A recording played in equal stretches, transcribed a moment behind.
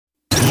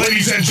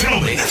Ladies and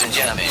gentlemen.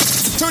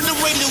 Turn the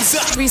radios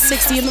up.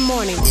 360 in the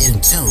morning. In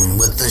tune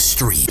with the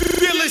street.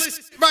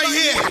 Fearless right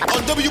here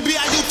on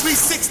WBIU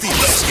 360.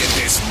 Let's get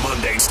this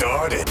Monday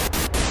started.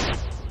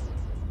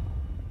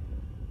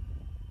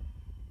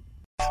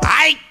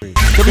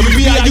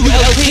 WBIU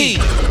LP,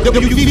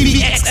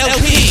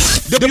 WBBXLP,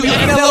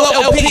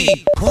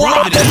 WFLLP,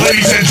 Providence.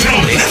 Ladies and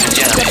gentlemen.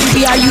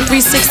 WBIU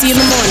 360 in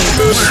the morning.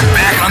 We're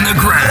back on the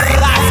grind.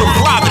 Live from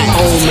Providence.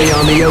 Only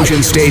on the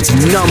Ocean State's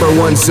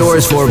 #1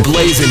 source for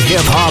blazing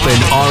hip-hop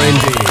and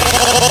R&B.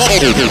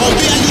 WBIU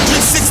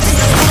 360,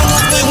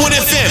 101.1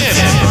 FM.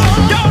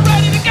 Y'all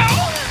ready to go?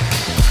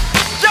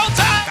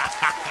 Showtime!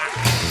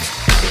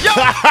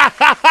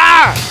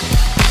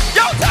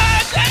 Yo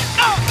time, let's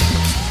go!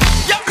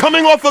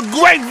 Coming off a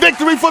great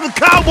victory for the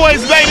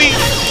Cowboys, baby.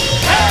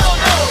 Hell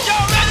no!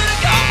 Y'all ready to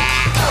go?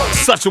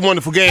 Such a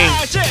wonderful game.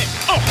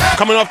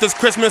 Coming off this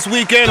Christmas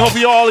weekend. Hope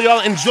y'all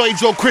enjoyed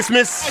your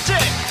Christmas.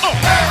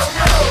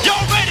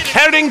 Y'all ready to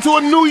Heading to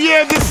a new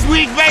year this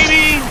week,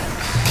 baby.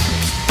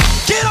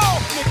 get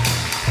off, nigga!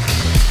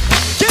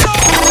 Get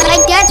off!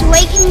 Like that's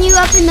waking you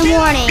up in the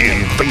morning.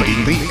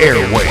 Invading the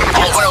airway.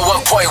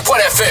 101.1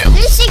 FM.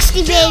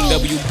 360, baby.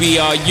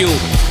 WBRU.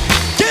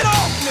 Get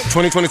off, nigga!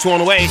 2022 on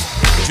the way.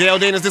 JL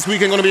Dana's this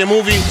weekend gonna be a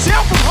movie. See,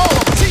 I'm from home.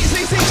 See,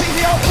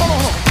 hold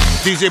on.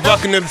 DJ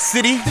Buck in the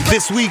city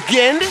this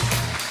weekend.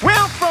 Where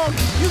I'm from,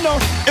 you know,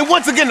 And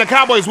once again, the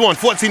Cowboys won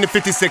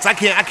 14-56. I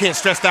can't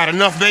stress that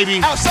enough,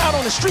 baby. outside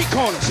on the street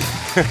corners.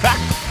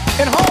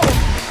 And home,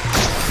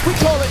 we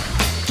call it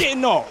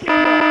getting off.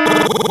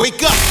 Wake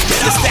up.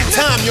 It's that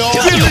time, y'all.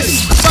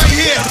 Fearless right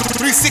here,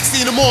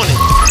 360 in the morning.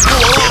 No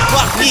alarm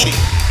clock needed.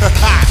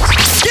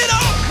 Get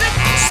off,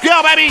 nigga! Skill,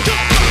 baby.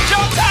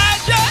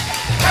 Showtime, Jack!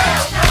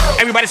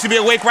 Everybody should be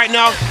awake right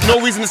now. No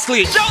reason to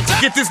sleep.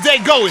 Get this day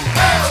going.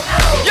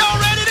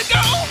 Y'all ready to go?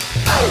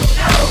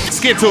 Let's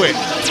get to it.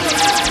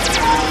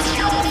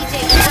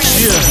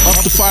 Yeah,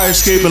 off the fire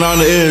escape and on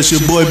the air. It's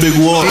your boy Big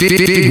Walt. We're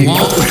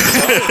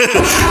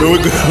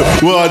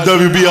on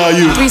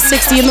WBRU.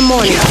 360 in the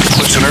morning.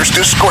 Listeners'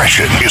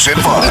 discretion is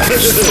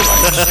advised.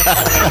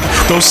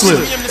 Don't slip.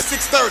 6 p.m. to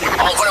 6:30.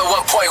 On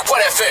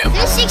 101.1 FM.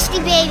 360,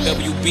 baby.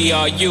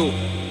 WBRU.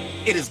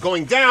 It is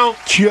going down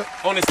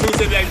on this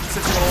Tuesday, baby.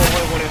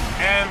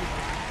 And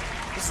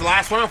this is the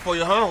last round for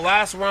you, huh?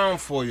 Last round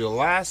for you.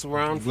 Last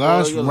round.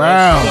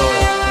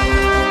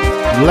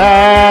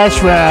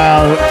 Last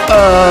round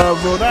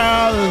of Rhode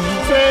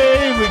Island's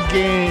favorite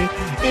game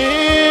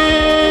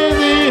in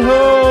the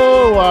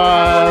whole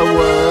wide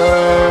world.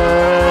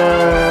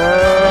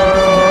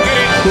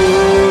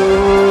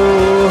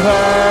 Who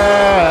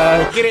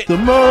has the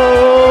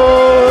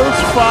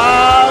most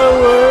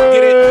followers?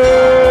 Get it.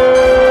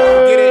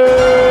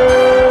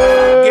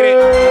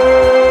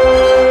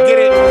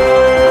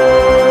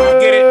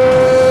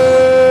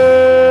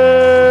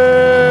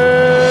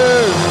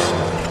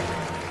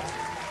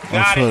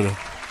 Twitter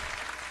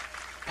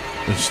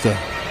and stuff.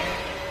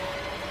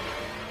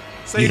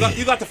 So you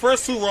got the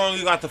first two wrong.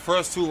 You got the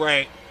first two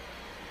right.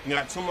 You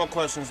got two more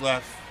questions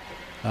left.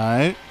 All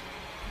right.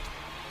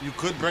 You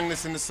could bring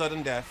this into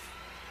sudden death,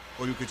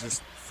 or you could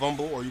just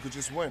fumble, or you could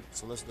just win.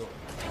 So let's do it.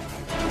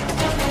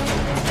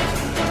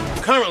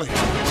 Currently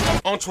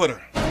on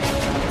Twitter,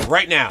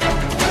 right now,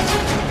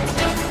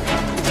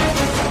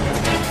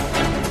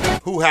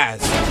 who has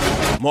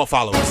more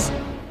followers?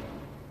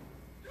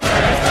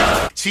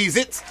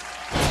 Cheez-It.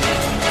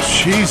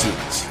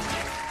 Cheez-Its.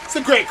 It's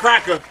a great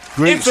cracker.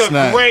 Great it's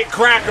snack. a great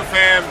cracker,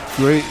 fam.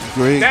 Great.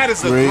 That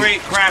is a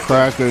great cracker.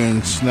 Cracker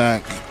and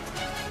snack.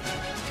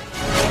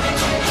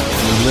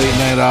 The late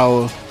night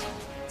hour.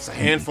 It's a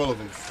handful of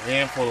them.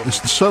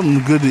 It's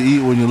something good to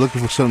eat when you're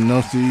looking for something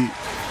else to eat.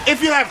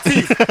 If you have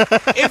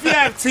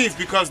teeth,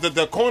 because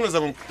the corners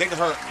of them, they could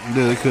hurt.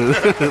 Yeah, they could.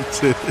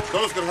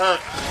 Those could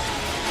hurt.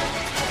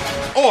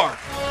 Or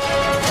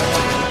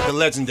the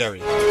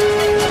legendary,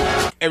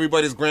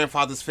 everybody's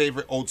grandfather's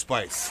favorite, Old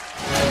Spice.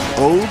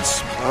 Old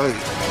Spice.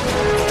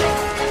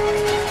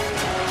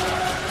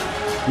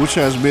 Which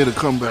has made a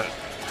comeback.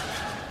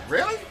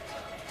 Really?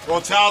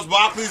 Well, Charles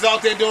Barkley's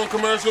out there doing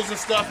commercials and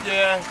stuff,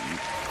 yeah.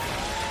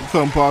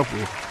 Become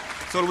popular.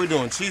 So what are we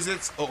doing,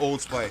 Cheez-Its or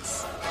Old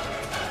Spice?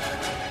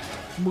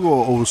 We'll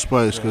go Old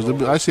Spice, because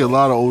I see a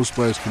lot of Old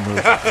Spice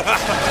commercials.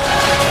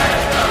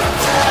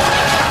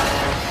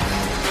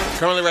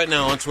 Currently right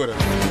now on Twitter,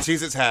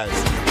 Cheez-Its has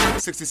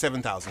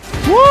 67,000.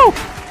 Woo!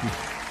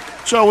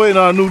 Y'all waiting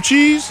on new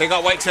cheese? They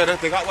got white cheddar.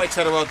 They got white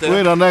cheddar out there.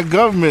 Waiting on that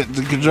government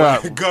to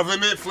drop.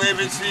 Government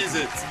flavored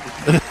Cheez-Its.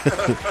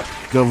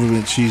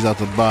 Government cheese out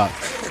the box.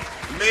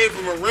 Made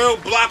from a real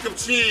block of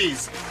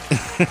cheese.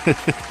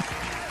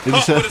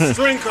 Cut with a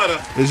string cutter.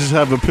 They just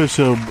have a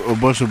picture of a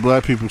bunch of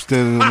black people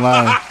standing in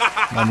line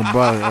on the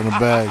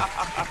bag.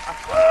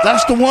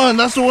 That's the one,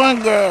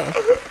 girl.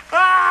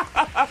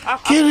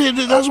 Get it,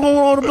 that's the one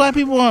with all the black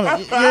people on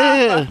it.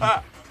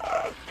 Yeah.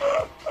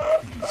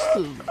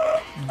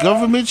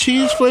 Government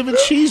cheese flavored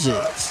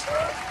Cheez-Its.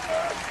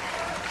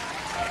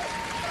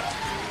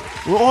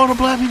 With all the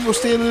black people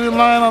standing in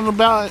line on the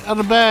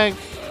bag.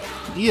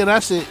 Yeah,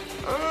 that's it.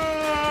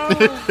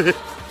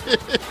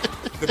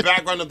 The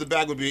background of the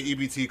bag would be an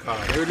EBT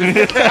card.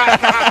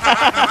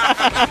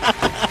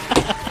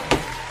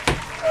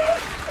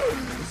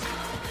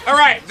 All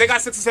right, they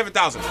got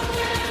 67,000.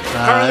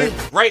 Currently,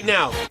 right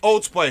now,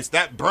 Old Spice,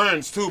 that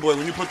burns too, boy,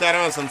 when you put that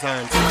on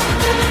sometimes.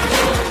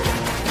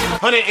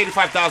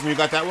 185,000, you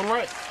got that one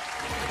right.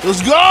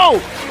 Let's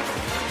go.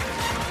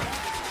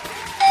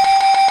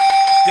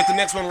 Get the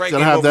next one right.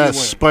 Gotta game have over, that you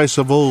win. spice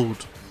of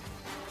old.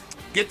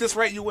 Get this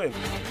right, you win.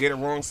 Get it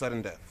wrong,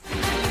 sudden death.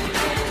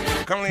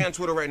 Currently on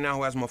Twitter right now,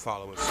 who has more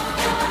followers?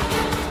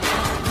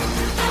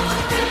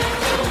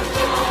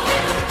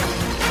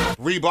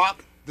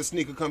 Reebok, the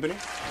sneaker company.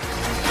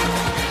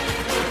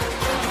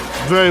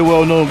 Very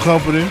well known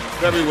company.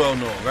 Very well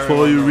known. Very For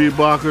well you known.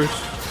 Reebokers.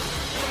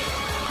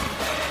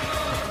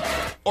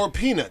 Or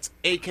Peanuts,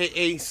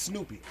 a.k.a.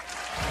 Snoopy.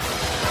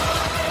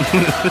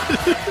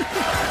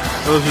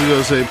 I was just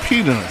gonna say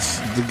Peanuts,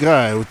 the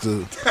guy with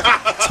the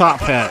top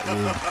hat.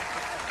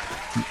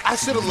 I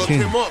should have looked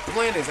him up.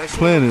 Planners,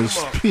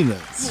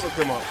 Peanuts. Look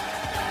him up.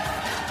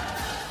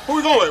 Who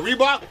we going with?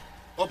 Reebok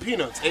or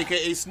Peanuts,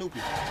 a.k.a.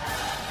 Snoopy?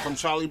 From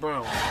Charlie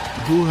Brown.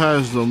 Who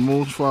has the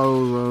most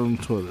followers on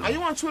Twitter? Are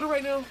you on Twitter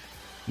right now?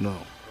 No.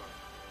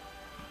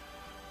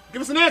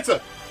 Give us an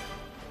answer.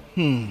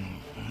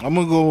 I'm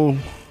gonna go.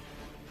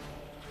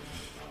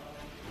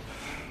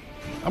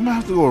 I'm gonna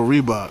have to go with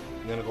Reebok.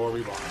 You're gonna go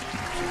with Reebok.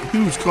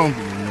 Huge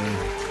company, man.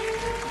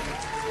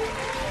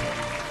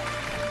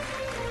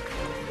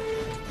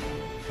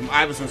 Them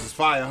Iversons is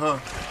fire, huh?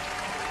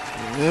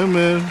 Yeah,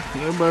 man.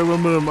 Everybody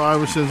remember them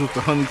Iversons with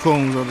the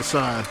honeycombs on the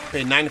side.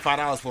 Paid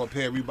 $95 for a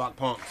pair of Reebok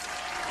pumps.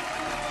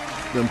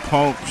 Them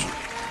pumps.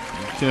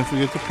 You can't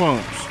forget the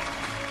pumps.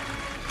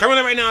 Coming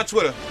up right now on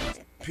Twitter,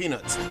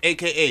 Peanuts,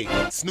 a.k.a.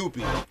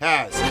 Snoopy,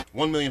 has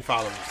 1 million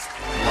followers.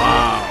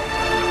 Wow.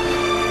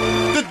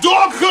 The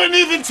dog couldn't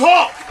even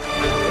talk.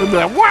 They'd be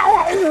like,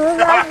 wow.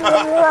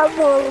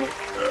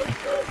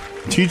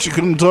 Teacher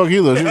couldn't talk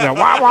either. She was like,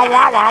 wow, wow,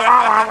 wow, wow,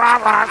 wow,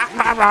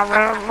 wow,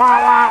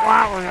 wow,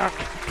 wow.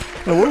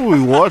 Now, what are we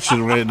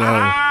watching right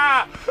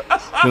now?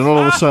 And all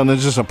of a sudden,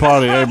 it's just a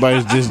party.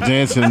 Everybody's just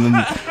dancing,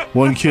 and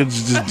one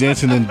kid's just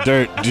dancing in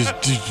dirt. Just.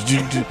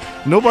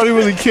 Nobody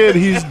really cared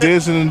he's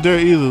dancing in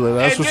dirt either. Like,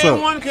 that's and what's then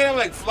up. one kid had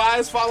like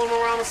flies following him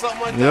around or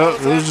something like that.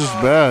 Yep, it was just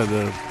bad.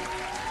 All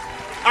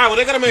right, well,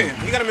 they got a million.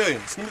 He got a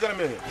million. Snoopy got a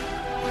million.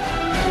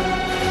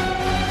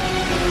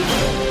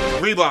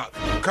 Reebok,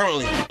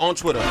 currently on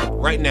Twitter,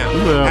 right now,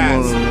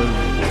 has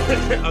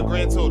a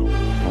grand total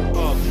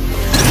of...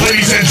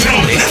 Ladies and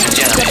gentlemen,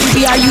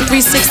 WBRU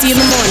 360 in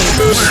the morning.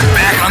 we're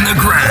back on the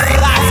grind.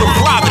 Live from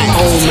Providence.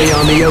 Only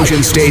on the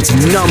Ocean State's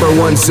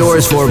 #1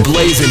 source for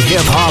blazing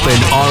hip hop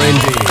and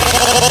R&B.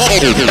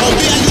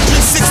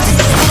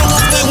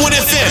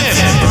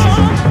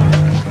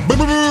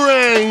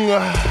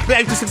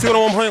 Back to 60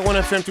 on 1.1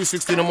 FM,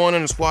 360 in the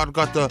morning. The squad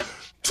got the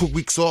 2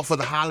 weeks off for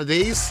the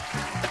holidays.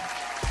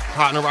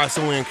 Hot in the ride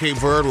somewhere in Cape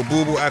Verde with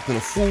Boo Boo acting a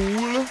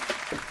fool.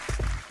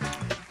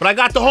 But I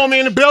got the homie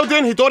in the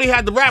building. He thought he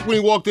had the rap when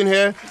he walked in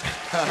here.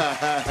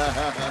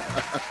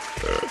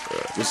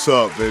 What's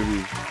up,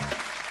 baby?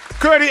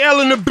 Curdy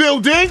L in the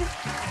building.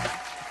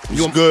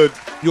 You good?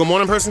 You a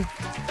morning person?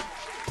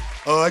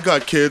 I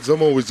got kids.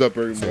 I'm always up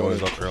every morning.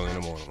 Always up early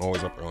in the morning.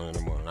 Always up early in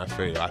the morning. I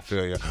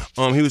feel you.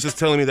 He was just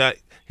telling me that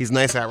he's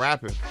nice at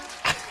rapping.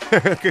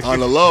 On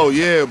the low,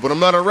 yeah, but I'm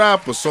not a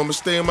rapper, so I'm gonna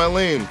stay in my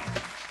lane.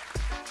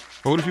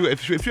 But what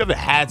if you ever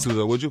had to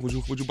though? Would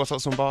you bust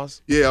out some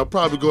bars? Yeah, I'll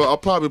probably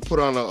put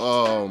on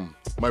a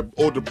my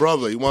older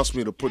brother. He wants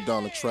me to put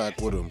down a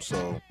track with him,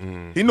 so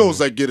he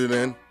knows I get it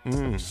in.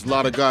 There's a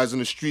lot of guys in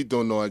the street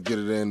don't know I get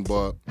it in,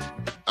 but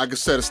like I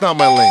said, it's not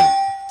my lane.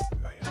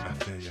 I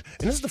feel you.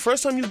 And this is the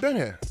first time you've been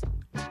here.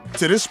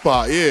 To this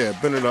spot, yeah,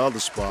 been in the other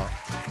spot.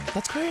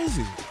 That's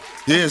crazy.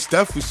 Yeah, it's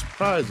definitely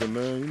surprising,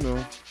 man. You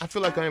know. I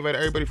feel like I invited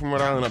everybody from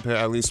Rhode Island up here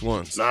at least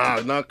once. Nah,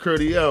 not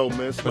Curdy L,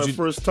 man. It's my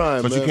first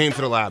time, But man. you came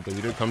to the lab, though.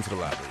 You did come to the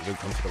lab.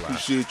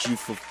 Appreciate you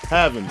for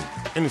having me.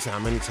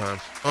 Anytime.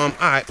 All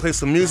right, play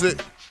some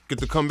music. Get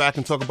to come back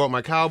and talk about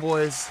my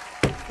Cowboys.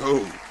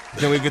 Oh.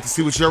 Then we get to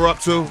see what you're up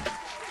to.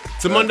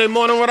 It's a Monday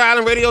morning, Rhode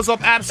Island. Radio's up,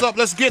 apps up.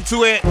 Let's get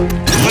to it.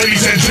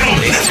 Ladies and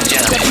gentlemen,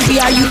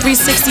 WBRU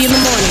 360 in the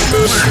morning.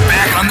 we're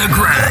back on the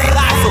grind.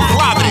 Live from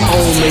Providence.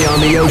 Only on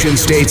the Ocean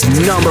State's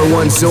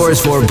 #1 source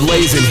for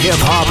blazing hip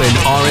hop and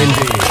R&B.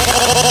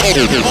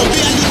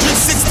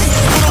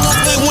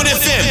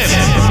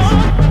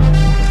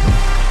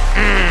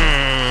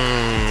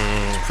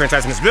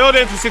 Franchise in this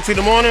building, 260 in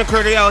the morning.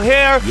 Curdy L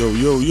here.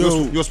 Yo.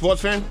 You a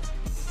sports fan?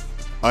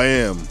 I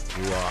am.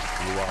 You are.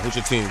 Who's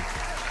your team?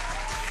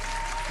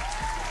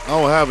 I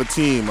don't have a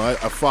team. I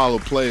follow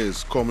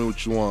players. Call me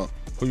what you want.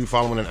 Who you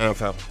following in the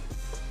NFL?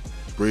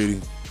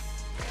 Brady.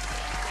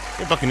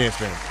 You're a Buccaneers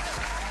fan.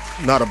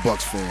 Not a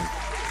Bucks fan.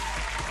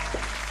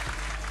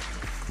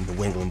 The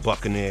New England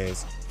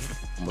Buccaneers.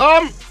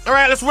 All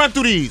right, let's run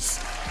through these.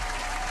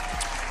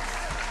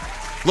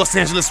 Los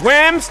Angeles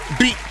Rams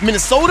beat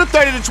Minnesota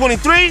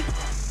 30-23.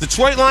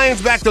 Detroit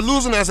Lions back to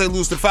losing as they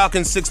lose to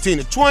Falcons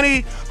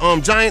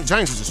 16-20. Giants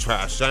are just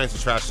trash. Giants are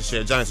trash this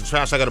year. Giants are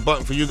trash. I got a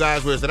button for you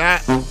guys. Where's it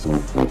at?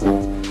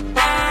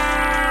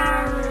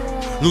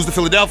 Lose to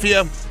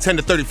Philadelphia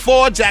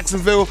 10-34.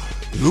 Jacksonville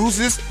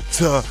loses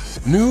to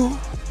New York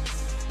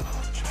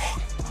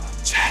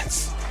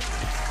Jets.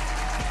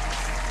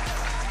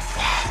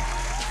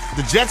 Wow.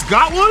 The Jets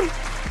got one?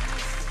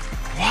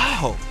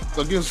 Wow.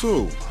 Against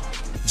who?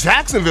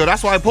 Jacksonville.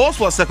 That's why I paused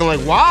for a second. Like,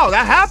 wow,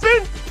 that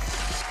happened?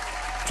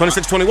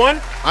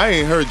 26-21? I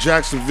ain't heard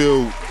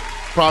Jacksonville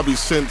probably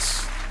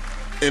since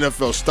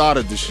NFL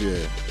started this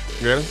year.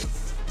 Really?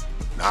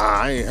 Nah,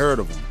 I ain't heard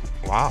of them.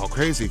 Wow,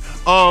 crazy.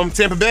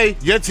 Tampa Bay,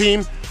 your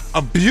team,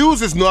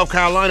 abuses North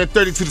Carolina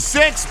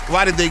 32-6.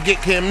 Why did they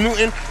get Cam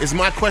Newton? Is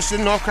my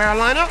question, North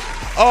Carolina.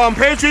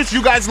 Patriots,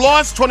 you guys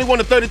lost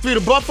 21-33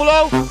 to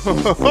Buffalo.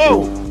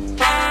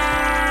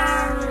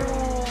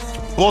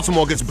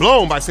 Baltimore gets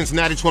blown by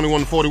Cincinnati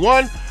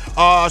 21-41.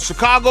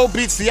 Chicago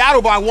beats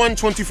Seattle by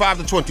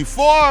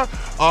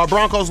 25-24.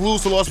 Broncos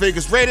lose to Las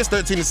Vegas Raiders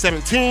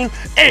 13-17.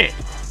 And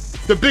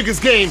the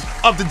biggest game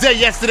of the day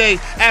yesterday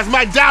as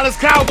my Dallas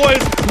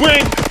Cowboys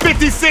win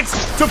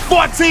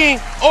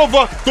 56-14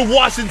 over the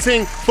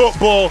Washington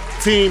football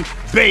team,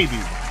 baby.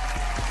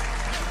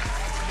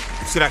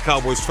 See that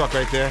Cowboys truck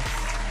right there?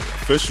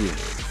 Official.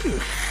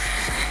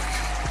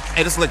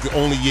 Hey, this is like the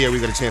only year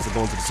we get a chance to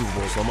go into the Super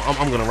Bowl, so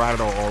I'm going to ride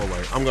it all the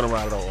way. I'm going to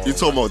ride it all the way. You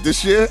talking about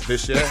this year?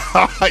 This year.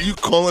 Are you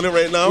calling it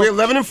right now? We're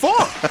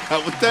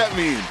 11-4. What that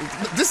mean?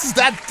 This is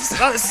that.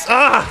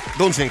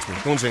 Don't jinx me.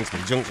 Don't jinx me.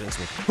 Don't jinx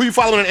me. Who you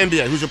following in the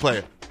NBA? Who's your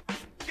player?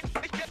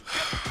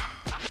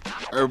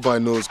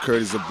 Everybody knows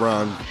Curry's a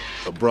Bron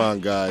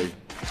guy.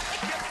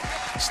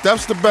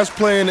 Steph's the best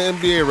player in the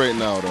NBA right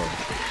now, though.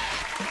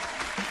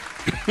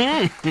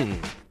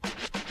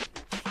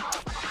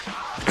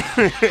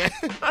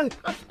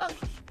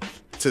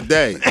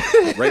 Today,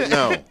 right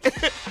now.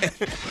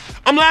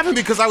 I'm laughing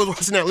because I was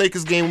watching that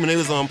Lakers game when they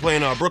was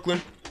playing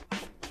Brooklyn,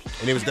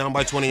 and they was down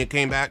by 20 and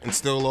came back and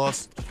still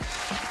lost.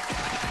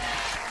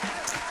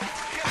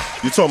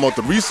 You talking about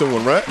the recent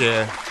one, right?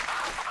 Yeah.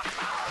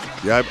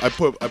 Yeah, I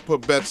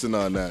put bets in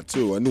on that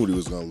too. I knew he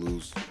was gonna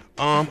lose.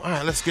 All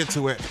right, let's get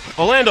to it.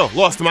 Orlando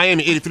lost to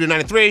Miami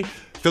 83-93.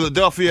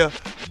 Philadelphia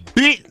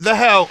beat the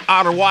hell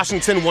out of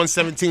Washington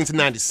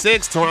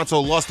 117-96. Toronto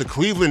lost to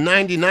Cleveland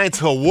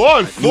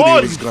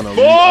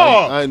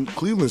 99-144.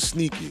 Cleveland's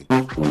sneaky.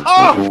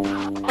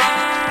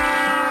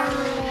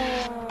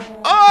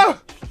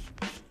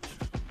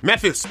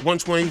 Memphis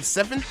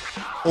 127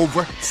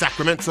 over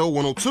Sacramento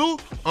 102.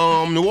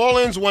 New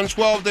Orleans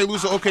 112. They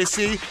lose to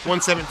OKC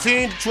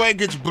 117. Detroit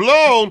gets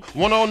blown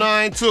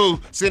 109 to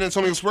San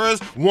Antonio Spurs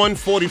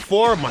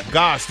 144. My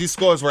gosh, these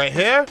scores right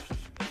here.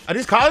 Are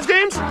these college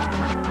games?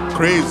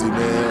 Crazy,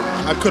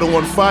 man. I could have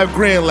won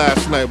 $5,000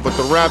 last night, but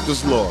the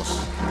Raptors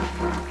lost.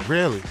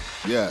 Really?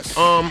 Yes.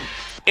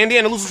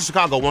 Indiana loses to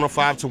Chicago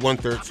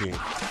 105-113.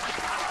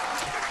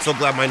 So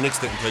glad my Knicks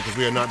didn't play because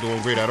we are not doing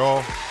great at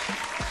all.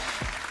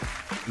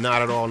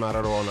 Not at all, not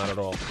at all, not at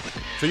all.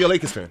 So you're a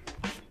Lakers fan?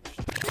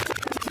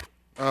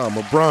 I'm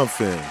a Brown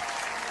fan.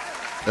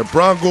 If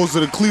Brown goes to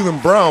the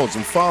Cleveland Browns,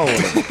 I'm following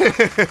him.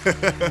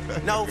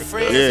 No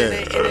friends in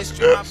the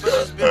industry, my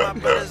brothers been my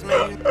brothers,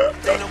 man.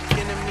 They no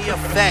kidding me a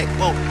fact.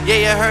 Whoa, yeah,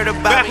 you heard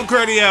about Back me. with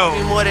Cardio.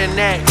 Me more than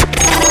that.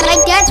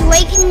 Like that's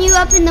waking you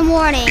up in the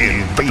morning.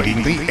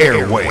 Invading the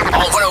airway. On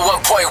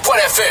 101.1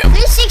 FM.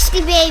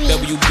 360, baby.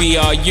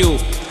 WBRU.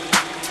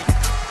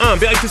 BIU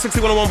 260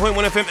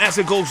 101.1 FM as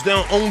it goes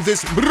down on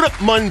this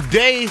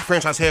Monday.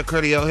 Franchise hair,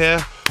 Cardio here.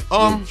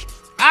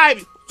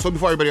 So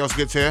before everybody else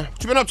gets here,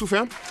 what you been up to,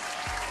 fam?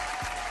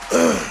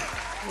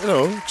 You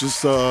know,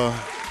 just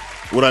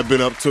what I've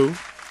been up to.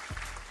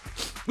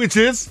 Which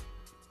is?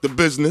 The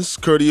business,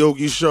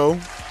 karaoke show.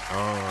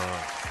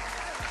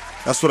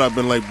 That's what I've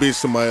been like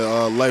basing my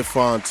life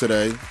on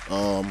today.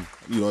 You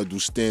know, I do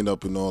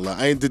stand-up and all that.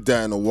 I ain't did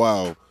that in a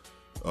while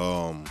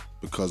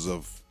because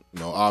of, you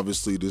know,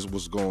 obviously this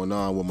was going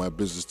on with my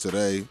business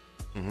today.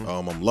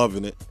 I'm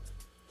loving it.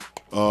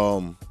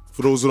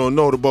 For those who don't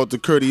know about the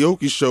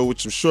karaoke show,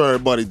 which I'm sure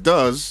everybody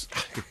does.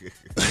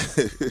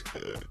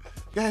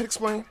 Go ahead,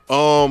 explain.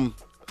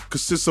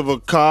 Consists of a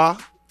car,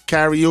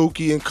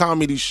 karaoke, and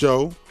comedy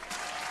show.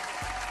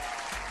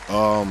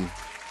 You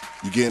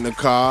get in the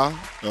car,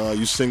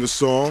 you sing a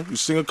song, you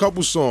sing a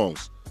couple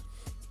songs,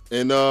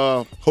 and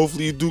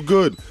hopefully you do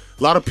good.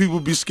 A lot of people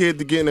be scared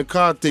to get in the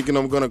car thinking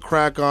I'm gonna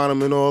crack on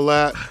them and all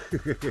that.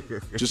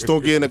 Just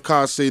don't get in the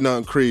car, say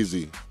nothing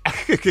crazy.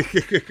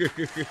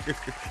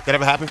 That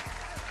ever happen?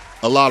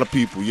 A lot of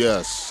people,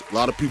 yes. A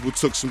lot of people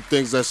took some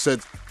things I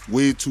said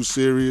way too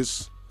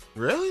serious.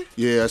 Really?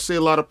 Yeah, I say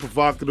a lot of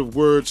provocative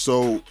words,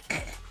 so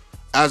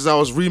as I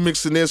was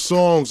remixing their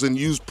songs and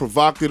used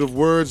provocative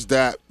words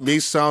that may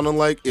sound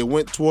like it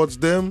went towards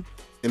them,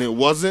 and it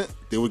wasn't,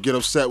 they would get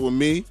upset with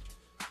me,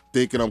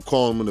 thinking I'm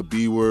calling them the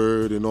B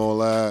word and all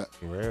that.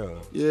 Really?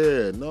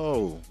 Yeah,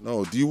 no.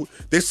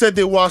 They said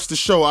they watched the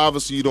show.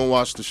 Obviously, you don't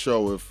watch the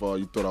show if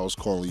you thought I was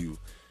calling you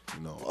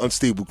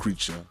unstable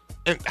creature.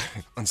 And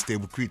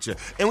unstable creature.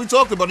 And we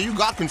talked about it. You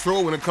got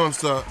control when it comes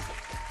to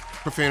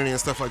profanity and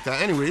stuff like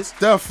that. Anyways.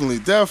 Definitely.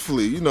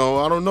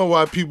 I don't know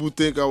why people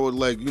think I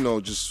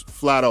would just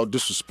flat out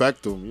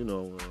disrespect them.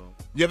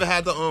 You ever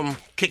had to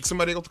kick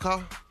somebody out the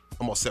car?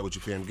 I'm all set with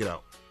you, fam. Get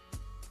out.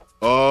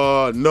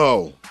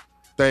 No.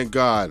 Thank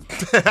God.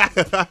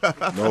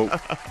 Nope.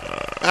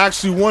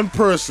 Actually, one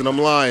person, I'm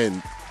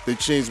lying. They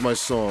changed my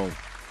song.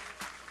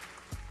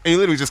 And you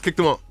literally just kicked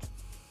them out?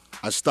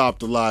 I stopped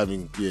the live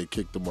and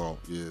kicked them out.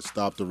 Yeah,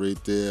 stopped it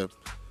right there.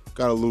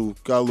 Got a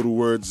little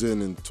words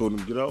in and told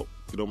them get out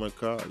my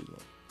car.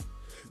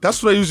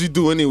 That's what I usually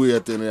do anyway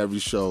at the end of every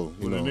show.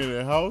 Was it near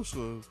their house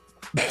or?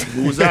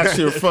 It was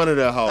actually in front of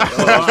their house.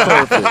 That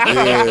was perfect.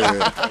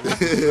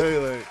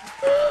 Yeah.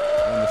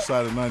 On the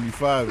side of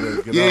 95.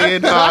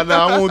 Nah,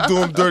 I won't do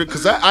them dirty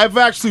because I've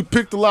actually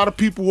picked a lot of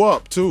people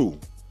up too,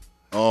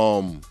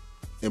 and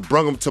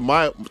brought them to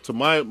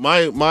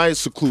my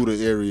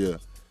secluded area.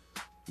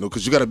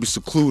 Because you got to be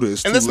secluded.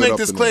 It's and too let's lit make up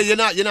this in clear.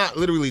 there. You're not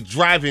literally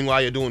driving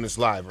while you're doing this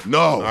live. Right? No.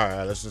 All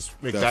right, let's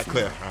just make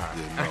Definitely. that clear. All right.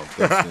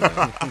 Yeah,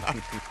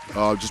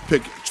 no,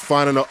 definitely. Just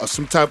finding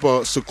some type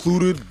of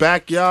secluded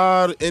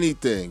backyard,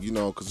 anything,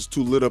 because it's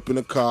too lit up in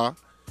the car,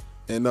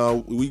 and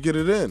we get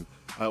it in.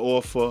 I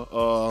offer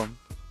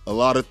a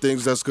lot of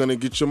things that's gonna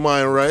get your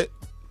mind right.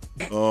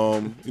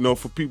 For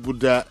people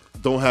that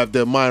don't have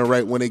their mind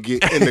right when they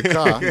get in the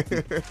car,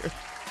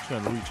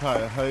 trying to reach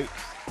higher heights.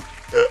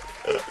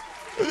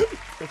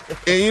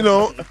 And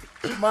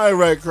mind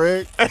right,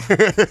 Craig.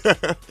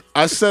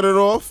 I set it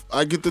off.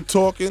 I get to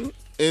talking,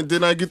 and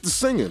then I get to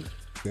singing.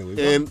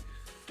 And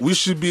we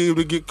should be able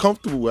to get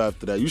comfortable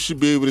after that. You should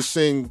be able to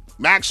sing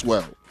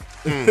Maxwell.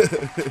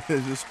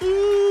 Just,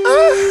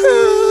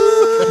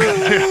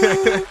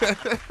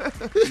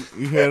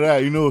 you hear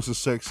that? You know it's a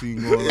sex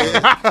scene going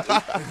on.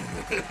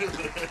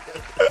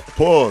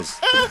 Pause.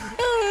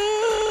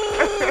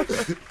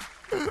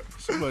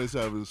 Somebody's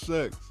having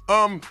sex.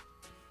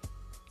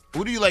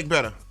 What do you like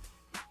better?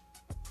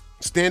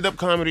 Stand-up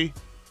comedy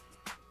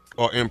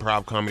or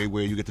improv comedy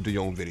where you get to do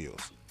your own videos?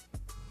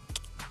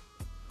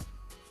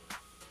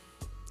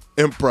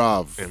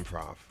 Improv.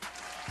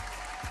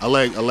 I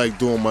like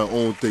doing my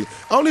own thing.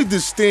 I only did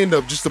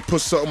stand-up just to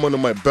put something under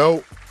my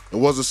belt. It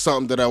wasn't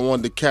something that I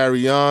wanted to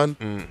carry on.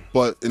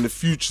 But in the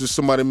future,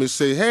 somebody may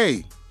say,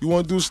 hey, you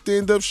want to do a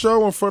stand-up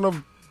show in front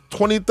of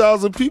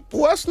 20,000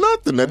 people? That's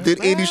nothing. I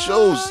did 80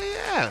 shows.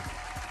 Yeah.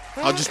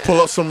 I'll just pull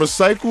up some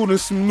recycled and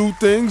some new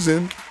things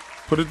and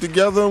put it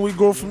together and we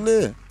go from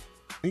there.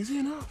 Easy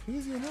enough.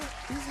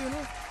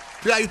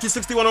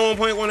 BIU360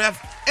 101.1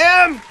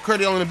 FM.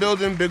 Curdy in the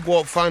building. Big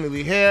Walt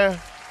finally here.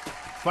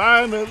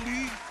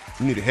 Finally.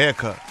 You need a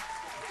haircut.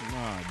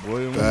 Nah,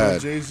 boy, I'm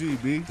Bad. Jay-Z,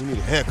 B. You need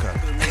a haircut.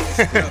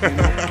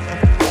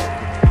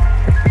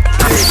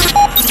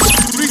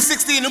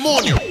 360 in the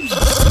morning.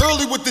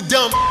 Early with the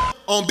dump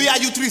on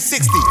BIU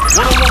 360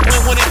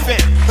 101.1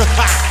 FM.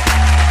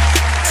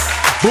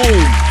 Boom.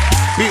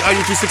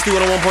 BIU 360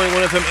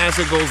 101.1 FM as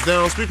it goes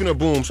down. Speaking of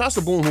Boom, shouts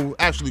to Boom who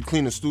actually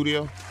cleaned the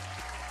studio.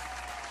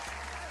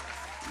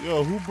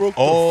 Yo, who broke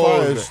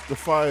the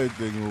fire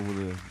thing over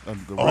there?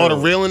 The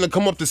railing to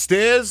come up the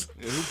stairs?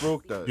 Yeah, who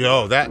broke that?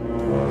 Yo, let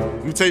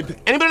me tell you,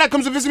 anybody that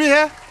comes to visit me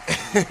here,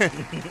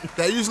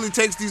 that usually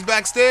takes these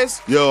back stairs?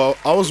 Yo,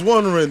 I was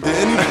wondering, did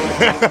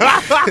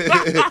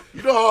anybody...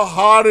 You know how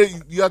hard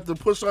you have to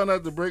push on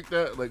that to break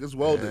that? Like, it's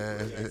welded.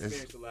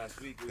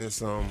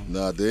 It's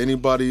Nah, did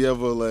anybody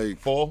ever,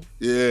 fall?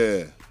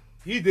 Yeah.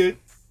 He did.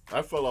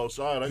 I fell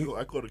outside.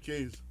 I caught a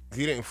case.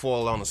 He didn't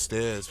fall down the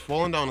stairs.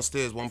 Falling down the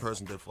stairs, one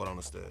person did fall down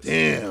the stairs.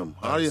 Damn.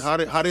 How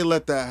they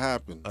let that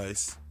happen?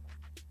 Ice.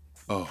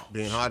 Oh.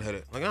 Being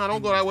hard-headed. Like,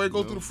 don't go that way,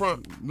 go through the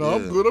front. No,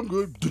 yeah. I'm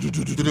good. Because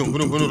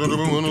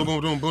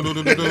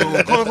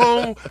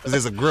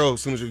there's a grill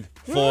as soon as you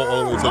fall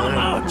all the way to the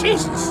ground.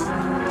 Jesus.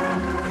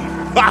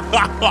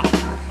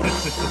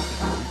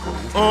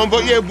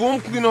 But yeah, Boom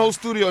cleaned the whole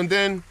studio, and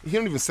then he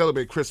don't even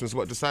celebrate Christmas,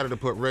 but decided to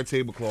put red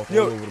tablecloth all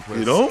over the place.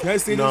 You don't? Can I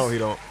say No, this? he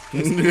don't.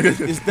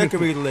 It's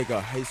decorated like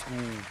a high school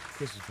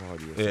Christmas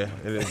party. Or Yeah,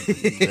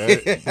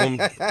 it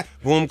is.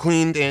 Boom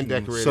cleaned and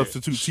decorated.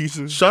 Substitute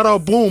cheeses. Shout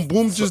out Boom.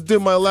 Boom just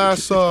did my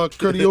last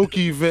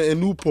karaoke event in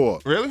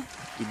Newport. Really?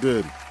 He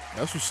did.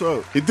 That's what's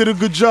up. He did a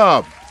good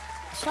job.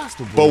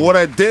 But what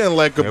I didn't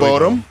like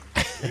about him,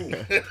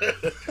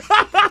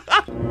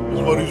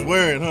 That's what he's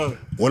wearing, huh?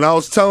 when I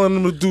was telling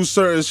him to do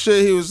certain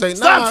shit, he was like,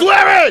 nah. Stop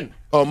swearing!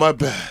 Oh, my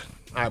bad.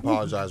 I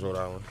apologize, Rhode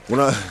Island. When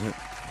I...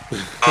 Now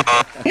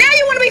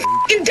you want to be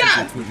f***ing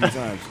done.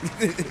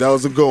 That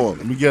was a good one.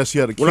 Let me guess, he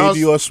had a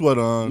KDR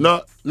sweater on.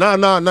 Nah,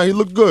 he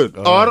looked good.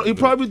 He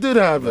probably did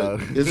have it.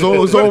 His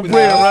own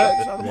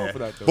brand,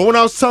 right? But when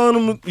I was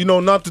telling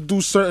him, not to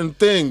do certain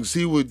things,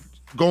 he would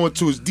go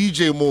into his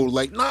DJ mode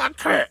like, nah,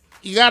 Kurt,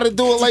 you got to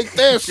do it like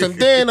this. And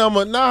then I'm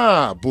like,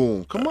 nah,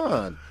 Boom, come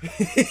on.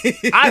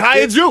 I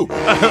hired you.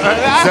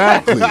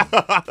 Exactly.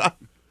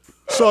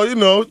 So,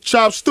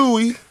 Chop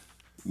Stewie,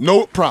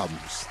 no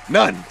problems.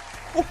 None.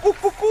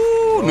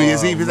 New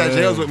Year's Eve, he's at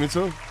jails with me,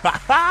 too.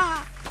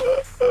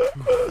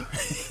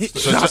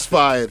 Shots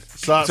fired.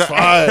 Shots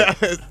fired.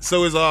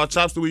 So is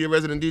Chops the your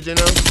resident DJ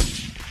now?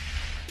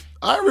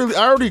 I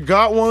already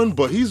got one,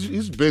 but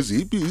he's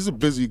busy. He's a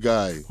busy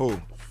guy.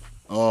 Who?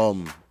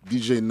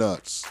 DJ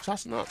Nuts.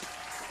 Chops Nuts.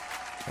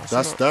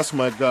 That's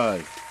my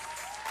guy.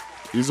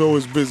 He's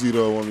always busy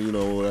though when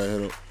when I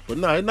hit him. But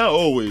not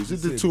always. He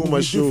did 2 of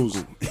my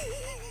shows.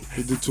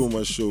 He did 2 of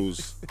my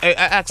shows. Hey,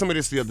 I asked somebody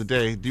this the other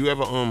day. Do you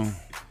ever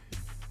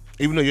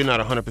even though you're not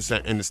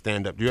 100% into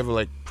stand-up, do you ever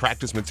like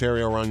practice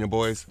material around your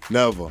boys?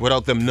 Never.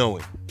 Without them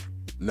knowing?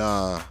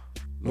 Nah.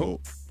 No.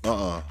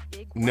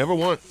 Never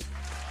once.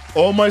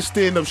 All my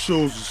stand-up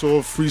shows is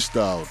all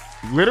freestyle.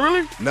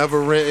 Literally?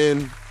 Never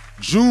written.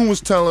 June was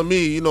telling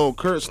me,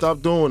 Kurt,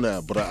 stop doing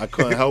that, but I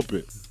couldn't help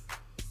it.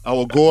 I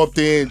would go up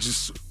there and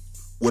just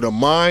with a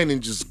mind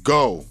and just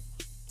go,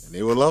 and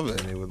they would love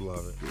it. They would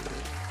love it.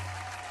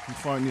 You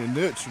find your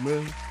niche,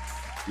 man.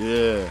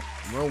 Yeah.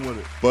 Run with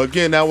it. But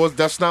again,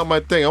 that's not my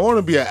thing. I want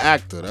to be an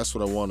actor. That's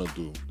what I want to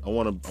do. I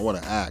want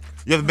to act.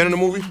 You ever been in a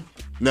movie?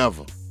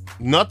 Never.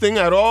 Nothing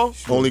at all?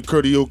 Only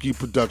Karaoke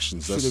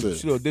Productions. That's it.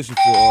 Should audition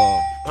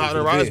for Hot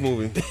and Rise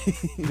movie.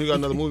 You got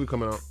another movie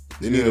coming out.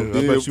 They need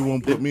I bet you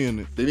won't put me in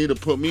it. They need to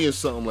put me in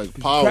something like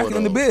Power. cracking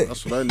in the bed.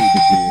 That's what I need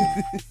to be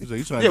in. He's like,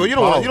 you trying Yeah, to but get you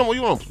power. don't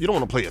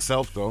want to play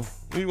yourself though.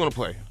 Who you want to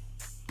play?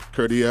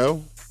 Curdy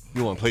L.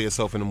 You want to play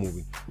yourself in a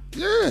movie?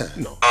 Yeah.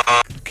 No,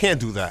 you can't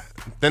do that.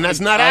 Then that's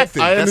not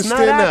acting. I That's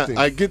understand not that. acting.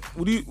 I get.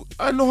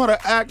 I know how to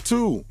act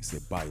too. He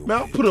said, "Buy your Man,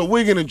 I'll put a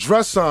wig and a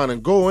dress on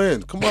and go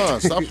in. Come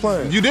on, stop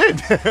playing. You did.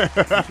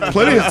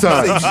 Plenty of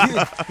times.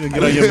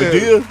 Get on your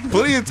Medea.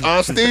 Plenty of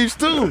on stage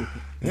too.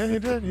 Yeah, he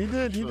did.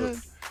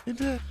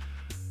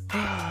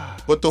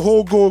 But the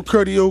whole goal of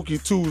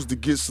karaoke too is to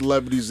get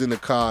celebrities in the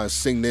car and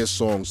sing their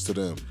songs to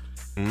them.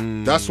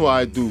 That's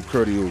why I do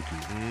karaoke.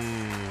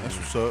 That's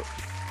what's up.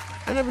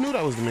 I never knew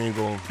that was the main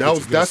goal.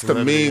 That's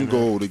the main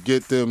goal, to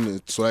get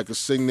them so I can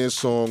sing their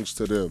songs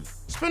to them.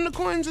 Spend the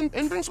coins and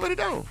bring somebody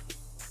down.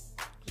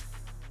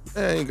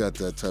 I ain't got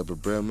that type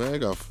of bread, man. I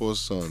got 4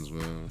 sons,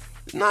 man.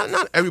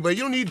 Not everybody.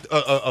 You don't need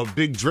a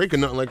big Drake or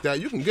nothing like that.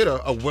 You can get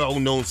a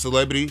well-known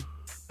celebrity,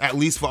 at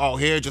least for out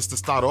here, just to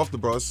start off the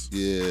bros.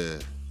 Yeah.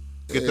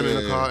 Get them in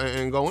the car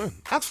and go in.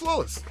 Act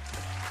Flawless.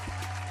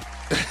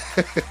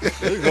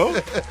 There you go.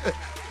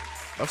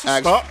 That's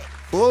a start.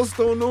 Flawless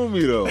don't know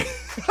me though.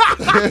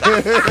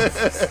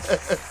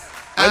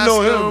 I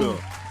know him though.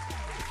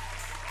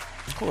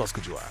 Who else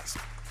could you ask?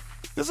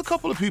 There's a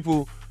couple of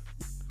people.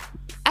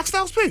 Ask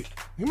Styles P.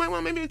 You might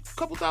want maybe a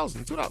couple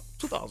thousand,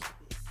 2,000.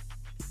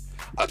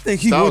 I think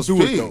he will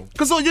do it though.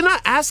 Because you're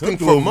not asking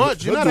for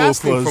much. You're not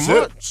asking for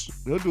much.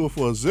 He'll do it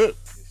for a zip.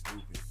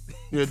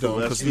 You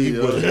don't, because he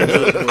wouldn't.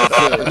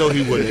 No,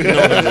 he wouldn't.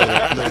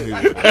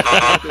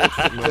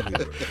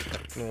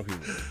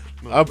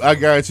 I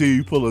guarantee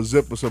you pull a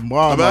zip or some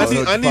bomb.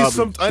 I need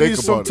some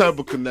type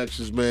of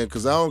connections, man,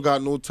 because I don't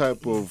got no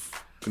type of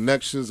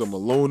connections. I'm a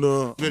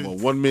loner. I'm a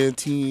one-man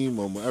team.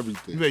 I'm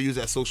everything. You better use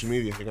that social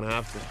media. You're gonna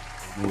have to.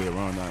 No way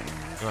around that,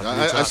 man.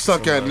 I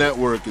suck at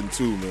networking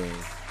too, man.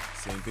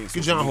 Same thing.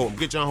 Get John Hope.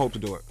 Get John Hope to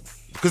do it.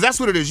 Because that's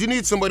what it is. You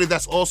need somebody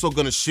that's also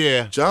gonna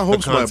share. John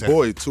Hope's the my content.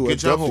 boy too. Get I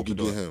John definitely Hope to could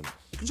do get it. him.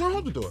 Get John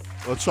Hope to do it.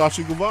 Or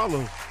Chachi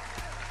Cavallo.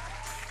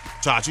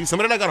 Chachi,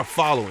 somebody that got a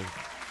following.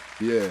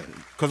 Yeah.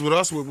 Because with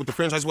us, with the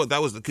franchise,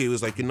 that was the key. It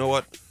was like, you know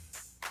what?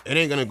 It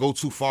ain't gonna go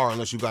too far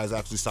unless you guys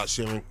actually start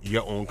sharing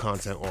your own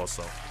content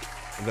also.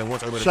 And then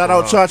once everybody Shout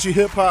out Chachi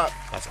Hip Hop.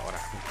 That's all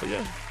that. But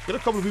yeah, get a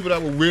couple of people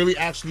that will really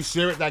actually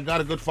share it, that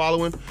got a good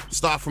following.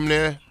 Start from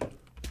there.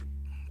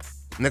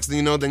 Next thing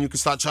you know, then you can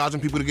start charging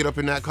people to get up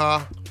in that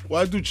car.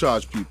 Well, I do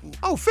charge people.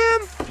 Oh,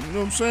 fam. You know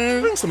what I'm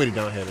saying? Bring somebody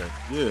down here, then.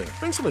 Yeah.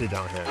 Bring somebody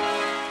down here.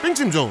 Bring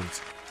Jim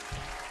Jones.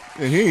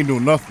 Yeah, he ain't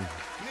doing nothing.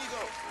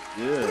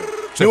 Yeah.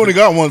 He only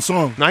got one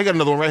song. Now he got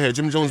another one right here.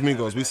 Jim Jones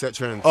Migos. We set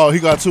trends. Oh, he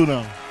got 2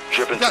 now.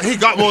 He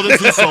got more than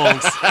 2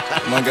 songs.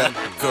 My God,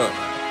 good.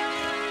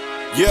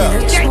 Yeah.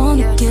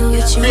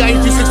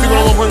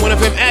 382-61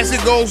 FM. As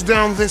it goes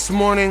down this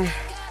morning,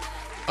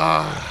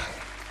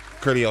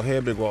 Curdy out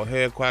here, Big Wall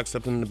here, Quack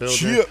stepping in the building.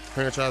 Chip.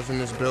 Franchise in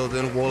this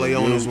building.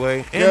 Wale on his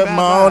way. And Good Bad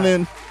morning.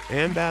 Live.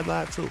 And Bad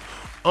Live too.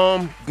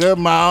 Good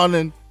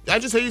morning. I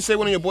just heard you say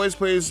one of your boys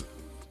plays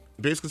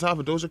bass guitar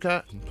for Doja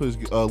Cat. Plays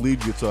lead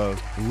guitar.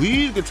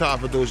 Lead guitar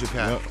for Doja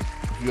Cat. Yep.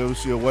 If you ever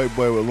see a white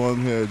boy with long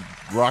hair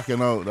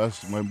rocking out,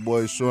 that's my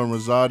boy Sean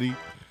Rosati.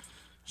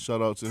 Shout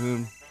out to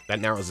him. That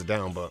narrows it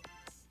down, but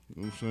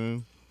you know what I'm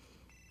saying?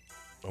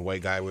 A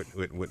white guy with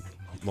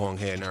long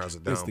hair narrows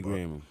it down.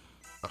 Instagram.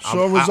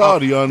 Sean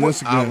Rosati on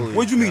Instagram.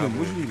 Where'd you meet him?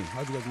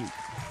 How'd you guys meet?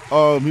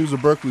 He was a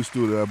Berkeley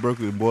student at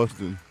Berkeley in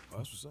Boston. Oh,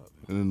 that's what's up.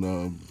 And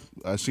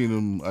I seen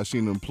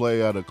him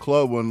play at a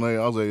club one night.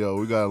 I was like, yo,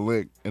 we got a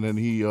link. And then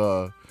we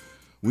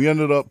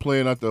ended up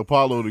playing at the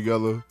Apollo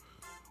together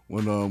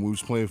when we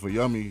was playing for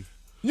Yummy.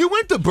 You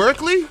went to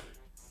Berkeley?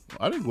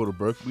 I didn't go to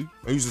Berkeley.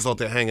 Or you just out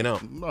there hanging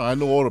out? No, I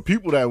know all the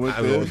people that went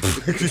there.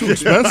 It's too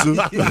expensive.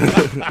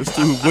 It's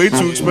way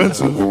too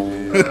expensive.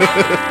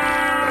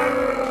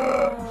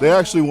 They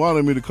actually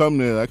wanted me to come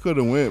there. I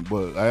couldn't went,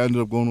 but I ended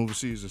up going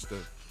overseas instead.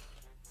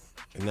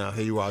 And now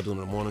here you are doing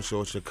the morning show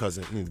with your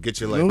cousin. You need to get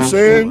your life. You know what I'm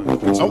saying?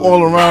 I'm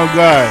all around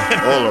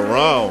guy. All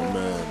around,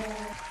 man.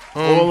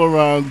 All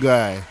around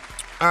guy.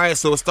 All right,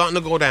 so it's starting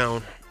to go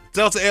down.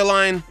 Delta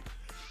Airline.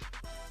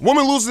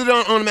 Woman loses it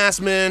on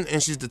Unmasked Man,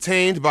 and she's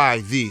detained by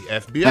the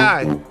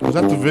FBI. Was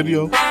that the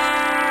video?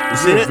 You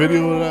seen it?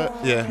 Video of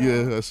that? Yeah.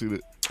 Yeah, I seen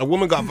it. A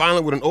woman got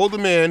violent with an older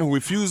man who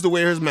refused to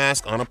wear his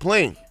mask on a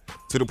plane,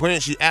 to the point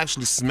that she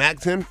actually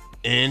smacked him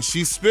and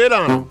she spit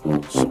on him.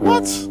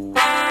 What?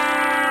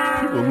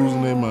 People are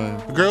losing their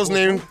mind. The girl's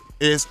name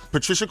is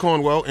Patricia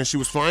Cornwell, and she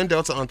was flying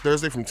Delta on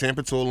Thursday from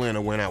Tampa to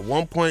Atlanta when at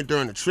one point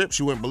during the trip,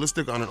 she went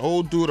ballistic on an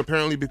old dude,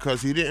 apparently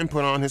because he didn't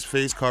put on his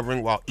face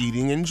covering while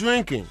eating and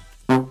drinking.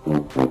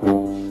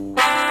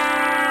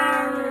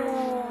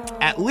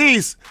 At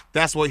least,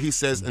 that's what he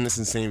says in this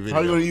insane video.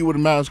 How you gonna eat with a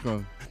mask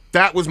on?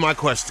 That was my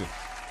question.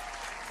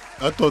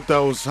 I thought that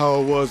was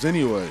how it was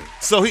anyway.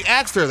 So he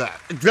asked her that.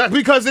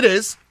 Because it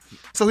is.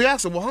 So he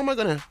asked her, well, how am I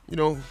gonna,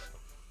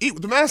 eat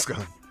with the mask on?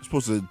 You're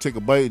supposed to take a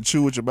bite and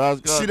chew with your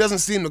mask on? She doesn't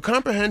seem to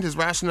comprehend his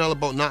rationale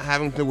about not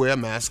having to wear a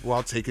mask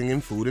while taking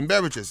in food and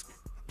beverages,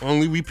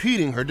 only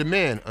repeating her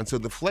demand until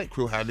the flight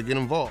crew had to get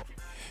involved.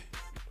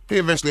 He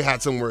eventually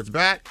had some words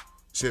back.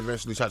 She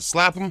eventually tried to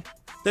slap him.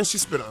 Then she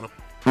spit on him.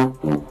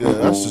 Yeah,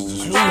 that's just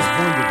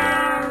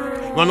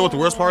disrespectful. You wanna know what the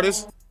worst part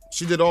is?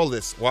 She did all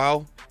this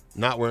while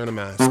not wearing a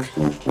mask.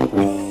 You're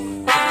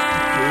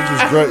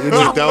just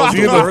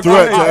being a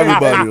threat to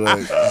everybody.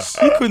 Like,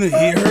 You couldn't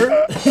hear her?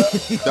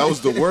 That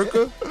was the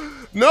worker?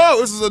 No,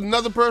 this is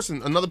another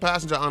person, another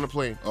passenger on the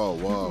plane. Oh,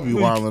 wow. you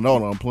wilding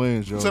out on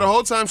planes, yo. So the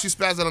whole time she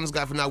spazzed out on this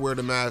guy for not wearing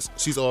a mask,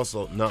 she's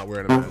also not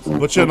wearing a mask.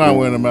 But you're not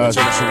wearing a mask.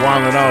 You're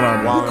wilding out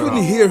on me. You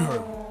couldn't hear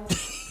her.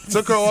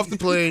 Took her off the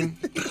plane.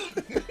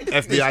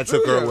 FBI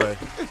took her away.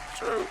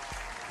 True.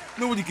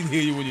 Nobody can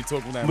hear you when you're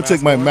talking that. I'm gonna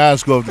take my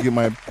mask off to get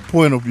my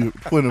point of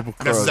across.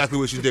 That's exactly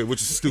what she did,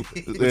 which is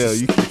stupid. Yeah,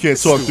 you can't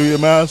talk through your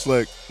mask,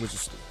 like. Which is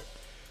stupid.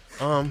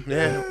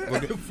 Yeah,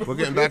 we're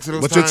getting back to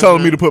those But times. you're telling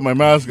man. me to put my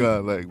mask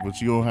on, like,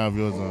 but you don't have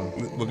yours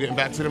on. We're getting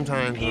back to them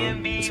times,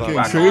 man. It's all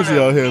Getting right. crazy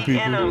out here,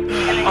 people.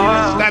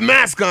 That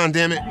mask on,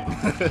 damn it.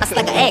 That's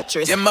like an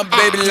actress. Yeah, my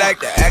baby like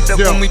to act up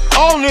Yo, when we.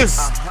 on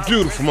this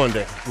beautiful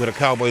Monday, where the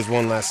Cowboys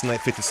won last night,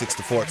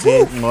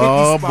 56-14.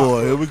 Oh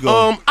boy, here we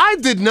go. I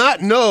did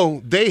not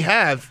know they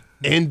have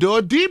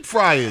indoor deep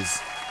fryers.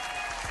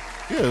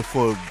 Yeah,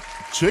 for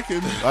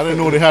chicken. I didn't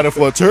know they had it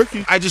for a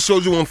turkey. I just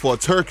showed you one for a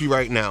turkey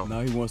right now.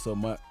 Now he wants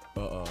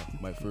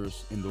my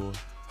first indoor.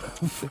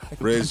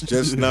 Ray's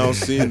just now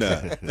seen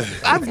that.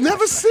 I've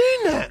never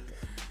seen that.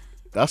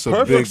 That's a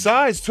Perfect big.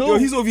 size too. Yo,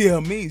 he's over here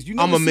amazed. You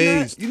never I'm seen that?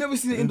 amazed. You never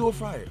seen an indoor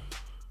fryer?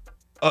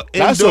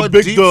 That's Indoor a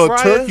big deep dog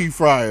fryer? turkey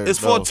fryer. It's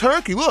for a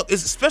turkey. Look,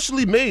 it's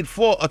specially made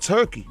for a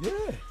turkey. Yeah.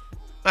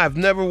 I've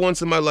never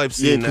once in my life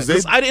seen that. 'cause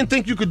 'Cause I didn't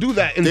think you could do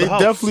that in They the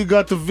house. definitely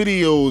got the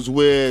videos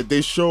where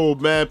they show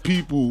mad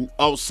people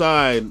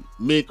outside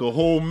make a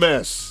whole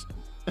mess.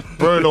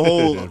 Burn the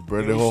whole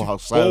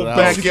outside of the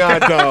house.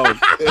 backyard down.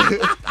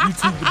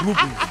 YouTube the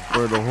bloopers.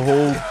 Burn the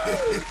whole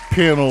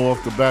panel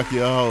off the back of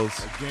your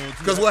house.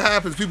 Because what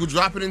happens? People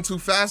drop it in too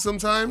fast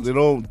sometimes. They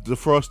don't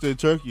defrost their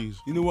turkeys.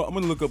 You know what? I'm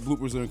gonna look up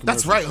bloopers and commercials.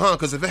 That's right, huh?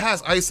 Because if it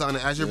has ice on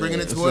it as you're bringing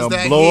it it's towards gonna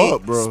that blow heat,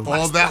 up, bro.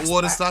 all that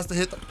water starts to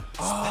hit the...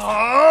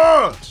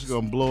 It's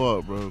gonna blow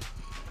up, bro.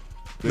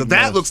 Now,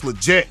 that looks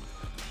legit.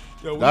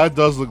 Yo, That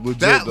does look legit.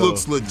 That though.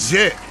 looks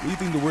legit. What do you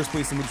think the worst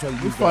place somebody try to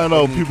use? We find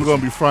out people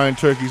gonna be frying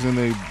turkeys in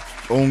their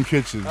own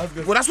kitchen.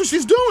 Well, that's what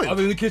she's doing.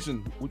 Other in the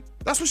kitchen.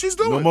 That's what she's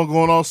No doing. more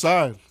going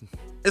outside.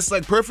 It's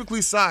like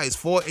perfectly sized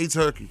for a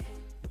turkey.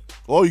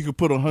 Or you could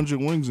put 100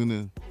 wings in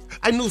there.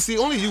 I knew. See,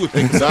 only you would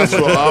think. That's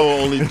what I will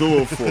only do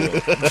it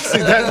for. See,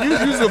 that you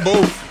use it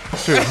both.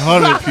 Shit,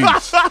 100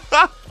 piece.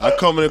 I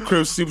come in the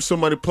crib, see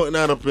somebody putting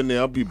that up in there.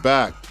 I'll be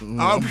back.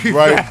 I'll be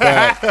right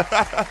back.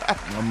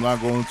 I'm not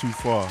going too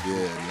far.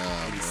 Yeah,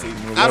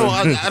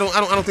 nah, man.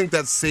 I don't think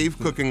that's safe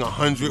cooking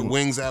 100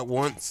 wings at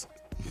once.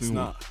 It's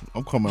not.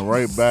 I'm coming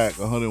right back.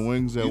 100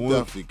 wings at You once.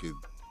 definitely could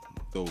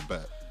throw it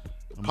back.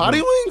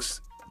 Potty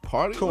wings?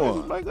 Party Come wings,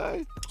 on. my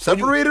guy.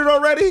 Separated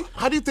already?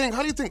 How do you think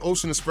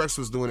Ocean Express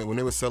was doing it when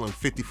they were selling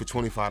 50 for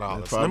 $25?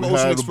 Probably Remember Ocean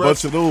had a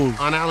Express bunch of those.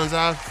 on Allen's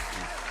Ave?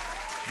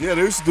 Yeah,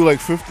 they used to do like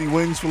 50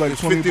 wings for like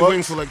 20 50 bucks.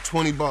 wings for like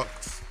 $20.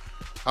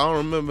 I don't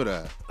remember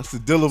that. That's the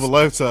deal of a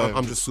lifetime.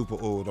 I'm just super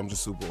old. They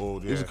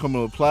Yeah. used to come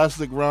in a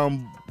plastic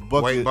round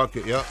bucket. White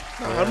bucket. Yep.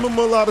 I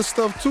remember a lot of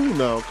stuff too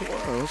now. Come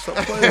on, stop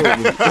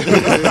playing with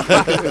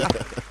me.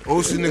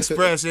 Ocean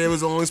Express. Yeah, it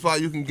was the only spot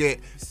you can get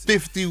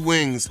 50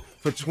 wings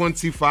for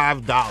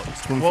 $25.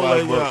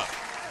 $25 bucks.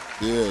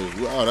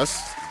 Yeah, wow,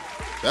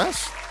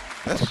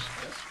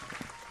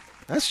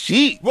 that's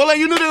cheap. Well, like,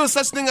 you knew there was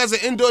such thing as an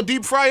indoor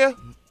deep fryer?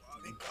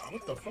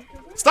 What the fuck?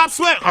 Stop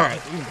sweating. All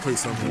right, let me play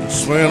something.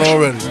 Sweating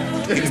already.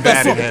 Getting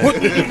mad at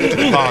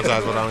that.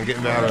 Apologize, but I'm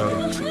getting mad at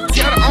it.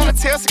 Tell the owner,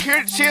 tell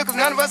security chill, cause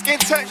none of us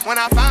get touched. When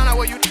I found out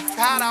where you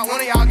How'd out, one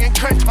of y'all getting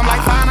cut. I'm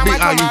like, fine, I Big might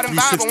come IU out and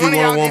vibe, but one of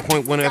y'all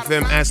getting 360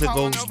 101.1 FM as it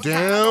goes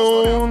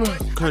down.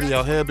 Curdy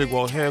out here, Big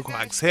Wall hair,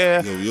 Quack's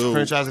hair. Yo.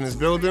 Franchise in this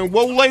building.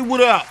 Whoa, lay,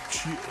 what up?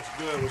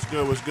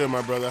 What's good,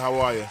 my brother? How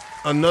are you?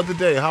 Another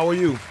day. How are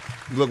you?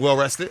 You look well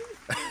rested.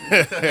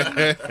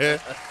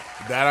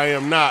 That I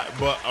am not,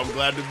 but I'm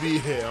glad to be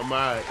here. I'm all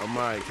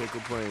right. Can't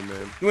complain,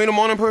 man. You ain't a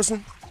morning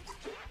person?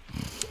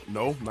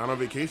 No, not on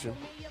vacation.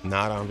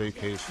 Not on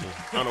vacation.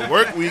 On a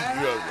work week,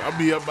 I'll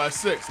be up by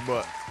 6,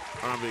 but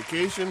on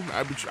vacation,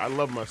 I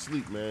love my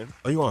sleep, man.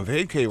 Are you on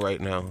vacay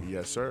right now?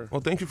 Yes, sir. Well,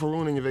 thank you for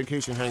ruining your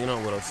vacation hanging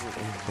out with us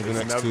for the It's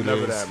next 2 days.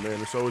 never that,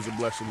 man. It's always a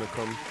blessing to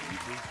come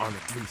on the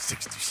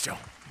 360 show.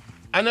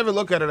 I never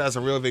look at it as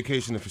a real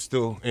vacation if you're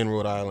still in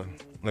Rhode Island.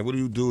 Like, what do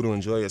you do to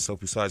enjoy yourself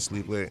besides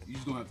sleep late? You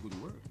just don't have to go to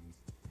work.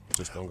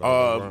 Just don't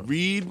go to work.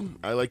 Read.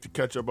 I like to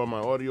catch up on my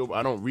audio.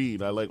 I don't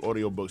read. I like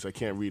audiobooks. I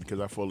can't read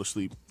because I fall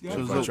asleep. Yeah,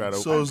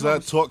 So does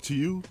that talk to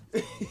you?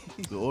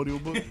 The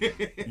audiobook?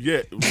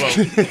 Yeah, well,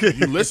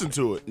 you listen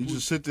to it. You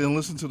just sit there and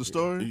listen to the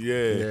story?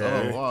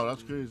 Yeah. Oh, wow,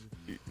 that's crazy.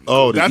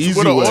 Oh, the That's easy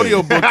what an way.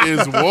 audiobook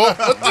is, Walt.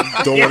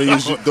 Don't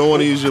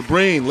want to use your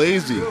brain.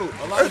 Lazy. Yo,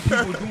 a lot of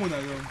people doing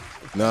that, yo.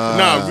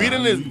 Nah,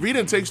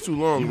 reading takes too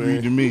long, man.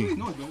 Read to me.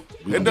 No, it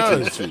don't. It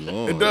does. Takes too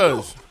long. It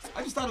does.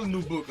 I just started a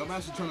new book. I'm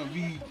actually trying to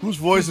read. Whose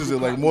voice is it?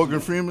 Like Morgan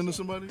Freeman or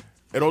somebody?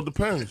 It all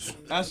depends.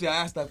 Actually, I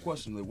asked that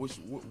question. Like, which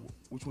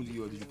one did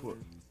you put?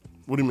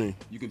 What do you mean?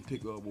 You can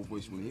pick what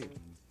voice you want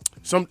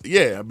to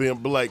hear.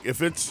 But like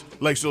if it's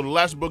like so, the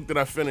last book that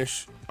I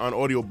finished on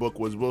audiobook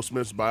was Will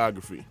Smith's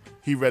biography.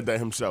 He read that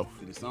himself.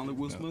 Did it sound like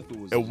Will Smith or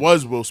was It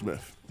was Will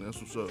Smith. That's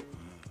what's up.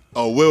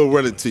 Oh, Will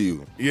read it to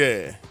you.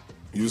 Yeah.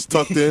 You was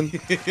tucked in.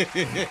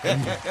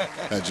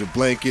 Had your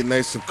blanket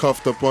nice and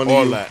cuffed up on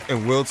All you. that.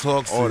 And Will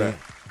talks All to that.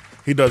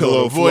 He does Pillow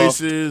all the fluff.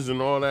 voices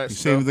and all that You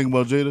say stuff. anything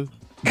about Jada?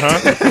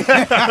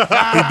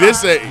 He did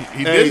say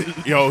he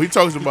did. Yo, he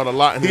talks about a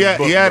lot in his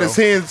book. He had bro. his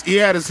hands. He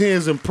had his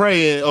hands in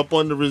prayer up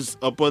under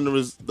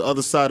the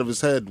other side of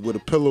his head where the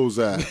pillows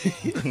at,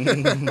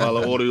 while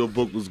the audio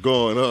book was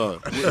going on.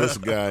 This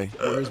guy.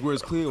 Where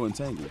it's clear or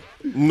entangled?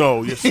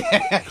 No,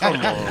 come on,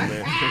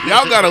 man.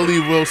 Y'all gotta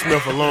leave Will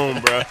Smith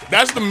alone, bro.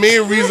 That's the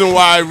main reason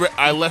why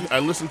I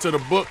listened to the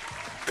book,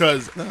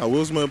 cause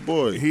Will's my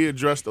boy. He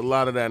addressed a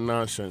lot of that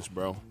nonsense,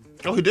 bro.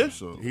 Oh, he did?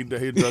 So He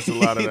addressed a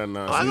lot of that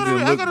nonsense.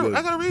 I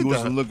gotta read He that.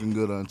 wasn't looking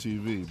good on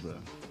TV, bro.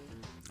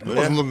 He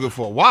wasn't looking good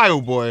for a while,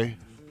 boy.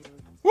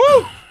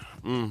 Woo!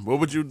 What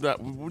would you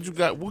got?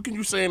 What can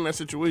you say in that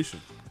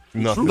situation?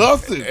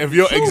 Nothing. If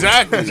you're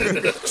exactly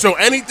so,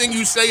 anything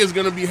you say is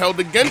gonna be held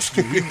against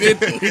you. He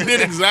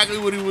did exactly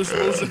what he was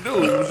supposed to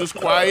do. He was just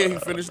quiet. He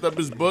finished up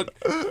his book.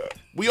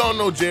 We all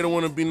know Jada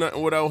wouldn't be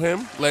nothing without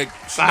him. Like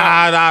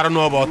I don't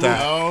know about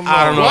that.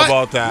 I don't know What?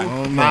 about that.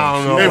 I don't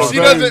know. If about she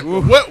that.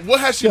 doesn't, what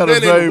has she She had a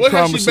been very in? What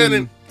has she been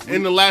promising-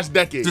 in the last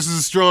decade? This is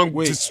a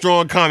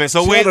strong comment.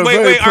 So She wait. had a All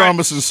very right.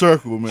 promising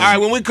circle, man. All right,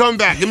 when we come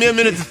back, give me a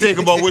minute to think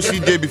about what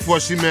she did before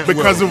she met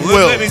Because Will. of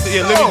Will. Let me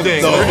think. Let me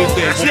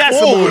think. She had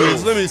some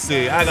movies. Let me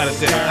see. I gotta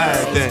think.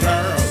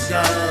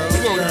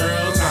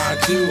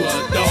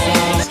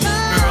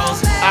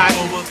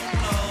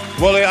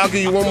 Well, I'll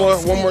give you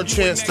one more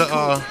chance to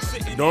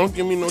Don't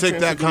give me no take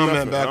chance that to do comment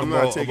nothing. back I'm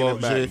not about taking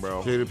it back, Jada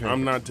bro. Pinkett.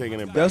 I'm not taking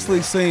it back. That's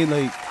like saying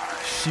like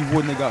she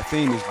wouldn't have got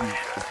famous if it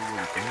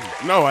wasn't for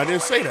him. No, I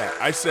didn't say that.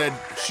 I said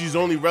she's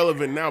only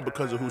relevant now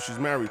because of who she's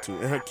married to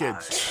and her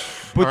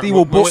kids. But they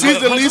were both. She's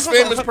the least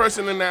famous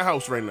person in that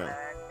house right now.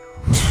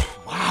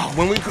 Wow.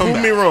 When we come Prove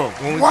back. me wrong.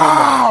 When we come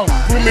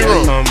back. Prove me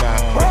wrong. Come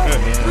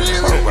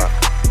back.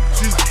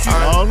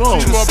 I don't know.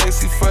 She's more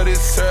sexy for this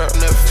syrup,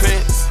 the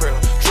fence.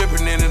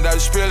 Dripping in it, I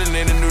was spilling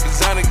in a new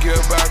designer gear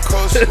by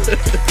Costa.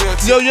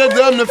 Yo, you're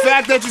dumb. The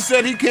fact that you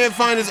said he can't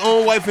find his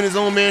own wife in his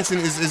own mansion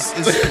is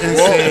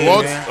insane.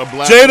 Walt's man. a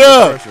black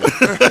Jada! person.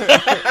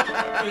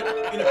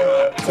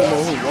 Come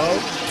on,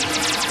 Will.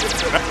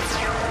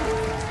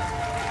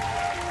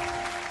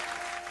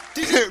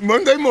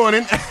 Monday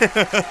morning.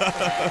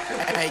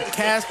 Hey,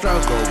 Castro.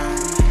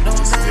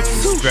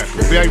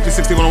 Disrespectful. VIP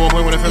 61.1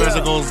 FM as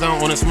it goes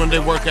down on this Monday.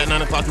 Work at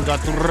 9 o'clock. We got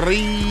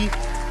 3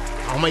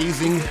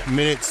 amazing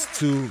minutes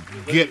to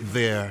get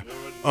there.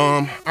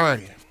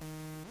 Alrighty.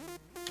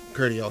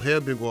 Curdy out here,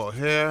 Big Wall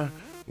here,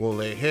 Wole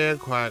here,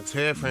 Quack's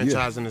here,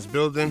 franchise in this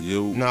building.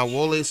 Yo. Now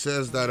Wole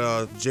says that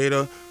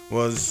Jada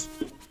was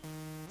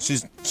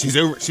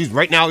she's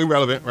right now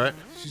irrelevant, right?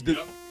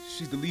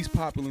 She's the least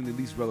popular and the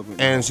least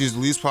relevant. And she's the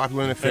least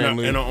popular in the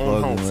family. In her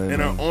own Bugging house. right In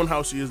her now. own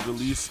house, she is the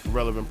least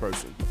relevant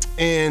person.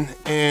 And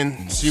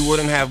she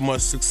wouldn't have much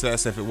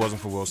success if it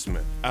wasn't for Will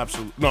Smith.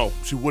 Absolutely. No,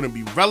 she wouldn't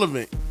be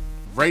relevant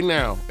right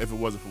now if it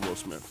wasn't for Will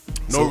Smith.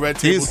 No So red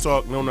table these-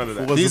 talk, no none of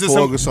that. Was These it are for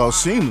some- August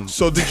Alsina?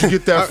 So did you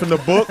get that from the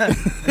book?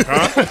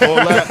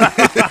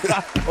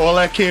 All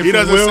that came He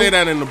from doesn't Will? say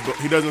that in the book.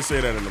 He doesn't say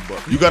that in the book.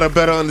 You got a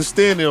better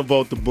understanding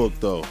about the book,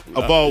 though,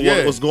 about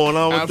Yeah, what's going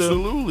on with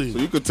absolutely. them. So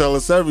you could tell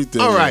us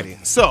everything.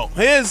 Alrighty. So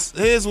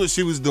here's what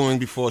she was doing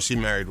before she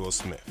married Will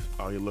Smith.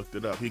 Oh, he looked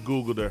it up. He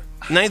Googled her.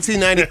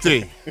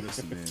 1993.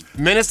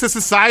 Menace to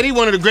Society,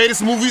 one of the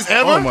greatest movies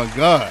ever. Oh my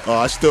God. Oh,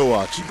 I still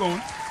watch. Keep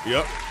going.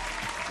 Yep.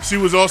 She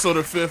was also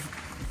the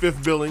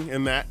fifth billing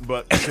in that,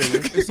 but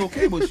It's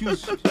okay, but she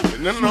was no.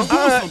 doing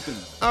something.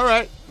 All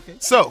right.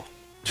 So,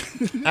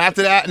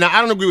 after that, now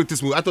I don't agree with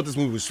this movie. I thought this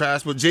movie was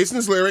trash, but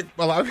Jason's lyric,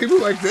 a lot of people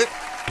liked it.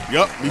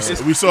 Yep.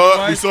 We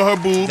saw her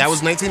boobs. That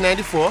was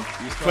 1994.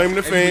 Claim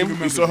to fame.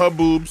 We saw her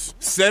boobs.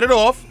 Set it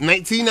off,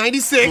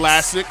 1996.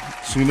 Classic.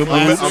 See the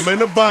boobs. I'm in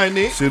the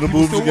binding. See the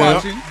boobs Still again.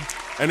 watching.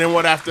 And then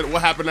what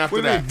happened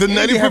after that? The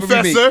Nutty have a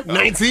Professor,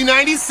 remake.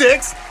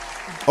 1996.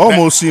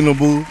 Almost seen the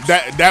boobs.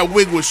 That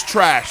wig was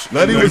trash.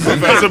 That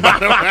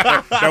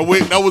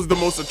wig, that was the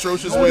most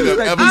atrocious wig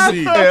I've ever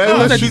seen.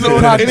 He's a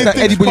project that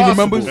everybody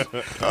remembers. He's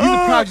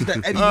a project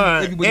that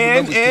everybody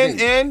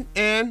remembers.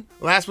 And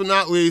last but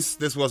not least,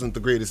 this wasn't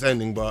the greatest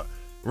ending, but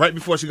right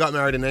before she got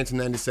married in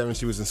 1997,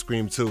 she was in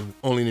Scream 2,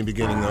 only in the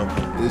beginning though.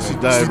 She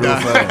died real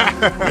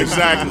fast.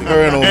 Exactly.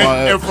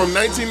 And from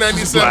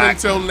 1997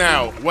 till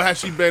now, what has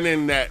she been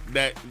in that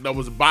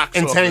was a box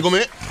office?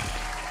 Entanglement.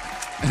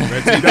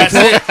 That's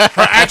it.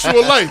 Her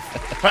actual life.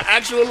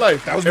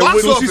 That was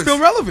box office. She's still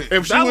relevant.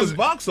 If she That was was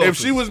box office. If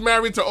she was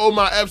married to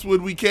Omar Epps,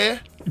 would we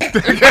care?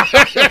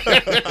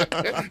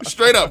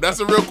 Straight up, that's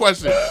a real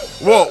question.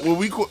 Well,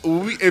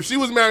 if she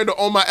was married to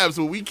Omar Epps,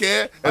 would we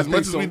care as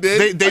much as we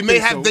did? They may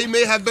have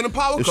been a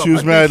power couple. If she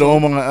was married to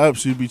Omar Epps,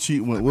 she'd be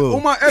cheating with Will.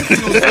 Omar Epps.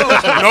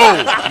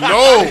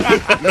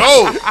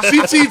 No.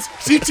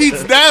 She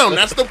cheats down.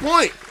 That's the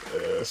point.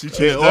 She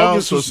cheated down,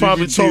 August so was she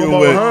probably be talking cheating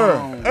about with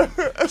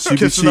her. She be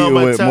Kissing out cheating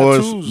my with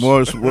tattoos.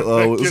 Morris.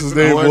 What's his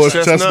name? Morris Morris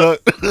Chestnut.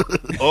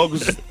 Chestnut.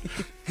 August.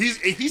 He's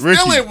still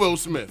Ricky. in Will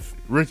Smith.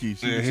 Ricky.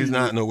 He's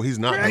not. No, he's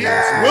not.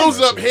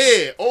 Will's up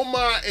here.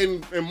 Omar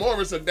and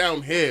Morris are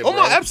down here.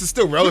 Omar bro. Epps is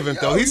still relevant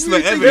though. He's still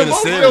ever They're in the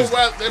series.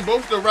 they're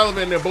both still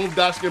relevant. They're both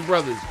dark-skinned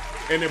brothers,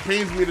 and it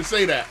pains me to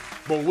say that.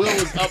 But Will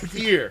is up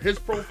here. His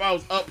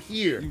profile's up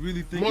here. You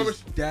really think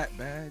Morris, it's that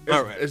bad?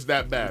 All right. It's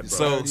that bad, bro.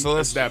 So it's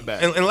let's that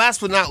bad. And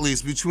last but not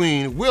least,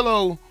 between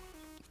Willow,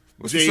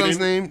 what's the son's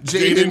name?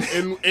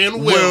 Jaden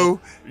and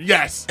Will.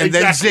 Yes, and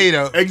exactly.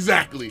 then Jada.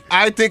 Exactly.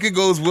 I think it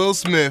goes Will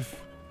Smith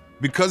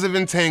because of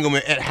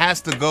entanglement. It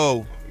has to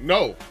go.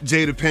 No.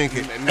 Jada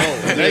Pinkett.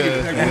 No.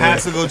 Negative. It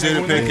has to go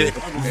Jada Pinkett.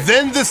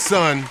 Then the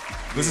son.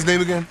 What's his name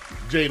again?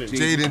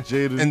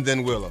 Jaden. And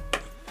then Willow.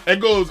 It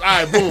goes, all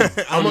right, boom.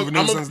 I'm even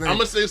know his son's name.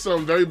 going to say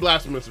something very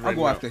blasphemous right I'll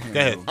go now. after him. Go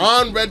ahead.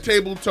 On Red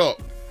Table Talk,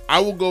 I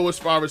will go as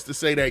far as to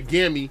say that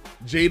Gammy,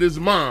 Jada's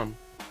mom,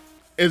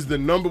 is the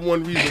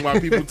 #1 reason why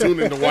people tune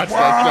in to watch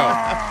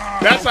that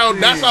show.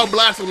 That's how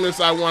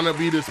blasphemous I want to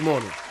be this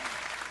morning.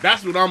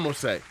 That's what I'm going to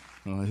say.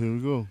 All right, here we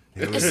go.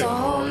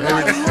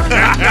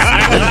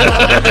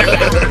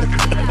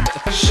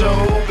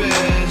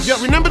 Yeah,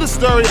 remember the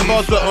story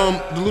about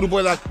the little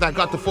boy that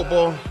got the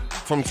football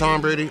from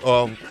Tom Brady?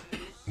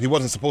 He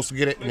wasn't supposed to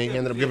get it, and he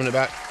ended up giving it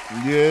back.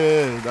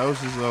 Yeah, that was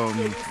his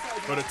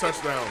For the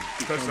touchdown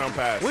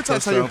pass. We'll tell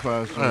you. touchdown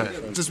pass. All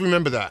right, just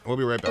remember that. We'll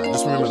be right back.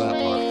 Just remember that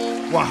part.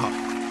 Wow.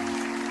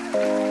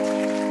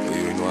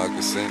 You ain't know I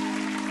could sing.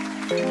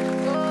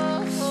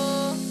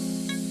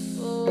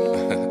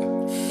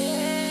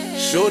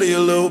 Shorty a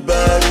little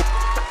bad.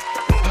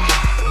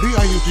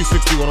 BIU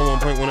 360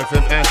 101.1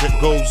 FM as it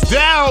goes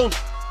down.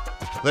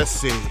 Let's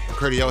see.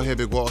 Curdy out here,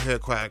 Big Wall, Hair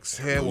Quacks,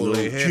 Hair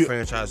Willie, Hair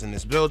Franchise in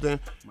this building.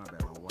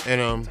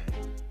 And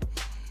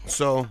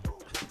so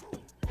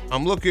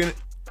I'm looking,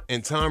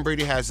 and Tom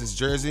Brady has his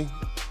jersey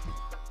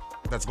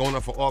that's going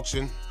up for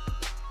auction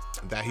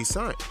that he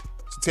signed.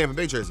 It's a Tampa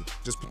Bay jersey.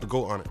 Just put the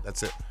GOAT on it.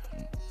 That's it.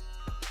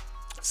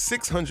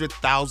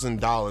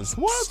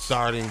 $600,000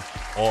 starting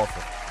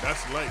offer.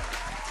 That's light.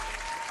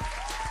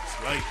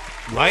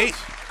 Light?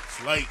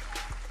 It's light.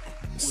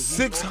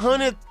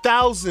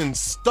 600,000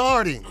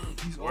 starting.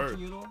 Word.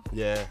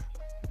 Yeah.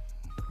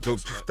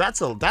 Dude, that's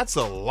a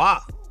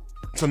lot.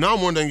 So now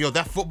I'm wondering,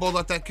 that football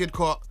that kid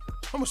caught,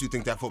 how much do you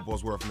think that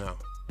football's worth now?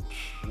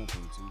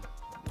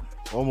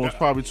 1.2. Almost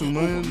probably $2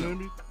 million,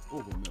 maybe.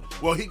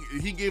 Well,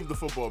 he gave the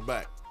football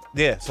back.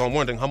 Yeah, so I'm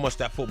wondering how much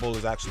that football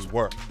is actually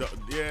worth.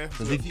 Yeah.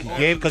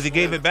 Because he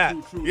gave it back.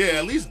 Yeah,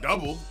 at least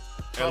double.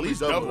 At least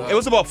double. It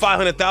was about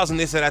 500,000.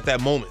 They said at that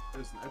moment.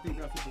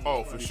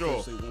 Oh, for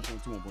sure.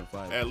 1.2,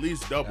 1.5. At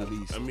least double. At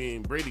least. I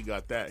mean, Brady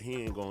got that.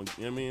 He ain't going.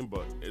 You know what I mean,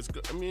 but it's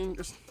good. I mean,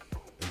 it's.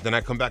 Then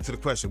I come back to the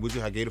question: would you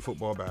have gave the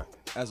football back?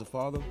 As a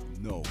father,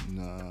 no.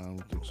 Nah, I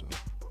don't think so.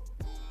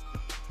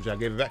 Would you have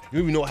gave it back? You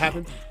even know what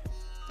happened?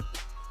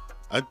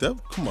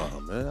 Come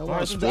on, man. I watch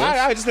All sports.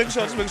 right, just making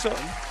sure.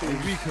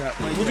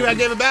 Would you have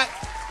gave it back?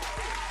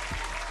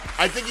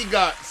 I think he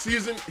got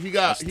season. He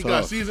got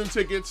season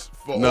tickets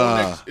for all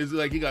next. Is it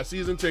like he got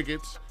season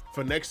tickets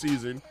for next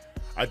season?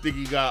 I think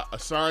he got a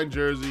signed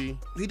jersey.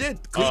 He did.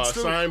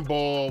 Signed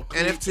ball,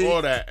 cleats, NFT,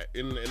 all that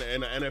in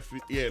an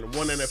NFT. Yeah, in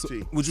one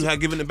NFT. Would you have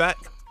given it back?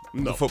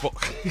 No. The football.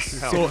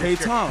 So hey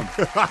Tom,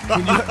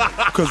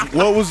 Because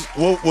what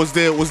was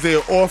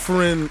there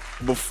offering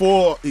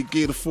before he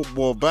gave the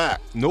football back?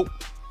 Nope.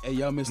 hey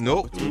y'all missed.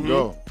 Nope. There you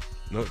go.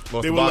 No, lost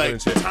They the were bargaining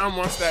like, chip. Tom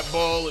wants that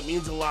ball. It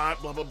means a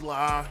lot. Blah blah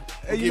blah.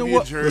 Hey, We'll you know give you a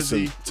what?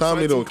 jersey. Listen,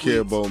 Tommy don't care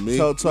about me.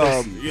 Tell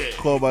Tom, Yeah.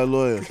 call my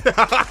lawyer.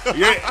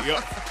 Yeah.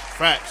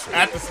 Facts.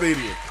 At the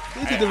stadium.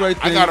 They did the right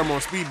I thing. got him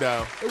on speed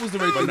dial. It was the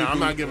right But thing. now to I'm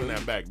do. not giving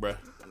that back, bruh.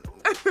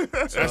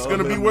 That's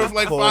gonna be worth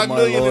like Call $5 my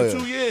million lawyer, in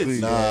 2 years.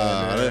 please. Nah,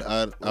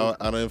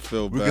 I didn't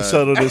feel We bad. can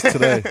settle this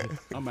today.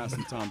 I'm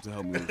asking Tom to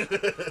help me.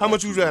 How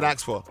much would you have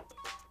asked for?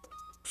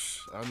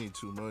 I need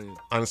 $2 million.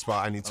 On the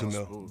spot, I need $2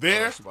 million.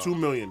 There, $2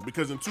 million.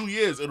 Because in 2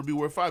 years, it'll be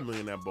worth $5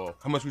 million, that ball.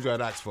 How much would you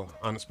have asked for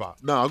on the spot?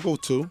 Nah, I'll go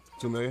 2.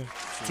 $2 million.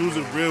 Two's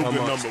a real How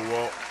good much? number,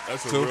 Walt.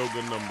 That's a 2? real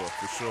good number,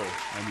 for sure.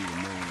 I need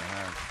 $1.5 million.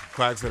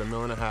 Quack said $1.5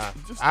 million.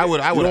 I You would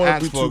don't have wanna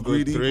asked be for a too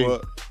good greedy, 3.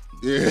 but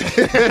yeah.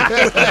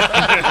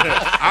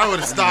 I would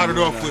have started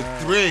off with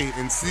 3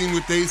 and seen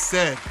what they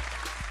said.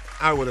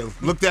 I would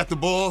have looked at the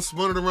ball,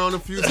 spun it around a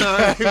few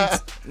times.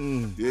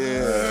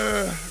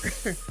 Yeah.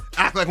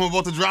 Act like I'm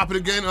about to drop it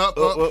again. Up.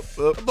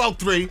 About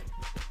 3.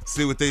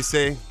 See what they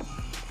say.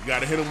 You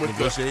gotta hit him with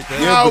Negotiate the.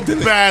 that. How but then-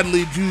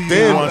 badly do you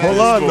Then, want hold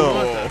this on, ball?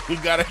 though. You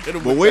gotta hit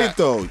him But with wait that.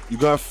 though, you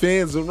got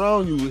fans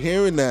around you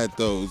hearing that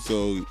though,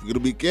 so you gotta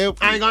be careful.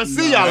 I ain't gonna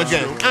see y'all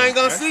again. I ain't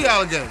gonna see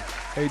y'all again.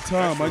 Hey,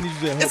 Tom, I need you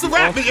to help It's a me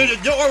wrap.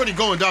 off- You're already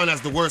going down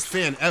as the worst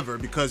fan ever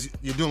because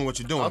you're doing what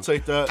you're doing. I'll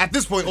take that. At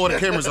this point, all the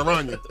cameras are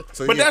on you.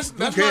 So But yeah, that's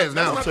who cares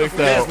not, now? that's Take not Who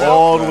cares that now?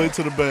 all the way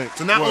to the bank.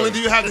 So not only do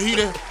you have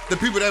the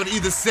people that would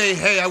either say,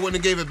 "Hey, I wouldn't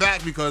have gave it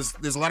back," because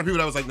there's a lot of people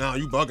that was like, "Nah,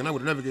 you bugging. I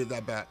would have never gave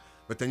that back."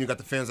 But then you got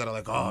the fans that are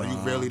like, "Oh, you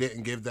really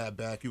didn't give that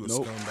back. You a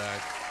Nope.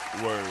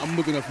 scumbag." Word. I'm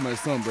looking up for my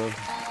son, bro.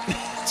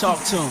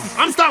 Talk to him.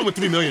 I'm starting with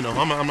 $3 million though.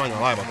 I'm not gonna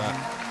lie about that.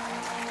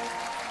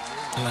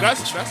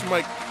 That's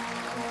Mike.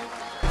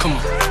 Come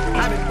on.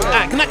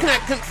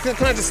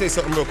 Can I just say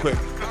something real quick?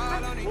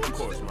 Of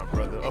course, my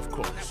brother. Of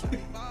course.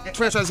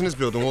 Franchise in this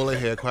building. Wall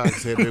here,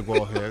 Quack's here, Big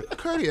Wall here,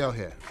 Curdy out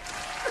here.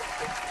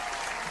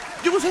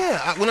 You was here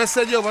when I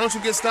said, "Yo, why don't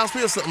you get Styles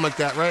P or something like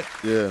that?" Right?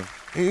 Yeah.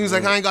 And he was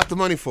like, "I ain't got the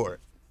money for it."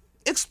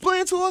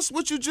 Explain to us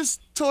what you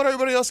just told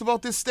everybody else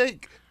about this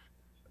steak.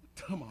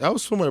 That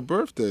was for my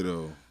birthday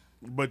though.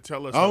 But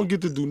tell us. I don't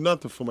get to do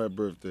nothing for my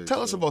birthday.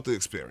 Tell us about the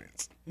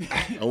experience.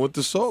 I went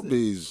to Salt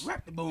Bays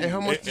And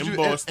how much In did you,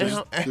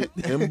 Boston.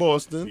 in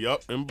Boston.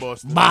 Yup, in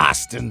Boston.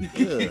 Boston.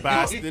 Yeah.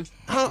 Boston.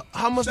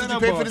 How much did you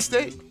pay for the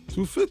steak?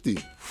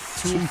 $250.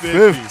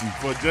 $250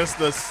 for just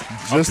a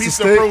Just piece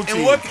the of steak? protein.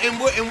 And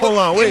what Hold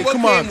on, wait, and what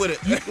come came on. with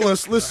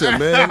it? Listen,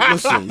 man.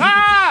 Listen. We're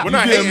not You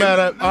getting hating. mad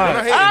at? We're All not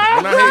right. hating.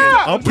 We're not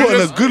hating. I'm We putting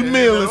just- a good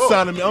meal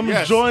inside of me. I'm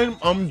Yes. enjoying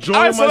All right, so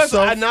let's-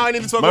 myself. now I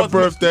need to talk my about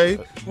birthday.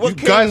 what You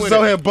came guys with is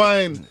out it? here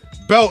buying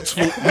belts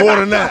for more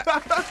than that.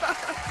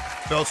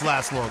 Belts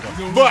last longer.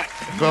 But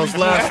belts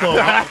last long.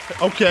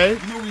 Okay.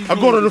 I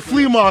go to the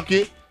flea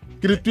market,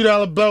 get a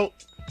 $3 belt,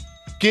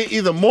 get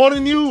either more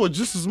than you or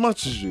just as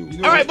much as you.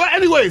 All right, but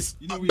anyways,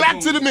 know where back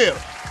you're to the meal.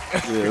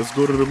 Yeah, let's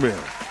go to the mill.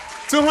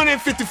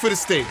 $250 for the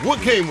steak. What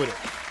came with it?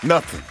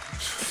 Nothing.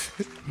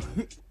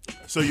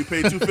 So you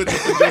paid $250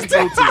 for just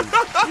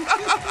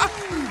protein.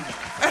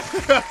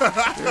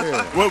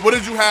 What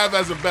did you have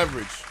as a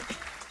beverage?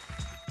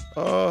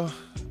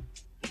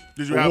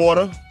 Did you have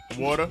Water,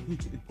 Water?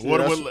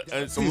 Water that's-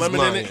 with some He's lemon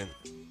lying. in it?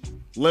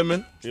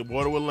 lemon. Yeah,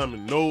 water with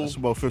lemon. No It's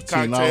about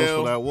 $15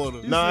 cocktail. for that water.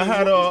 Nah, I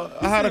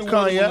had a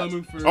cognac.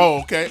 Oh,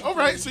 okay. All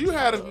right. So you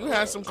had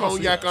some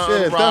cognac on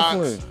Yeah, rocks.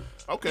 definitely.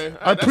 Okay.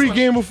 I that's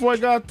pre-game before I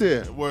got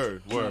there. fine.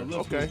 Word.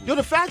 Okay. Yo,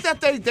 the fact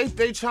that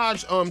they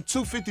charge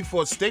 $250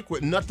 for a steak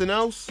with nothing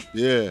else,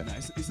 Yeah.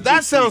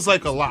 that sounds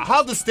like a lot.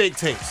 How'd the steak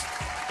taste?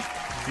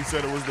 He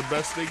said it was the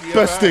best steak he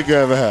Best ever steak I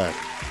ever had.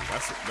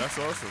 had. That's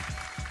awesome.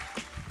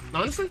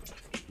 Honestly?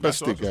 Best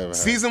steak I ever had.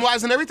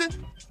 Season-wise and everything?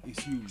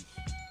 It's huge.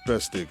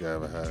 Best steak I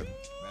ever had.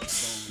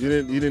 You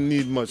didn't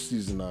need much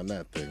season on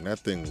that thing. That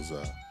thing was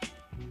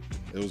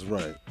it was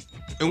right.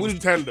 And It was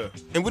tender.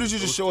 And what did you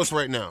just show us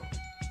right now?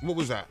 What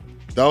was that?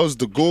 That was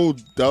the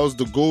gold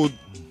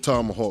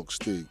tomahawk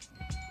steak.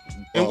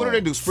 And what do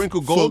they do?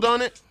 Sprinkle gold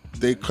on it?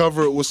 They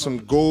cover it with some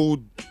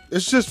gold.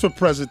 It's just for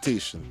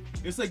presentation.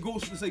 It's like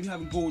gold. It's like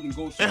having gold and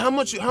gold. And how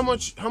much it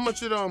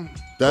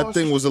That cost?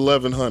 thing was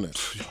 $1,100.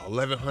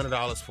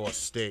 $1,100 for a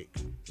steak.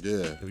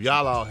 Yeah. If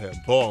y'all out here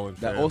balling,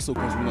 That fam. also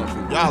costs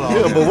nothing. Y'all out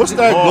Yeah, here but what's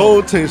that balling.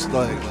 gold taste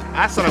like?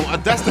 That's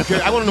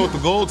the I want to know what the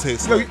gold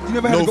tastes Yo, like. you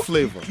never had No a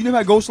flavor. You never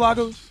had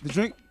Goldschlager, the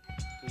drink?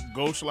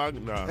 Goldschlager?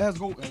 It Nah. has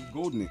gold. It has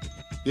gold in it.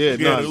 Yeah,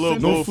 Yeah, nah, the little no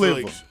gold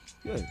flavor. flakes.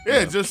 Yeah.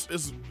 Yeah, just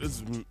it's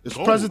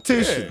gold.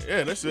 presentation.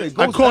 Yeah, that's it.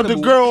 Yeah, I called the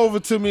edible. girl over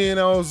to me and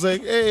I was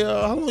like, hey,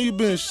 how long you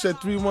been? She said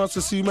 3 months.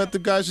 I see you met the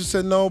guy. She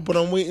said, no, but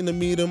I'm waiting to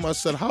meet him. I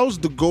said, how's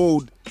the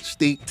gold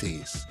steak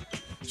taste?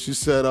 She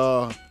said,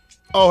 oh,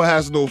 it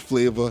has no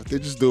flavor. They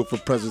just do it for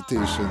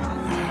presentation.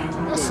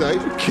 I said,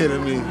 are you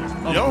kidding me?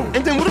 Yo.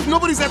 And then what if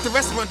nobody's at the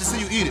restaurant to see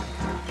you eat it?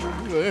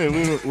 Hey,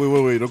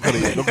 wait, don't cut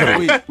it yet. Don't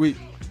cut it yet. Wait.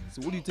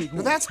 So what do you take home?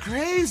 Well, that's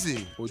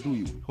crazy. Or do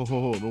you?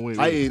 Ho, no, wait.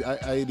 I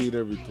ate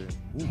everything.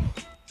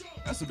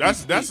 That's a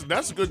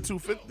That's a good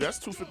 $250. That's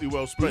 $250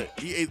 well spent.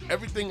 He ate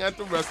everything at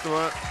the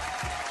restaurant.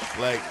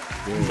 Like,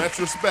 much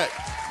respect.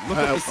 Look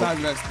at the size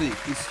of that steak.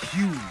 It's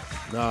huge.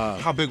 Nah.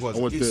 How big was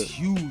it? It's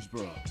huge,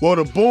 bro. Well,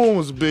 the boom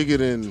was bigger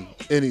than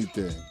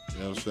anything. You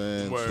know what I'm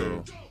saying?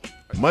 Word.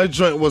 So my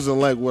joint wasn't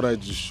like what I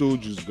just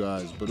showed you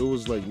guys, but it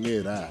was like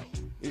near that.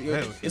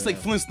 It's like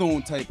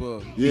Flintstone type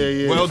of.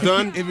 Yeah. Well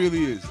done. It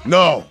really is.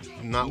 No.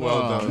 Not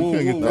well done. Whoa,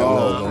 whoa, whoa.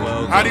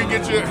 No. How do you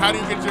get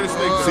your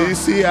steak?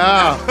 See,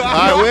 all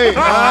right, wait.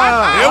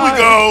 Here we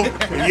go.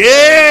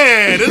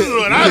 Yeah, this is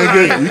what I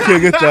like. You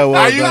can't get that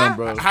well done,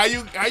 bro. How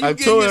you I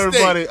get told your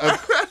everybody, steak?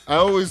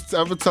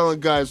 I've been telling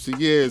guys for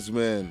years,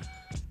 man.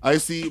 I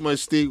used to eat my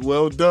steak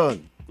well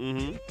done.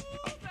 Mm-hmm.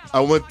 I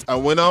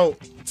went out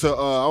to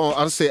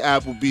I'll say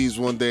Applebee's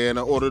one day and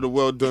I ordered a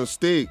well done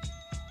steak.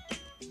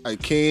 I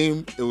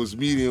came, it was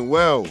medium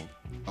well.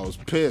 I was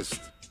pissed.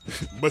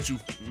 But you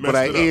but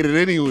I ate it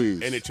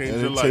anyways. And it changed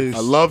your life. I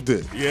loved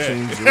it. Yeah.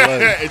 Changed your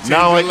life.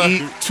 Now I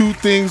eat 2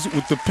 things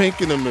with the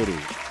pink in the middle.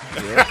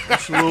 Yeah,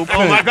 that's a little pink.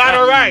 Oh my God!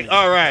 All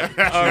right.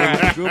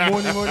 Good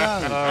morning, Rhode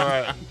Island. All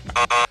right.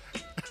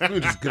 Let me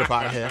just get up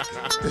out of here.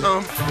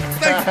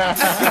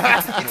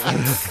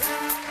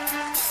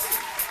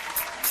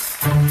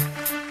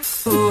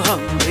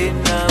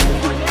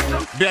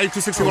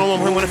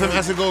 BI261 FM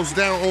as it goes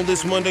down on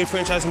this Monday.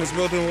 Franchise in this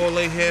building.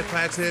 Wale here,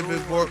 Pax here,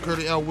 Big Boy,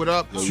 Curdy L. What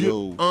up?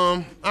 Yo.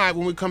 All right.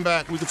 When we come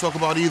back, we can talk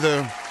about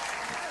either.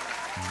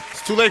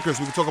 It's 2 Lakers.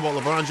 We can talk about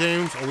LeBron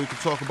James, or we can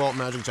talk about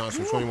Magic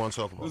Johnson. Which one you want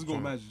to talk about? Let's go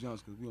Magic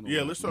Johnson. Cause we don't know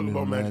Yeah, let's talk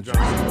about Magic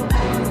Johnson.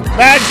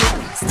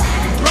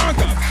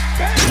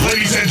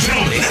 Ladies and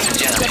gentlemen.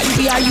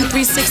 WBIU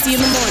 360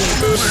 in the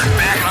morning.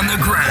 Back on the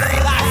grind.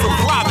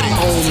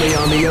 Only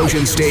on the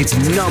Ocean State's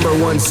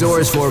 #1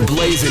 source for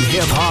blazing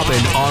hip hop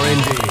and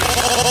R&B.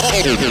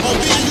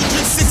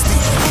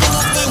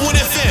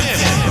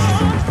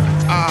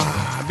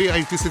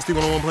 BI260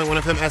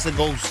 101.1 FM as it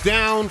goes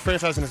down.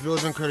 Franchise in this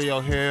building. Curdy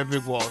out here,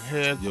 Big Wall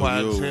here,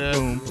 Quiet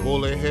here,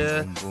 Wale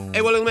here.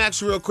 Hey, well, let me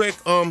ask you real quick.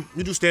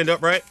 You do stand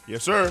up, right?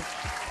 Yes, sir.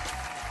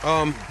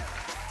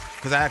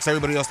 Because I asked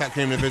everybody else that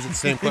came to visit the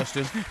same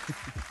question.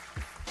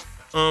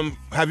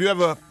 Have you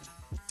ever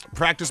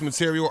practiced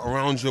material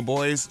around your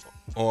boys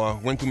or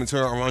went through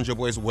material around your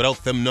boys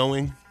without them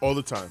knowing? All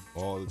the time.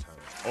 All the time.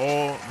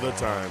 All the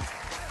time.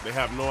 They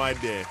have no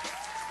idea.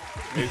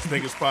 They just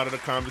think it's part of the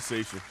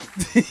conversation.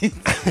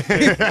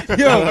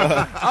 Yo,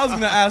 I was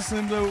gonna ask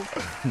him though,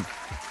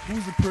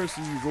 who's the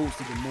person you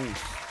roasted the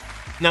most?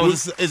 Now,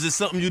 is it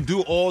something you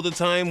do all the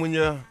time when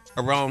you're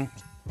around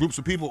groups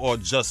of people, or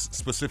just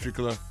specific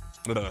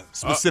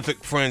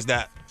friends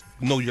that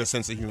know your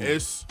sense of humor?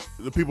 It's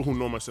the people who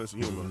know my sense of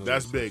humor.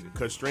 That's big,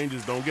 because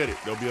strangers don't get it.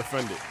 They'll be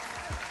offended.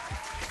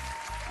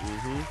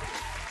 Mm-hmm.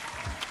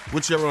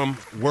 What's your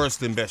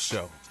worst and best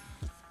show?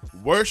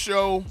 Worst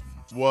show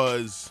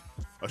was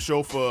a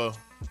show for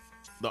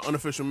the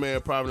unofficial mayor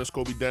of Providence,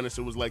 Kobe Dennis.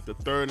 It was like the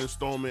 3rd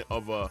installment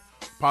of a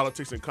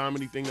politics and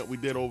comedy thing that we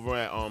did over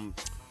at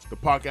the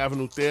Park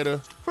Avenue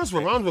Theater. First of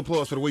all, round of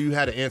applause for the way you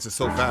had to answer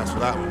so fast for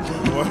that one.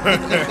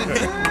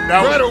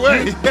 Right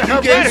away.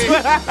 You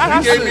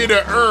gave me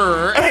the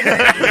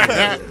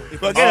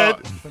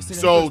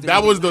So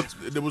that was the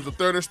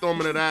 3rd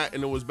installment of that,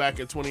 and it was back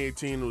in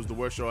 2018. It was the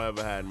worst show I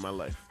ever had in my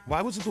life.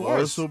 Why was it the Why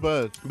worst? was so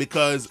bad?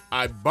 Because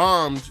I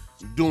bombed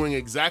doing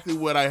exactly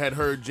what I had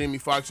heard Jamie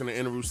Foxx in the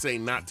interview say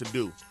not to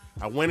do.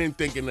 I went in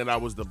thinking that I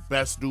was the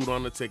best dude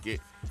on the ticket,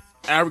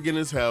 arrogant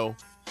as hell.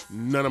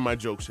 None of my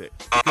jokes hit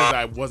because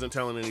I wasn't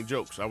telling any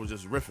jokes. I was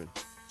just riffing,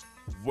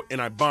 and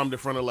I bombed in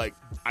front of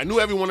I knew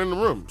everyone in the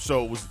room,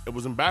 so it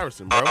was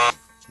embarrassing, bro.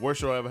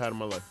 Worst show I ever had in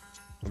my life.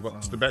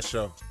 What's the best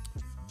show?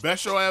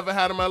 Best show I ever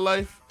had in my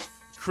life?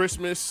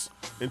 Christmas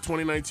in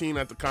 2019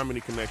 at the Comedy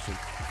Connection.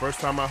 First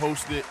time I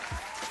hosted,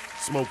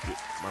 smoked it.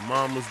 My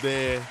mom was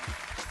there.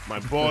 My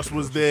boss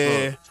was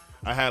there.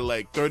 I had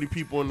 30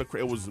 people in the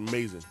crowd. It was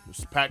amazing. It was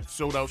a packed,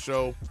 sold-out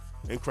show.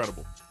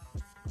 Incredible.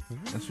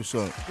 That's what's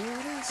up.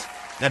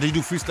 Now, do you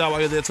do freestyle while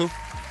you're there, too?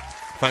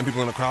 Find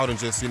people in the crowd and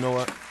just, you know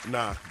what?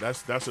 Nah,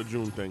 that's a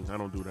June thing. I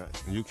don't do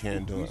that. You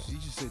can't do it.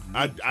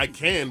 I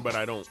can, but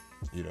I don't.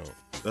 You don't.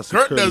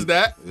 Kurt does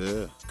that.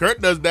 Yeah. Kurt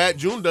does that.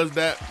 June does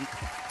that.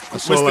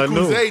 That's all I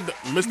know.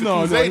 Mr.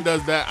 Couze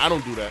does that. I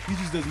don't do that. He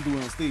just doesn't do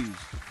it on stage.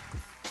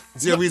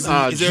 Is there a reason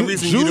you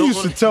June don't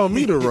used to tell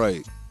me to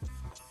write.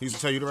 He used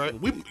to tell you to write?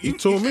 He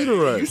told me to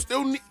write.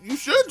 You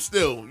should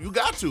still. You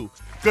got to.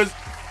 Because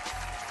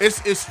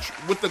it's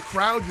with the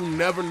crowd, you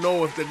never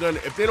know if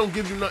they don't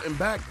give you nothing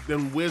back,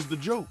 then where's the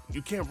joke?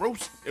 You can't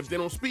roast if they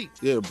don't speak.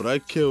 Yeah, but I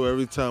kill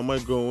every time I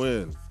go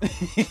in.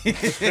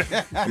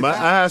 I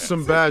had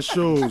some bad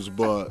shows,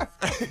 but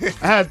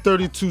I had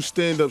 32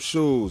 stand-up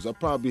shows. I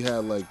probably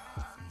had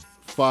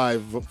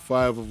five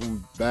of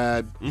them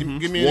bad. Mm-hmm.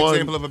 Give me an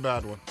example of a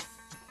bad one.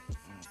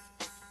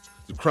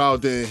 The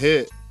crowd didn't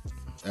hit.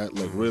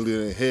 Really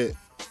didn't hit.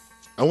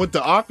 I went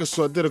to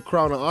Arkansas. I did a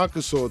crowd in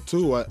Arkansas,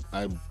 too.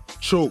 I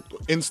choked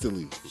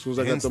instantly as soon as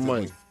I got the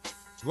mic.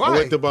 Why? I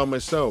went there by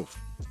myself.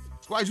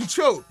 Why'd you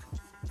choke?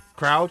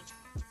 Crowd?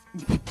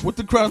 What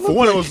the crowd? For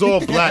one, it was all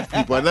black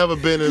people. I never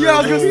been in Yeah,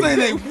 I a was room. gonna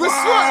say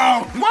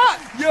that. What?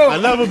 Yo,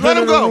 I never been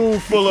in a room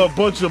full of a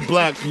bunch of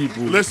black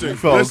people. Listen, You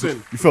felt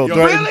yo,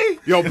 threatened? really?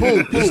 Yo,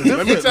 Pooh,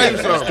 let me tell you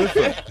It's something.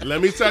 different.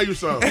 Let me tell you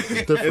something.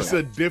 different. It's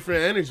a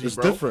different energy, It's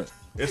bro. different.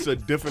 It's a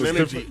different It's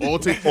energy.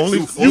 different. Only Only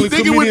you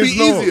think it would be comedians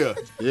know. easier?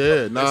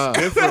 Yeah, nah. It's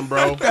different,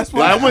 bro. That's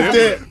Like, I went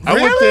there. I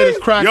went there to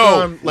crack Yo,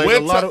 on like a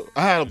went lot to-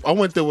 of. I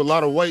went there with a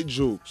lot of white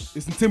jokes.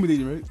 It's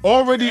intimidating, right?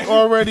 Already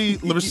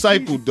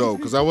recycled though,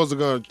 because I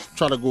wasn't gonna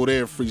try to go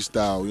there and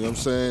freestyle. You know what I'm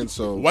saying?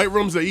 So White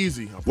rooms are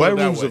easy. I'll put white it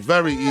that rooms way. are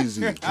very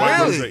easy. White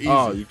rooms are easy.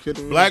 Oh, you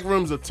kidding me? Black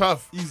rooms are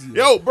tough. Easy.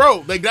 Yo,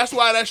 bro, like that's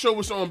why that show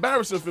was so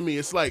embarrassing for me.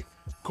 It's like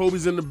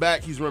Kobe's in the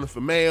back, he's running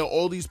for mayor,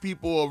 all these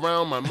people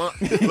around my mom.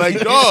 Like,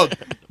 dog,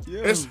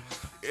 it's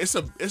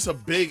a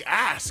big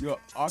ask Yo,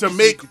 to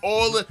make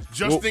all the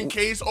just in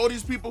case all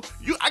these people.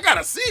 I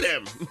gotta see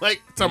them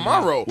like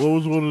tomorrow. What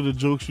was one of the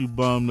jokes you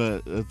bombed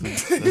at the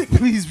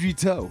Please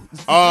retell.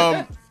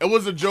 It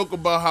was a joke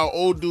about how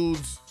old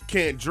dudes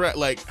can't dress,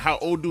 like how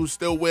old dudes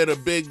still wear the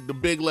big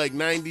like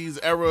 90s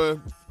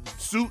era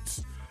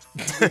suits.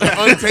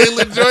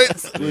 Untailored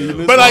joints,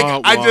 but like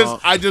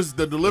I just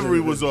the delivery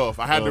was off.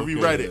 I had to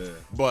rewrite it,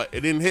 but it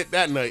didn't hit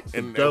that night.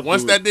 And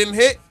once that didn't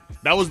hit,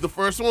 that was the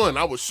first one.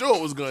 I was sure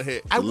it was gonna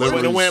hit.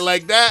 When it went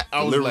like that,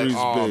 I was like,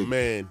 oh big.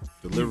 man,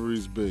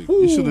 Delivery's big.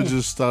 You should have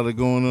just started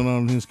going in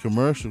on his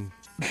commercial.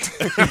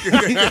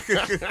 I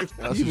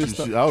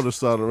would have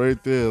started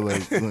right there.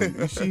 Like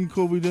you seen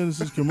Kobe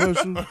Dennis's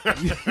commercial?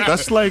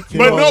 That's like,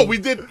 but no, we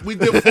did 4.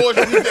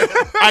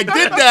 I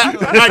did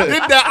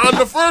that on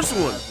the first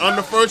one, on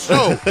the first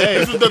show.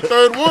 This was the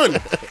third one.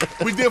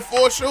 We did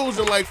 4 shows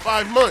in like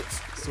 5 months.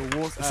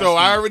 So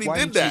I already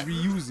did that.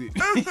 Reuse it.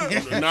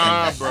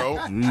 Nah, bro.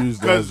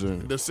 Because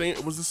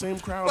it was the same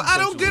crowd. But I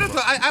don't get it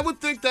though. I would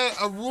think that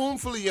a room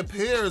full of your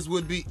peers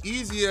would be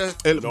easier.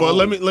 But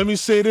let me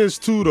say this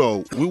too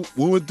though. We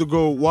went to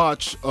go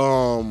watch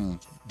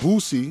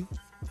Boosie.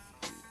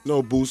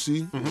 No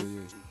Boosie.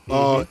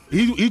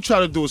 He tried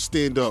to do a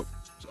stand up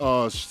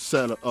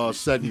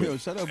segment. Yo,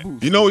 shout out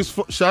Boosie. You know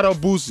shout out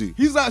Boosie.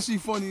 He's actually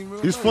funny in real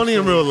life. He's funny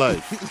in real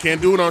life.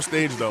 Can't do it on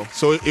stage though.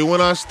 So it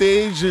went on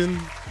stage and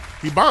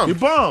he bombed.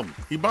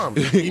 He bombed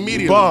immediately.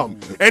 He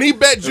bombed. And he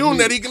bet June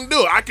that he can do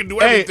it. I can do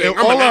everything.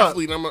 I'm an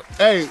athlete.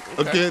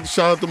 Again,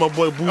 shout out to my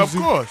boy Boosie. Of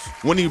course.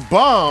 When he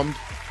bombed,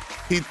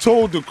 he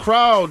told the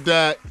crowd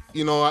that,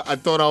 you know, I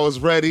thought I was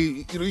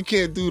ready. You know, you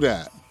can't do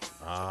that.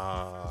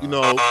 You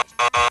know.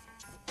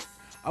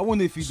 I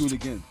wonder if he do it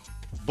again.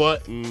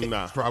 But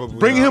nah, probably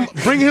bring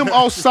him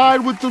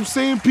outside with them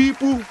same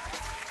people.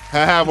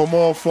 Have them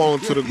all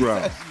falling to the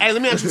ground. Hey,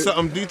 let me ask you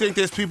something. Do you think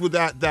there's people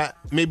that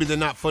maybe they're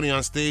not funny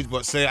on stage,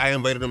 but say I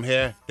invited them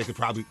here, they could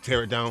probably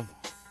tear it down?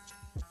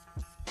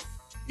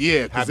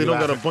 Yeah, because they don't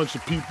got a bunch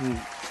of people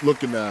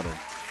looking at them.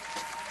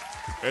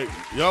 Hey,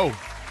 yo,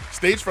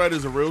 stage fright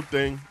is a real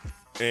thing,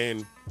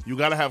 and you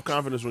gotta have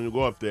confidence when you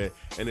go up there.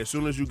 And as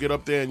soon as you get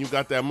up there and you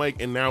got that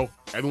mic, and now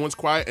everyone's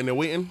quiet and they're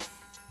waiting,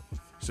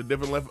 it's a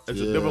different level. It's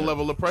a different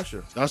level of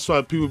pressure. That's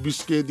why people be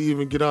scared to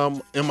even get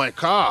on in my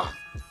car.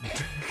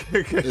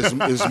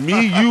 It's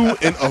me, you,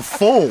 and a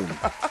phone.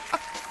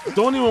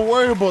 Don't even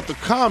worry about the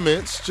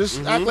comments.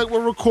 Just act like we're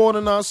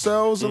recording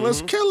ourselves and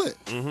let's kill it.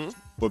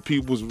 But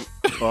people's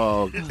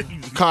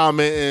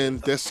commenting,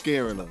 they're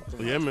scaring them.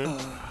 Yeah, man.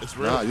 It's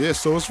real. Yeah,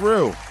 so it's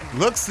real.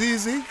 Looks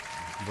easy,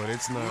 but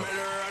it's not.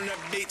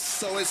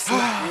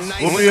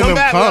 We'll be in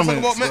them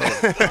comments.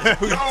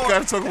 We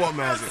gotta talk about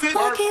magic.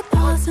 I keep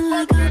pausing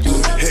like I do.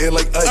 Head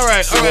like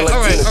ice.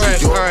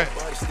 All right.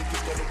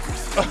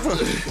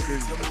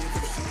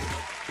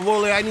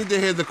 Wole, I need to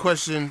hear the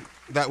question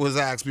that was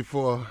asked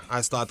before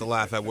I start to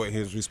laugh at what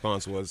his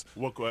response was.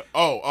 What?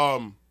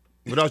 Oh,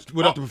 without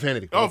the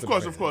profanity. Oh, of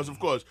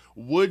course.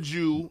 Would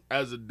you,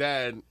 as a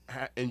dad,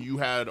 and you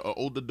had an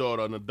older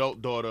daughter, an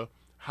adult daughter,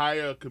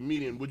 hire a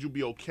comedian? Would you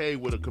be okay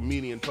with a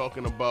comedian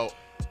talking about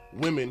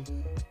women,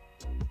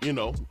 you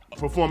know,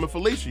 performing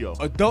fellatio?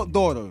 Adult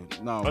daughter,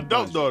 no.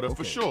 Adult daughter,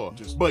 for sure.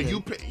 But you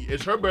pay,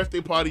 it's her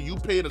birthday party. You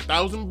paid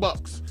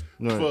 $1,000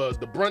 for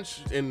the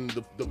brunch and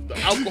the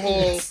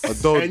alcohol.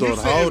 Adult and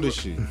daughter, how old is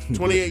she?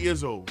 28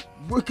 years old.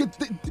 Would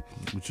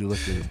you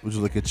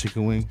look at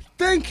chicken wing?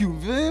 Thank you,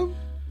 Vim.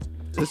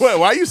 Wait,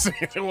 why are you saying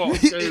it? Well,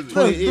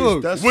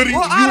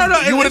 I don't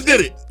know. You would have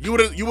did it. You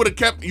would have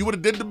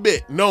did the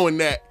bit, knowing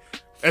that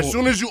as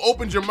soon as you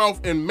opened your mouth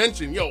and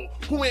mentioned, yo,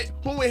 who in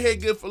here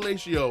good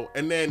fellatio?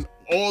 And then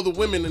all the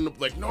women in the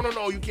like, no,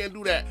 you can't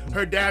do that.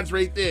 Her dad's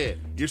right there.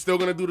 You're still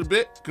gonna do the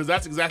bit? Because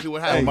that's exactly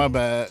what happened. Oh, my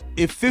bad.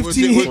 If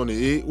 15,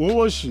 28. What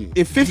was she?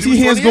 If 15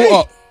 hands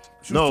go up,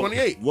 she was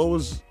 28. What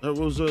was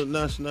her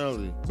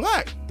nationality?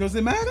 Black. Does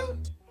it matter?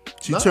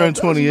 She turned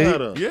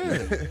 28.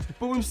 Yeah.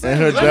 But I'm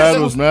saying, And her dad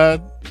was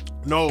mad.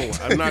 No,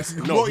 I'm not.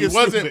 No, he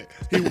wasn't.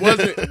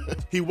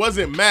 He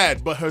wasn't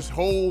mad, but his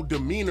whole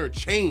demeanor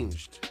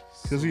changed.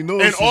 Because he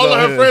knows. And all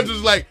of her friends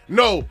was like,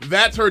 "No,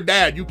 that's her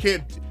dad. You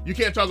can't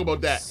talk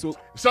about that." So,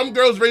 some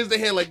girls raised their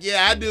hand like,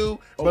 "Yeah, I do,"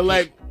 but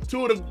like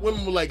two of the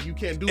women were like, "You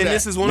can't do that." And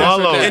this is one of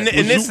hold on. And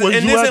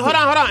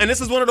this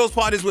is one of those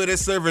parties where they're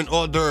serving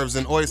hors d'oeuvres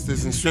and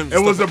oysters and shrimp. It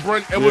was a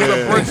brunch. It was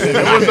a brunch. It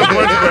was a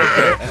brunch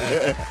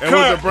birthday. It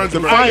was a brunch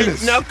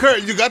birthday. Now,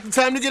 Kurt, you got the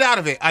time to get out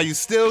of it. Are you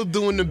still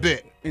doing the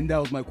bit? And that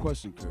was my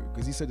question, Kurt,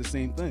 because he said the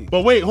same thing.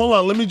 But wait, hold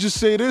on. Let me just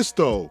say this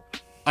though.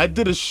 I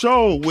did a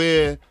show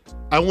where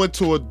I went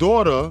to a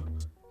daughter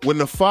when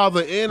the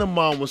father and the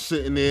mom was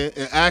sitting there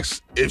and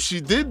asked if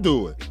she did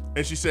do it.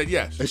 And she said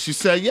yes. And she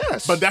said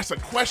yes. But that's a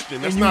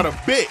question. That's not a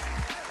bit.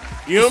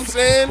 You know what I'm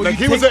saying? Like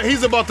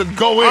he's about to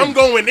go in. I'm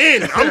going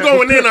in. I'm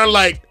going in on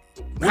like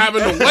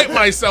having to wipe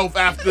myself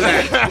after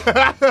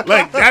that.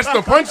 Like that's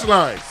the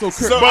punchline. So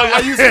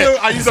are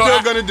you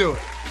still gonna do it?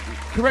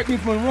 Correct me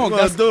if I'm wrong.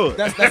 Let's do it.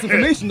 That's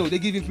information though. They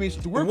give you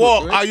information to work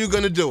Walt, with. Right? are you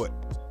gonna do it?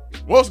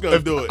 Walt's gonna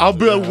do it. I'll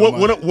be like,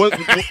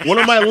 what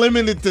am I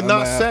limited to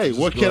not say?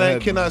 What can I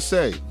cannot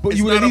say? But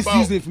you would at least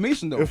use the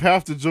information though. If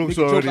half the jokes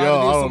Make a already joke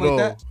out, out of it I or don't something know.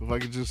 like that. If I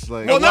could just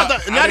like. Well,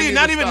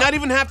 not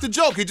even half the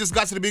joke. He just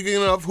got to the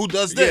beginning of who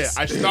does this.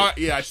 I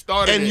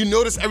started. And it. you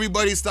notice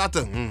everybody start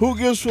to. Who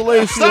gives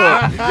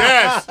fellatio?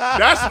 Yes,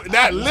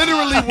 that's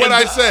literally what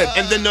I said.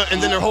 And then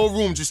their whole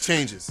room just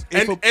changes.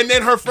 And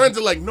then her friends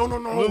are like, no,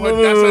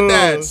 that's her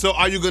dad. So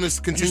are you gonna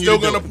continue? You still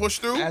to do gonna it? push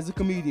through? As a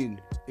comedian,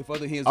 if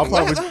other hands,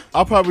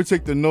 I'll probably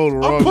take the no the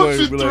wrong way.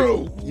 push it Be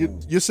through.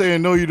 like, you're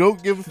saying no, you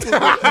don't give a fuck.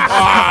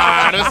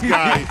 This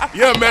guy,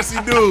 you're a messy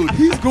dude.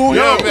 He's going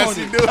You're out a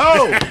messy on dude.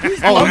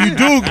 Oh, you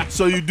do.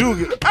 So you do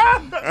get.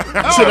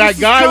 So that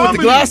guy with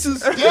the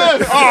glasses. Yes.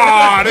 This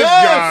guy.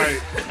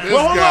 This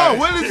Well, hold guy. on.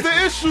 What is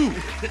the issue?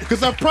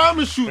 Because I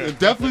promise you, it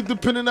definitely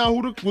depending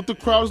on what the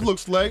crowd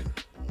looks like.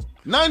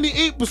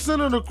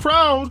 98% of the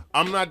crowd.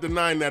 I'm not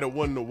denying that it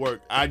wouldn't have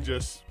worked. I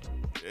just.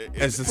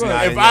 It's just If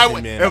not if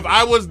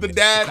I was the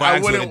dad, I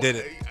Quags wouldn't would've did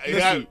it.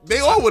 They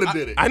all would have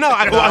did it. I know.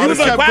 He was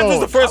like, Quags was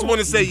the first one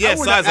to say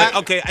yes. So I was like,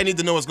 okay, I need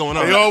to know what's going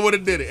on. They all would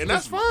have did it, and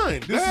that's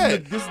fine. This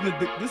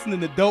is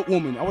an adult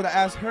woman. I would have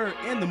asked her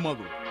and the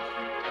mother.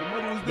 The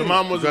mother was there. The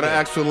mom was You gotta there.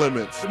 ask for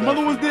limits. The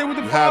mother was there with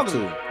the You father.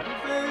 have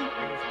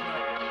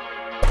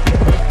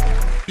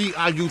to.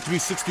 BIU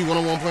 360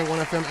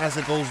 101.1 FM as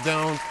it goes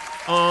down.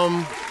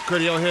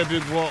 Curdy out here,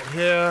 Big Walt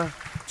here,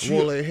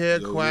 Wole here,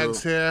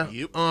 Quags here.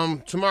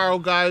 Yep. Tomorrow,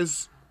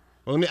 guys.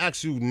 Well, let me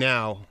ask you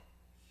now.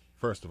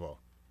 First of all,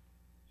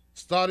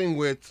 starting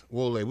with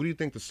Wole, what do you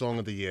think the song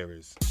of the year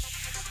is?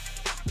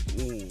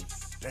 Ooh,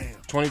 damn.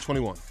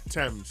 2021.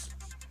 Thames.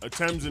 A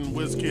Thames and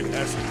WizKid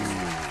Essence.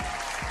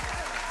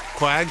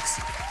 Quags.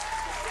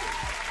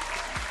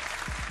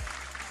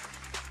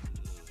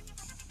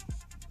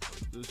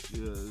 This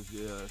year.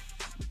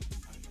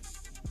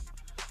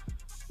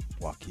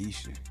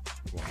 Waukesha.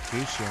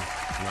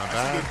 Not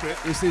bad.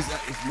 It's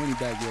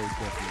Moneybagg Yo,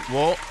 definitely.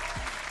 Walt.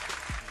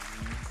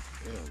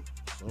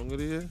 Song of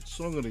the year?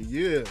 Song of the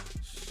year.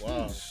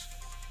 Wow. It's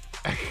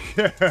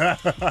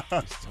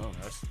tough.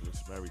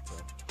 That's very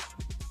tough.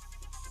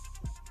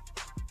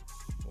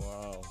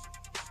 Wow.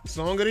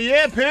 Song of the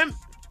year, pimp.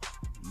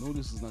 No,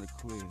 this is not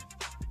clear.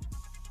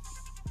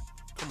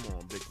 Come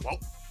on, Big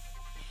Walt.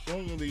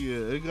 Song of the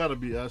year. It gotta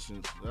be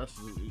Essence. It gotta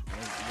be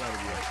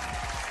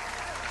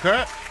Essence.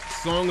 Kurt.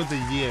 Song of the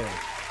year.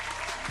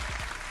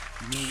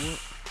 You know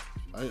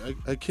what?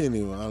 I can't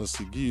even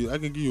honestly give you. I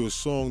can give you a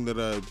song that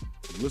I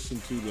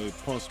listened to that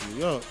pumps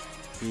me up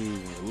through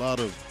a lot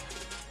of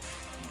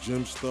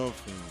gym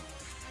stuff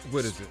and.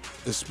 What is it?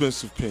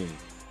 Expensive Pain.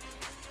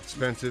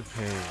 Expensive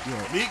Pain.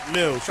 Yeah. Meek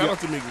Mill. Shout out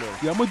to Meek Mill.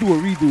 Yeah, I'm gonna do a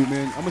redo,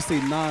 man. I'm gonna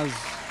say Nas.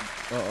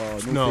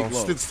 No,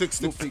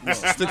 fake love.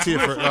 Stick to your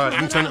first.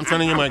 I'm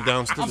turning your mic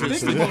down. Stick to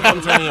your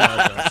mic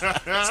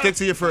down. Stick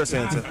to your first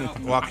answer.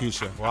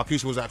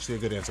 Waukesha was actually a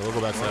good answer. We'll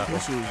go back to that.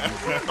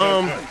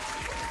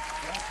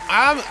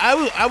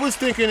 I was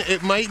thinking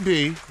it might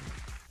be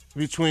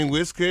between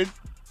WizKid,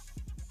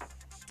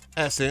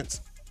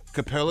 Essence,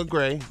 Capella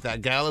Gray.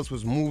 That Gallus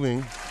was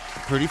moving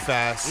pretty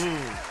fast,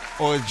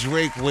 or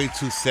Drake way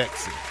too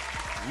sexy.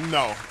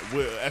 No,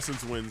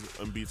 Essence wins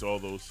and beats all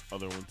those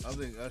other ones. I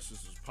think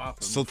Essence is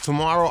popping. So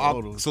tomorrow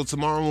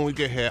when we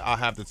get here, I'll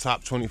have the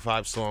top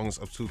 25 songs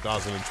of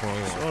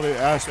 2021. That's all they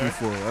ask me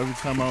for every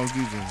time I was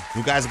DJing.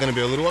 You guys are gonna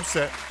be a little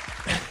upset.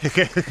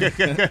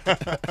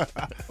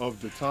 Of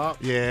the top?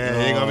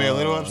 Yeah, you're gonna be a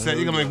little upset.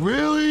 You're gonna be like,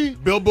 really?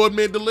 Billboard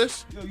made the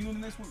list? Yo, you know the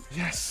next one?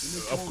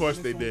 Yes. Of course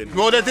they did.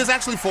 Well, there's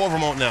actually 4 of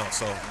them out now,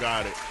 so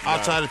Got it.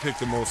 I'll try to pick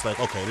the most. Like,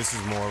 okay, this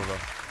is more of a.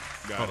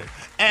 Got it.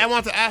 And I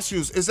want to ask you,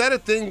 is that a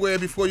thing where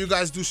before you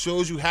guys do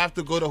shows, you have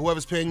to go to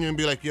whoever's paying you and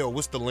be like, yo,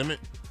 what's the limit?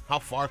 How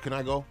far can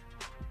I go?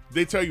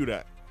 They tell you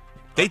that.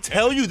 They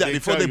tell you that They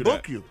before tell they you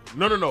book that. you.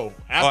 No.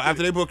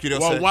 After they book you, they'll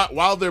say.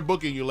 While they're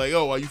booking you, like,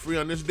 oh, are you free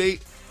on this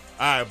date?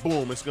 All right,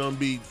 boom. It's gonna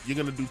be. You're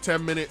gonna do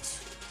 10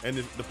 minutes, and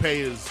the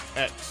pay is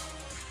X.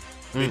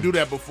 They do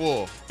that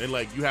before, and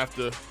like you have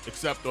to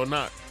accept or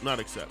not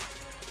accept.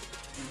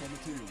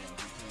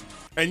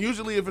 And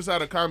usually, if it's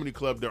at a comedy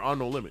club, there are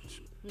no limits.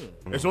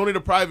 It's only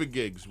the private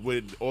gigs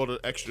with all the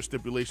extra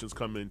stipulations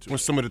come into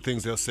With it. some of the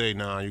things they'll say,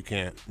 nah, you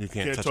can't You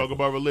can't touch talk it.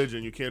 about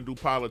religion. You can't do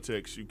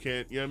politics. You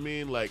can't, you know what I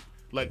mean? Like,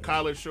 Like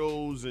college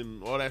shows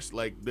and all that's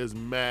like, there's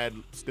mad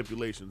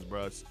stipulations,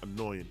 bro. It's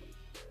annoying.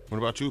 What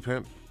about you,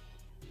 Pimp?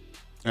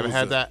 Ever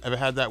had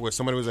that where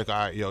somebody was like, all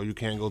right, yo, you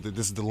can't go through,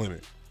 this is the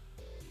limit.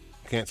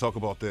 Can't talk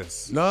about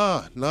this.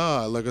 Nah.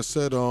 Like I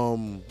said,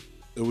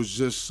 it was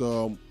just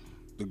the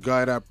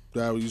guy that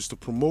used to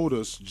promote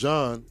us,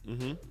 John.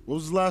 Mm-hmm. What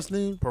was his last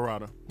name?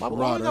 Parada.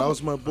 Parada. That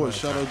was my boy.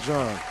 Shout out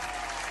John.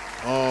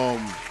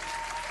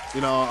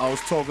 I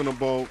was talking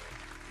about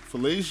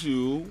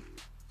Fellatio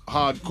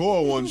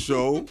hardcore one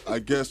show, I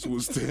guess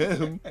was to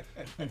him.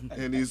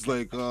 And he's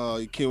like,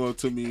 he came up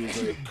to me and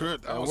was like,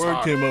 Kurt, that word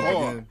hardcore. Came up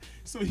again.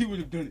 So he would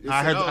have done it.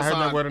 I heard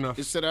that word enough.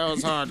 He said I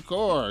was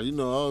hardcore. I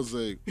was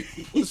like,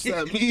 what's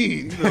that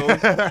mean?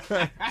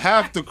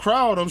 Half the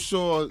crowd, I'm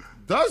sure,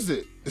 does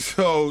it.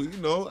 So,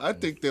 I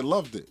think they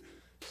loved it.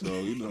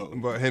 So,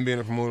 But him being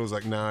a promoter was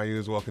like, nah, you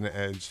was walking the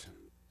edge.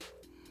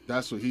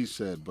 That's what he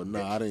said, but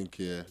nah, I didn't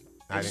care.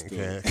 I didn't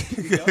care.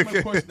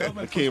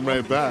 I came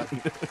right back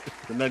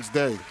the next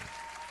day.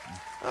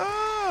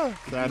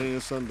 Saturday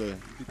and Sunday.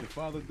 Get your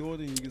father,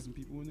 daughter, and you get some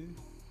people in there.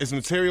 Is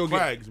material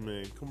Flags,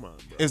 man. Come on,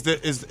 bro.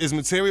 Is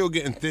material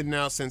getting thin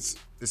now since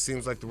it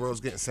seems like the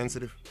world's getting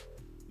sensitive?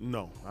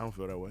 No, I don't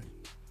feel that way.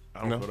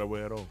 I don't feel that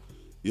way at all.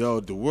 Yo,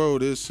 the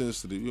world is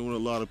sensitive. A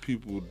lot of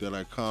people that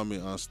I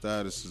comment on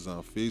statuses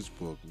on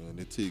Facebook, man,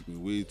 they take me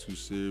way too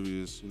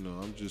serious.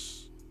 I'm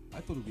just. I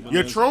thought it'd be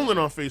You're trolling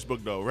on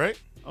Facebook though, right?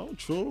 I don't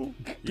troll.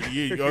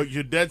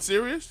 You're dead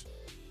serious?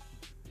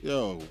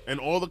 Yo. And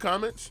all the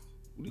comments?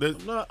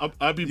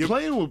 I be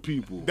playing with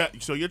people.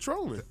 So you're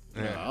trolling.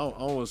 Yeah, I don't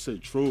want to say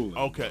trolling.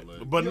 Okay,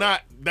 but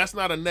that's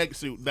not a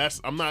negative.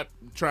 I'm not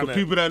trying to.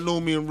 People that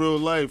know me in real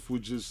life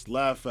would just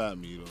laugh at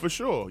me. For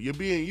sure, you're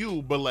being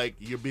you, but like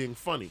you're being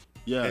funny.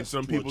 Yeah, and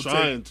some people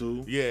trying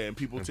to. Yeah, and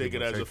people take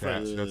it as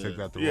offense. They'll take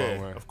that the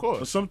wrong way. Of course.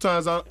 But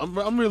sometimes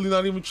I'm really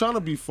not even trying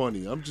to be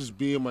funny. I'm just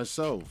being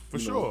myself. For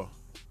sure.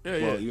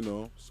 Yeah,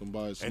 yeah.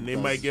 Somebody. And they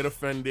might get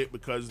offended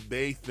because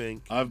they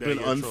think I've been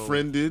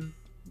unfriended,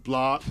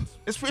 blocked.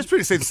 It's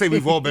pretty safe to say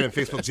we've all been in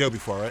Facebook jail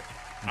before, right?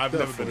 I've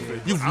never been in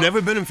Facebook. You've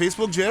never been in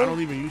Facebook jail? I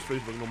don't even use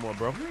Facebook no more,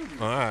 bro.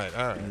 All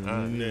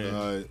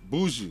right.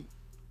 Bougie.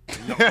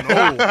 No.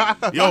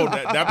 Yo,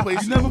 that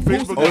place. You never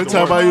Facebook. Only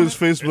time I use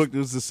Facebook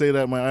is to say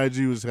that my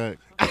IG was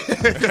hacked.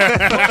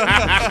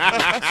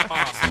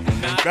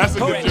 That's a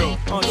good joke.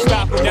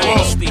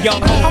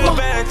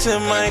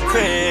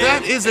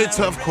 That is a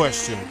tough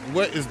question.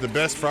 What is the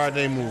best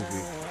Friday movie?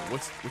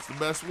 What's the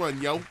best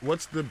one, yo?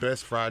 What's the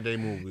best Friday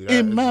movie?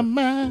 In my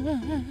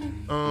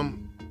mind.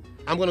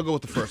 I'm gonna go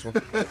with the first one.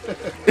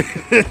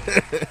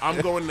 I'm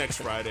going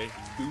next Friday.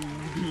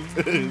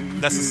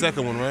 That's the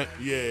second one, right?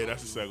 Yeah,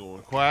 that's the second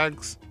one.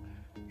 Quags.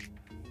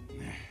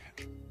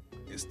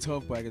 It's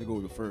tough, but I gotta go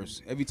with the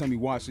first. Every time you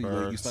watch it,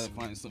 you start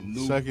finding something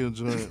new. Second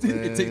joint,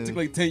 man. It took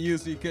like 10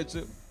 years to catch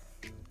up.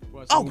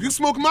 Oh, you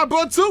smoking my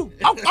bud too?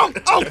 Oh.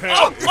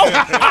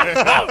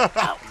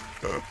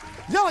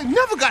 Y'all ain't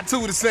never got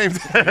two at the same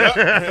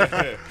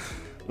time.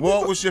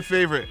 Walt, what's your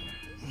favorite?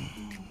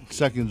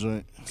 Second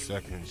joint.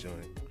 Second joint.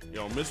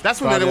 Yo, Miss. That's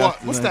when they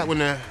walk. What's that when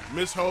they?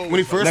 Miss Ho. When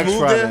he first next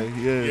moved Friday.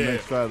 there? Yeah,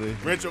 next Friday.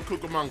 Rancho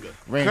Cucamonga.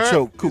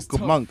 Rancho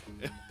Cucamonga.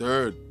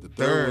 The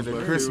third, was my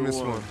the Christmas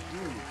favorite one.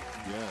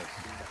 Yes.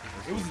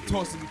 It was a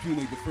toss in between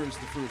like the first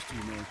two,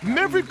 man.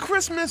 Merry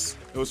Christmas.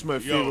 It was my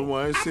favorite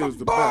one. I say it was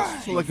the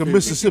best. Like a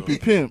Mississippi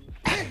pimp.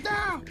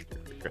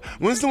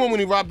 When's the one when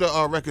he robbed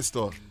the record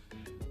store?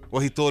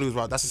 Well, he thought he was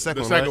robbed. That's the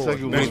second one, right?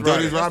 one. When he thought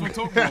he was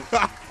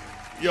robbed.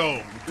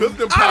 Yo, cook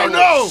them I don't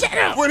know. Shut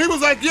up. When he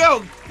was like,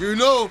 yo,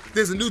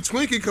 there's a new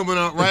Twinkie coming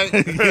out, right?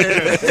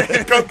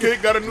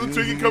 Cupcake got a new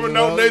Twinkie coming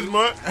out next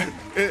month.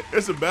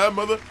 It's a bad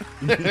mother.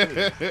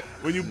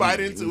 When you bite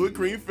into it,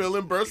 cream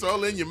filling bursts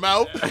all in your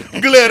mouth.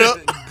 Glitter.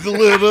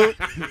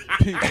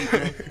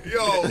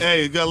 Yo.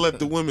 Hey, you gotta let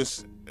the women.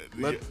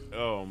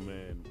 Oh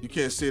man. You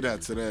can't say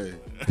that today.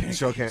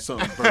 Sure can't.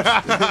 Something burst.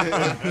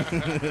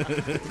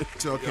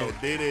 Sure Yo, can't.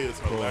 Day is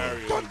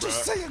hilarious. Don't bro.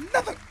 just say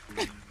another.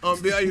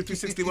 BIU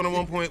 360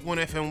 101.1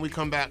 FM. We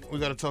come back. We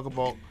got to talk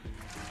about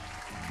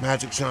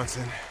Magic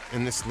Johnson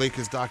in this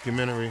Lakers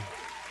documentary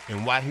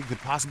and why he could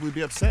possibly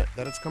be upset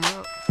that it's coming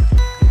out.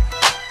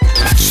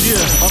 Yeah,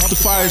 off the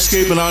fire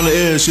escape and on the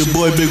air, it's your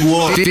boy Big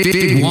Walt. We're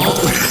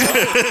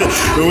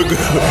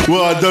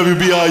on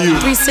WBIU.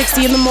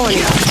 360 in the morning.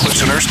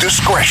 Listeners'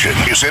 discretion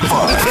is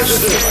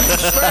advised.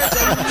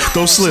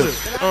 Don't slip.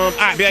 All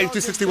right, BIU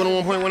 360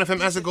 101.1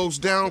 FM. As it goes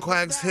down,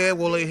 Quags here,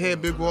 Wale here,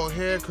 Big Walt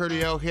here,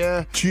 Curdy L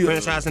here,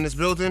 franchise in this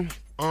building.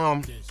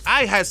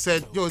 I had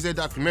said, yo, is there a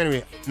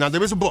documentary? Now,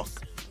 there is a book.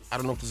 I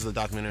don't know if this is a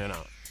documentary or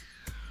not.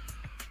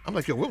 I'm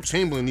like, yo, Wilt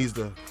Chamberlain needs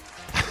to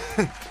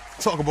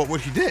talk about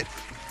what he did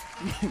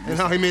and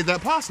how he made that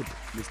possible.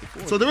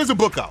 So there is a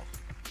book out.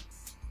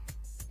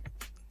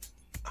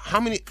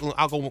 How many?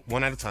 I'll go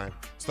one at a time.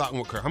 Starting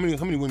with Kurt. How many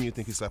women you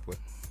think he slept with?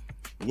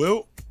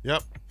 Wilt?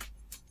 Yep.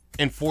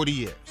 In 40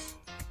 years.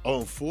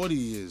 Oh, 40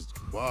 years.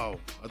 Wow.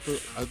 I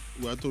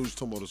thought he was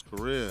talking about his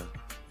career.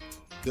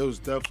 There was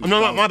definitely.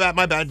 No, my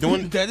bad.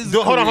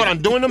 Hold on.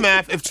 Doing the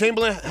math, if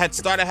Chamberlain had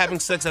started having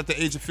sex at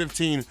the age of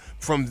 15,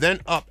 from then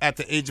up at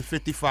the age of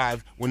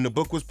 55, when the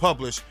book was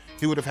published,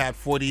 he would have had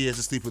 40 years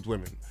to sleep with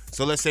women.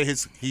 So let's say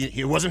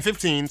he wasn't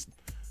 15.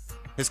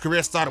 His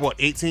career started,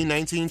 18,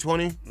 19,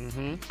 20?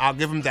 Mm-hmm. I'll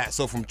give him that.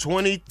 So from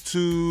 20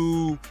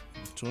 to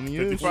 20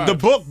 years.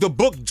 55. The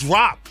book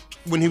dropped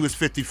when he was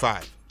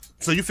 55.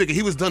 So you figure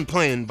he was done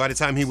playing by the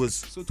time he was.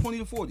 So 20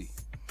 to 40.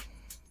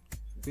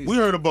 We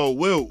heard about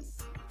Will.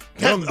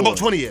 About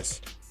 20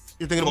 years.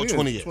 You're thinking about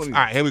 20 years. 20. All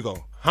right, here we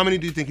go. How many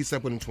do you think he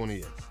slept with in 20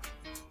 years?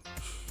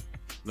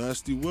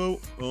 Nasty Will.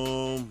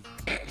 I'll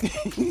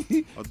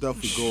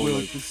definitely go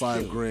like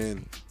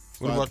 $5,000.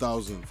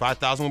 5,000.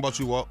 5,000. What about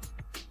you, Walt?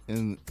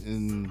 In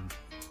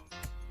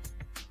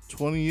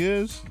 20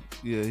 years,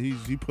 yeah,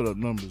 he put up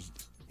numbers.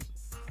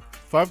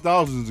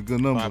 5,000 is a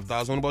good number.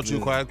 5,000. What about you,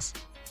 Quags?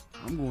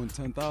 I'm going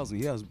 10,000.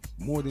 He has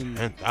more than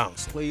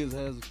 10,000 players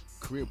has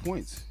career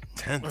points.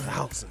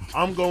 10,000.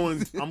 I'm going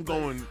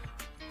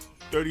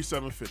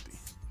 3750.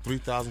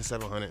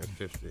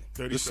 3,750.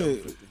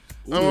 3750.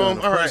 All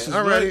right.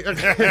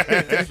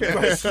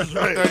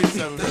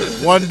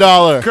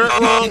 $1. Kurt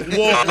wrong,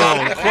 Walt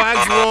wrong,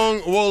 Quags wrong,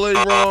 Wole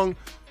wrong.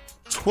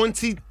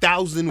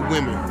 20,000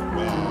 women.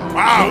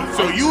 Wow.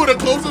 So you were the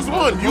closest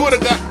one. He would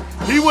have got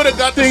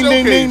the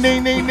showcase.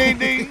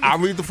 Ding. I'll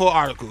read the full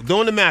article.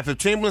 Doing the math, if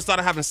Chamberlain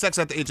started having sex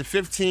at the age of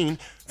 15,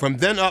 from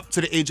then up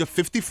to the age of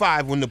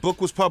 55, when the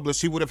book was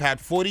published, he would have had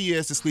 40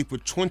 years to sleep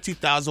with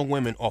 20,000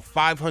 women, or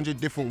 500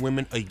 different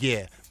women a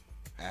year.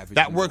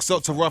 That works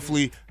out to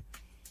roughly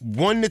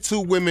 1 to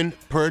 2 women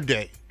per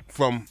day.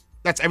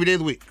 That's every day of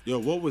the week. Yo,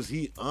 what was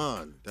he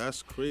on?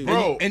 That's crazy.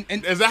 Bro, and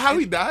is that how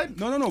he died?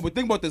 No. But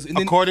think about this. And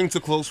then, according to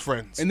close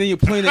friends. And then you're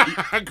playing the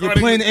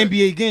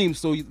NBA game,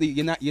 so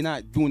you're not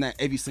doing that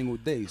every single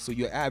day. So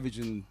you're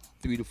averaging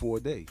 3 to 4 a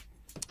day.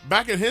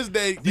 Back in his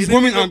day, these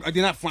women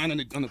they're not flying on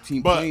the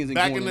team planes. But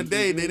back in the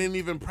day, they didn't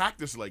even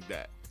practice like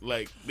that.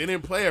 Like they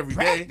didn't play every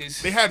day.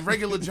 They had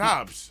regular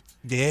jobs.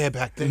 Yeah,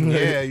 back then.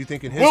 Yeah, you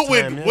thinking his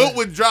time. Wilt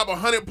would drop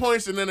 100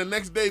 points and then the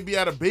next day be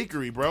at a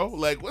bakery, bro.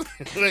 Like, what?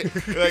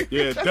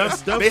 Yeah,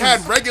 they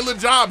had regular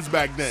jobs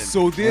back then.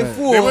 So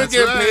therefore, they weren't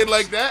getting paid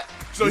like that.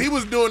 So he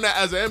was doing that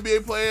as an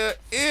NBA player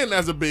and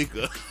as a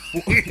baker,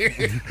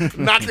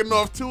 knocking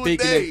off 2 a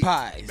Baking day. their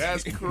pies.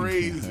 That's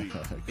crazy.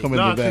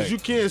 Nah, because you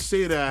can't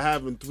say that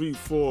having 3,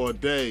 4 a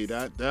day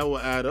that will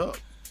add up.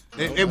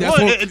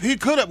 He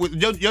could have.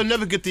 You'll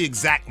never get the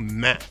exact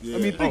math. Yeah. I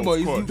mean, think about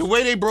it. The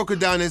way they broke it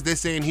down is they're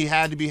saying he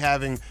had to be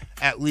having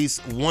at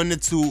least 1 to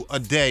 2 a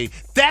day.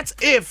 That's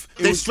if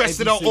they stretched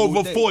it out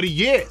over 40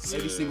 years.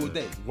 Every single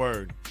day.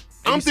 Word.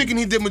 I'm thinking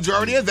he did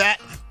majority of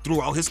that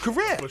throughout his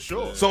career. For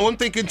sure. So I'm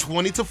thinking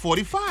 20 to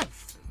 45.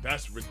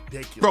 That's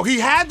ridiculous. Bro, he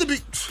had to be.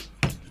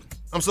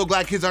 I'm so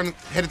glad kids aren't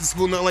headed to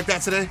school nothing like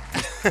that today.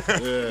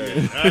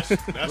 Yeah,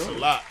 that's a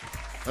lot.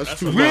 That's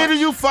too Where much.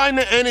 do you find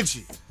the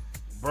energy?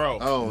 Bro.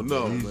 I don't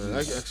know,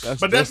 man.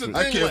 But that's the thing.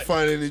 I can't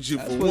find energy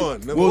for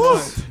one.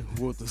 Go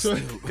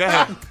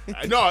ahead.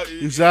 No,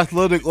 he's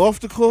athletic off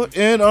the court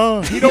and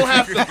on. He don't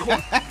have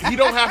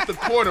to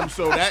court him,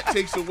 so that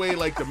takes away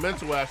like the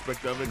mental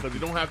aspect of it because he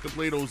don't have to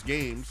play those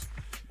games.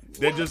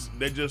 They're just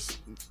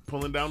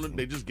pulling down.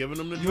 They're just giving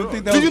them the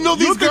drugs. Do you know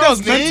these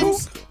girls'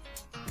 names?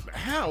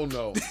 Hell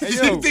no. Hey,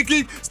 you think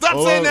he stop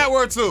saying that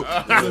word too?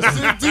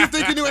 Do you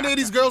think you knew any of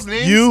these girls'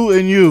 names? You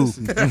and you.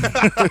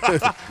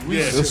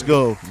 Yeah. Let's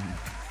go.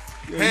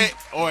 Hey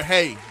or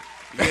hey.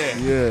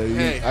 Yeah.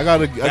 Hey. I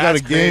got a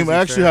game. Crazy,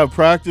 I actually have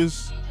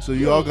practice, so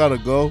you all gotta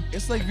go.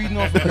 It's like reading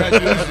off a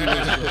graduation.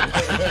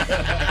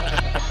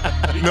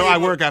 No, I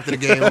work after the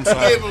game. I'm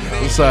sorry.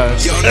 I'm sorry.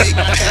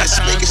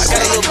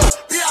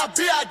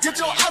 Get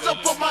your eyes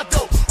up on my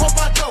dope,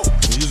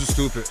 You're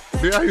stupid.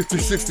 BIU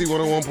 360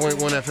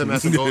 101.1 FM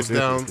as it goes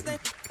down.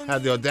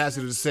 Had the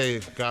audacity to say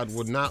God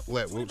would not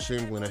let Wilt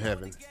Chamberlain in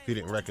heaven if he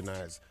didn't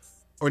recognize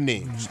or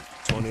name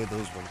 20 of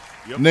those women.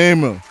 Yep. Name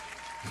them.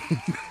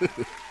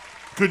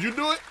 Could you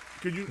do it?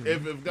 Could you?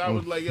 If God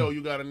was like, yo,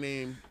 you gotta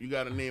name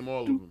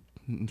all of them.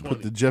 20.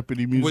 Put the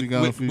Jeopardy music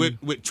on for you.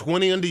 With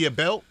 20 under your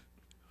belt,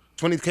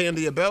 20K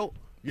under your belt.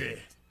 Yeah.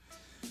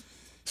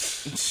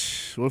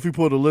 What if you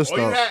pull the list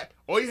out?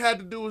 All you had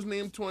to do was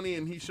name 20,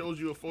 and he shows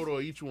you a photo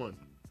of each one.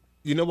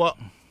 You know what?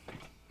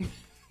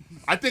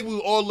 I think we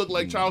all look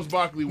like Charles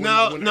Barkley when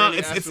no. Ernie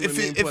asked him to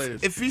name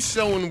players. If he's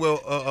showing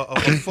Will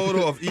a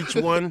photo of each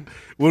one,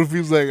 what if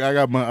he's like, I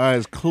got my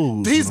eyes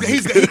closed? He's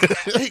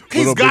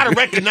got to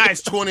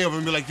recognize 20 of them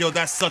and be like, yo,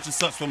 that's such and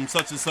such from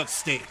such and such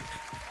state.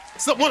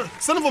 Some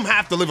of them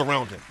have to live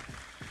around him.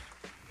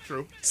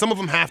 True. Some of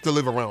them have to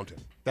live around him.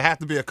 There have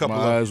to be a couple.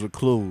 My eyes were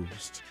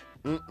closed.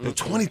 There's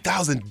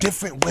 20,000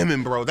 different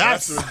women, bro.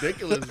 That's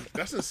ridiculous.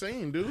 That's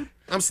insane, dude.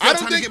 I'm still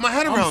trying to get my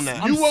head around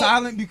that. I'm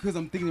silent because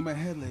I'm thinking in my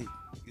head like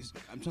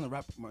I'm trying to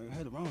wrap my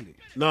head around it.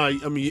 Nah,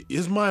 I mean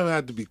his mind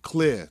had to be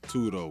clear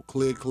too, though.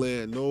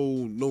 Clear.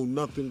 No,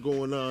 nothing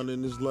going on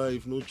in his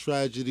life. No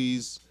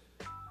tragedies.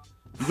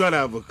 You gotta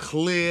have a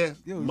clear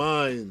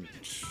mind,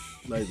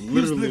 like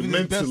literally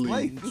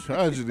mentally.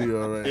 Tragedy,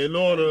 all right. In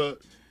order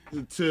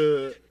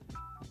to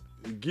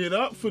get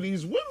up for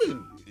these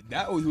women.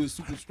 That he was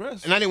super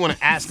stressed. And I didn't want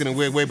to ask in a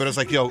weird way, but it's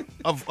like, yo,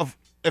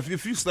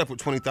 if you slept with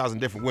 20,000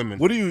 different women,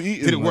 what are you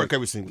eating? Did it work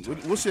every single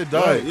time? What's your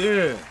diet?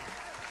 Yeah.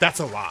 That's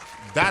a lot.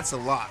 That's a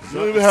lot. You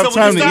don't even have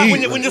time to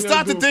eat. When you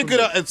start to think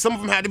of some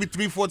of them had to be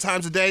 3-4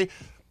 times a day,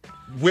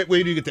 where do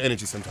you get the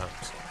energy sometimes?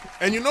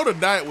 And you know the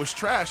diet was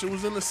trash. It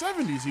was in the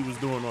 70s he was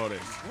doing all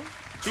this.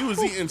 He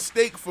was eating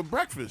steak for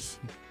breakfast.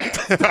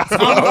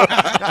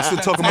 I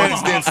should talk about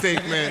this damn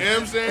steak, man. You know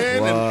what I'm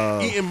saying? Wow.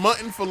 And eating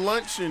mutton for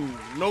lunch and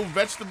no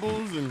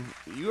vegetables, and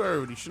you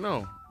already should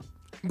know.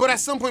 But at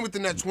some point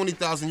within that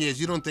 20,000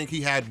 years, you don't think he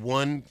had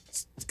one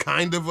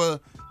kind of a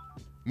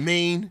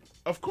main?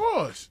 Of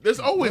course. There's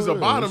always a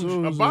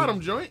bottom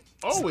joint.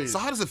 Always. So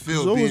how does it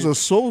feel? There's always a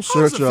soul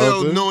How does it searcher out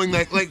feel there. knowing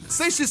that, like,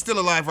 say she's still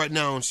alive right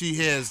now and she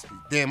hears,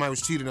 damn, I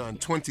was cheated on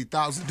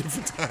 20,000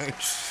 different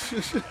times.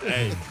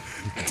 Hey,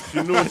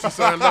 she knew what she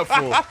signed up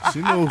for.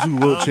 She knows who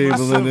Wilt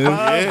Chamberlain is.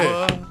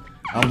 Yeah.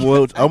 I'm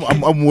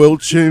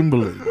Wilt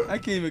Chamberlain. I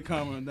can't even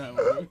comment on that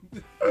one.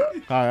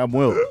 Hi, I'm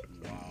Wilt.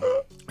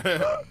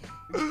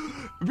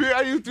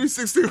 BIU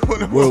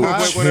 361. Wilt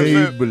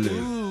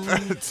Chamberlain.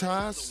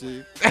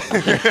 Toxic.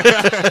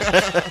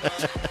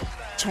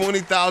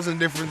 20,000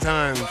 different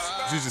times.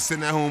 She's just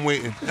sitting at home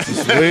waiting.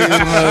 Just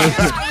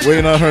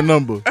waiting on her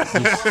number.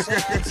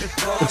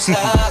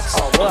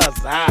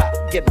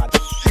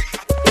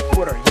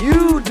 What are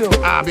you doing?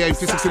 BIU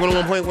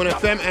 361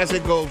 FM as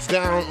it goes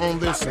down on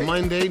this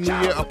Monday, New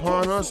Year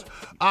upon us.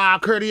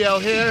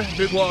 Curtiel here,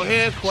 Big Wall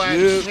here,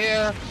 Quiet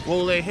here,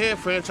 Wole here,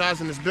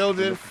 franchise in this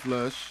building.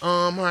 Flush.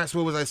 All right, so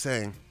what was I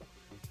saying?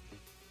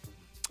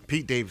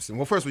 Pete Davidson.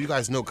 Well, first of all, you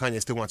guys know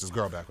Kanye still wants his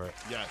girl back, right?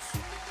 Yes.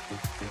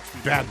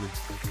 Badly.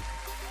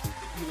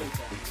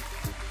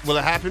 Will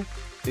it happen?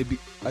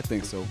 I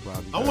think so,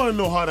 probably. I want to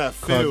know how that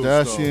feels.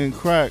 Kardashian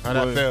crack. How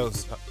that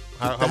feels?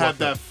 How to have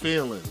that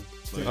feeling.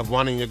 Like, of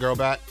wanting your girl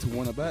back? To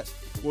want her back?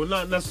 Well,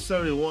 not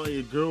necessarily wanting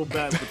your girl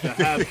back, but to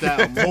have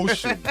that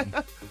emotion.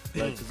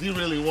 Because he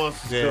really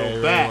wants his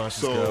girl back.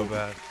 Wants his girl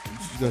back.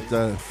 He's got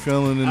that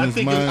feeling in his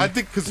mind. I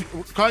think because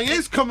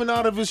Kanye's coming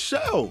out of his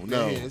shell.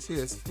 No, he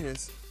is.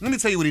 Let me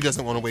tell you what he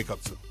doesn't want to wake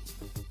up to.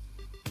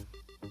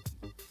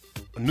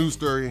 A news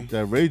story.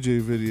 That Ray J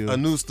video. A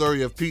news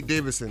story of Pete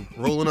Davidson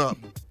rolling up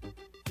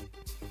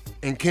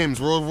in Kim's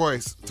Rolls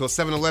Royce to a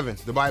 7-Eleven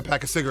to buy a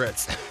pack of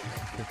cigarettes.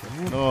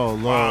 Oh,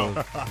 Lord.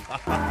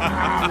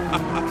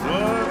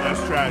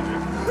 That's tragic.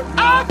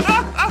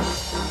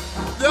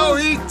 Yo,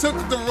 he took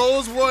the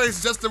Rolls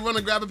Royce just to run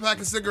and grab a pack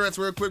of cigarettes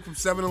real quick from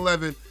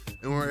 7-Eleven,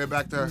 and we're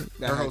back to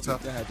her hotel.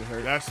 That had to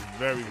hurt. That's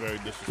very, very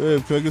disrespectful.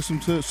 Hey, can I get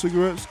some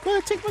cigarettes? Go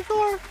ahead, take my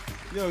car.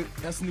 Yo,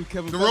 that's the new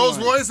Kevin. The Rolls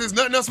Royce, there's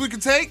nothing else we can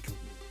take?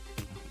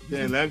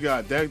 Damn,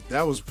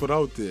 that was put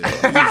out there.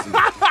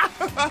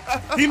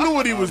 He knew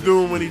what he was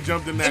doing when he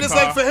jumped in that car. And it's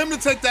like, for him to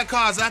take that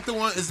car, is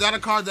that a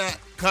car that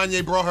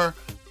Kanye brought her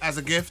as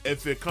a gift?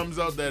 If it comes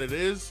out that it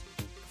is,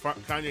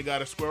 Kanye got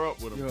to square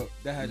up with him. Yo,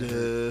 that was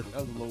a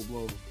low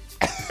blow.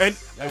 And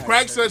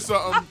Craig said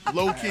something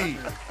low key.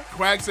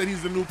 Craig said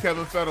he's the new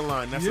Kevin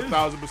Federline. That's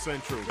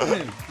 1,000% true.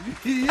 Man,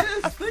 he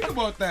is. Think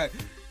about that.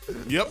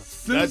 Yep.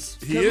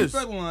 He is.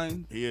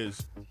 Federline. He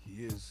is.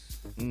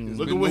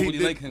 Look at what he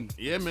did. Like him.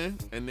 Yeah, man.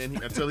 And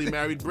then until he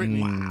married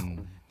Britney.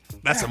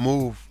 That's a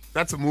move.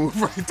 That's a move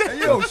right there.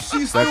 Hey, yo,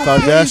 she's that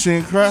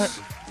Kardashian crack.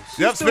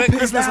 Yep, spent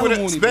Christmas with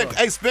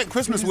it. Spent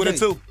Christmas with it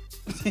too.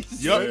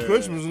 Yep,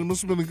 Christmas. It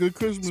must have been a good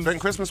Christmas. Spent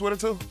Christmas with it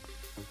too.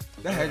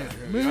 That had it.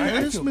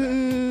 Merry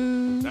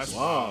Christmas. That's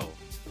wow.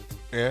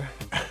 Yeah.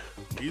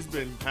 He's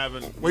been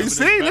having. Well, you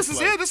see, this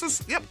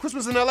is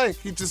Christmas in LA.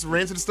 He just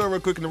ran to the store real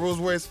quick in the Rolls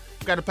Royce,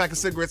 got a pack of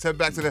cigarettes, head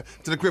back to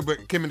the crib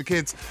with Kim and the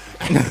kids.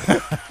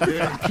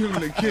 Yeah, Kim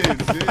and the kids.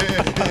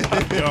 Yeah.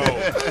 Yo,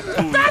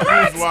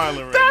 who's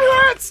wilding right that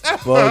hurts.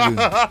 Bugging.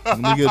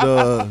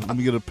 Let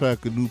me get a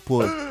pack of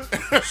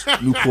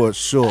Newport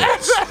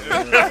shorts.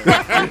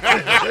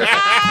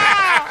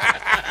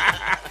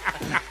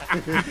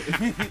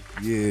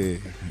 Yeah.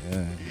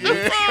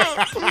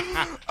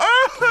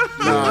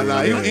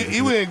 Nah.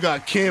 He went and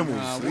got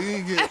Camels. He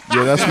didn't get.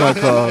 Yeah, that's my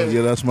car.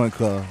 Yeah, that's my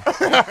car.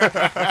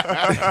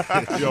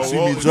 Yo, see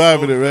me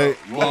driving it, right?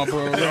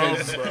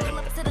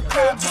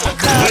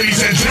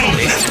 Ladies and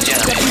gentlemen,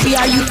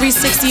 WBIU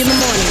 360 in the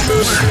morning.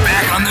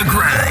 Back on the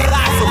grind.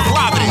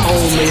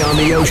 Only on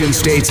the Ocean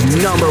State's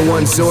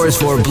 #1 source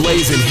for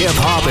blazing hip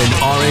hop and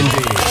R&B.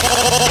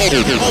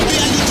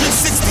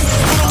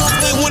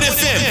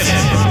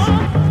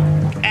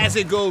 As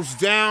it goes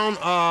down,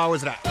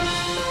 where's it at?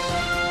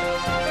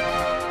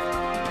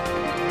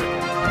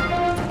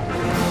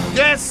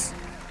 Yes,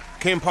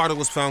 Kim Pardo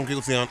was found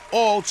guilty on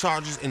all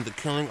charges in the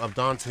killing of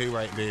Dante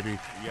Wright, baby.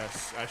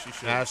 Yes, as she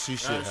should. As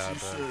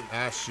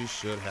she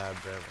should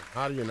have been.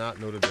 How do you not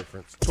know the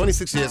difference?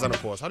 26 years on the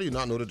force. How do you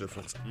not know the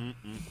difference?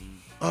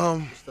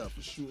 Stop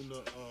for shooting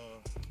the.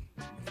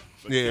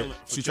 Yeah,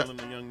 she killing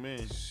a young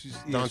man.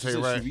 Dante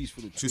Wright.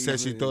 She said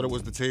she thought it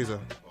was the taser.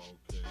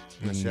 Okay.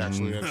 And she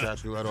actually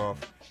let off.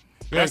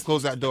 You gotta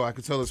close that door. I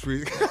could tell it's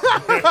free.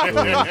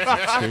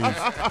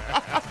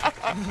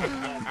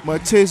 My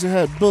taser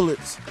had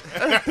bullets.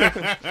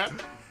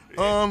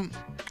 All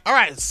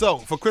right, so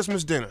for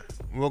Christmas dinner,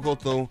 we'll go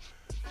through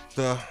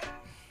the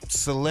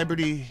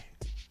celebrity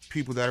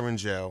people that are in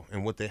jail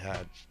and what they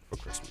had for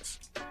Christmas.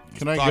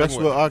 Can I guess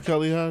what R.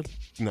 Kelly had?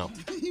 No.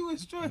 He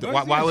was trying.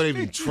 Why would I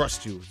even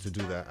trust you to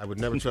do that? I would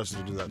never trust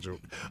you to do that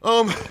joke.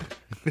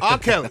 R.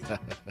 Kelly.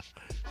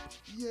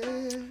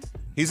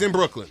 He's in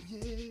Brooklyn.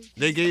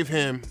 They gave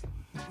him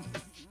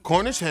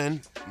Cornish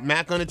hen,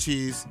 mac on the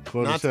cheese.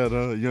 Cornish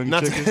hen, young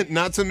not chicken. To,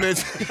 not to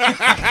mention.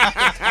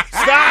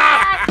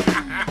 Stop!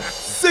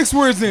 6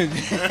 words in.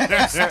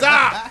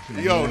 Stop!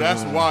 Yo,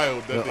 that's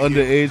wild. The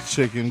underage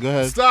chicken. Go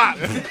ahead. Stop!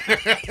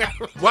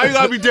 Why you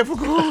gotta be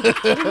difficult?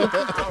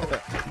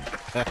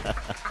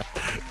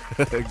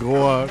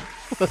 Go on.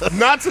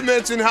 Not to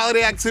mention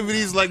holiday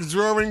activities like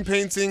drawing,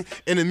 painting,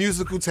 and a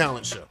musical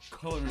talent show.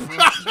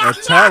 A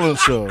talent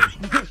show.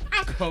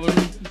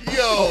 Coloring.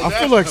 Yo, I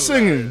feel like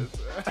singing.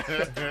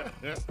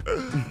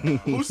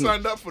 Who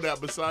signed up for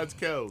that besides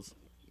Kels?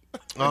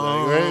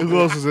 Right? Who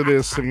else is in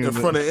there singing? In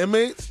front of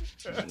inmates?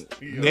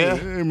 Yeah.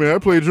 Hey, man, I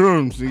play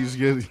drums. He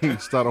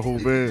start a whole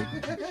band.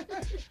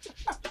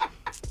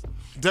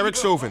 Derek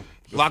Chauvin,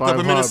 locked up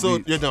in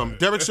Minnesota. You're dumb.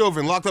 Derek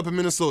Chauvin, locked up in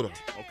Minnesota.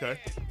 Okay.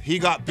 He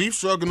got beef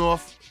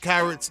stroganoff,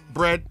 carrots,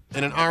 bread,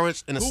 and an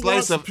orange, and a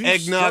slice of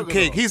eggnog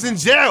cake. He's in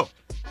jail.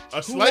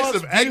 A slice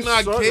of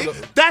eggnog cake?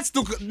 That's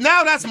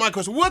my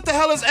question. What the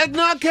hell is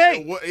eggnog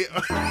cake? A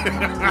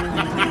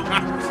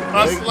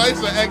slice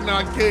of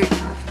eggnog cake.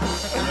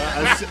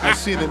 I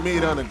seen it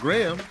made on a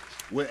gram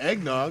with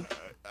eggnog.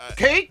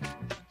 Cake?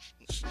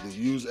 They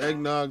use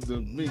eggnog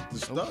to make the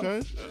stuff.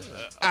 Okay.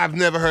 I've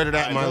never heard of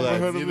that in my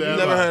life.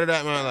 Never heard of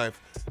that in my life.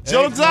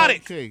 Joe Eggnog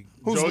Exotic. cake.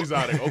 Joe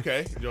Exotic,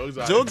 okay. Joe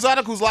Exotic. Joe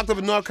Exotic, who's locked up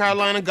in North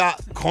Carolina,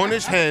 got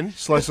Cornish hen.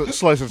 Slice of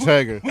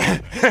tiger.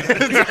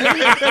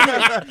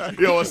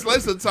 Yo, a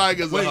slice of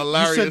tiger is a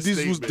hilarious you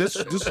said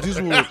these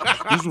were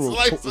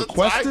Slice of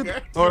requested?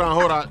 tiger.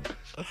 Hold on.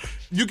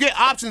 You get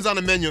options on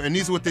the menu, and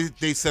these are what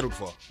they settled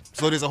for.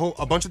 So there's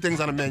a bunch of things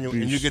on the menu,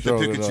 and you get to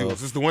pick and choose.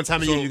 This is the one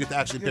time a year you get to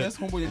actually pick. That's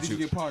homeboy that didn't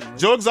get party. Right?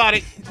 Joe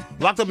Exotic,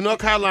 locked up in North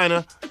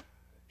Carolina,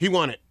 he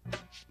wanted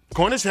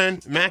Cornish hen,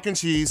 mac and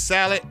cheese,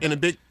 salad, and a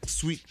big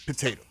sweet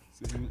potato.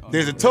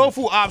 There's a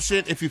tofu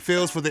option if he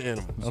feels for the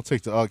animals. I'll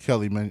take the R.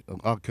 Kelly meal.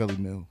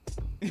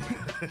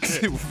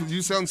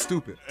 You sound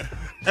stupid.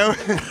 El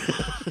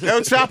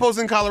Chapo's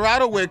in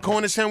Colorado where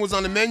Cornish hen was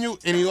on the menu,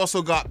 and he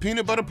also got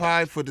peanut butter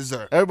pie for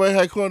dessert. Everybody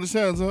had Cornish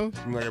hens, huh?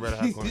 Everybody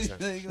had Cornish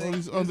hen. All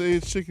these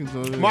underage chickens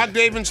over there. Mark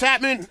David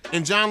Chapman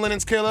and John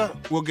Lennon's Killer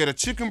will get a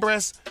chicken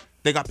breast.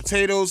 They got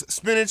potatoes,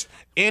 spinach,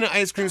 and an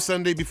ice cream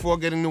sundae before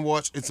getting to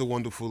watch It's a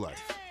Wonderful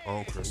Life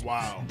on Christmas.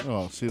 Wow.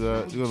 Oh, see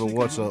that? You're gonna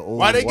watch an old.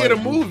 Why they get a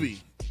white movie?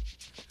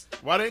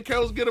 Why didn't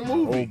Kels get a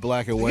movie? Old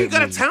black and white. He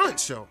got movie. a talent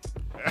show.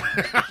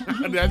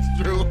 That's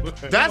true.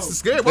 That's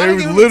scary. Why They they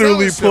give him a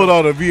literally talent pulled show?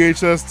 out a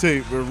VHS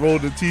tape and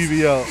rolled the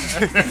TV out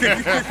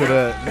for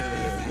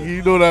that.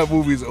 You know that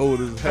movie's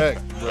old as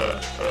heck, bro.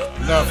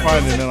 You're not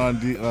finding it on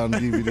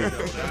DVD.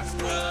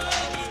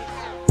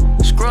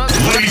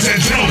 Ladies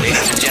and gentlemen,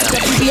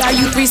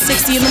 WBRU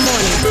 360 in the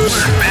morning.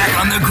 Back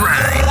on the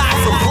grind.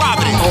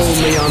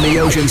 Only on the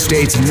Ocean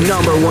State's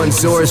 #1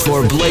 source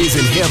for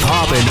blazing hip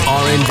hop and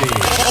R&B.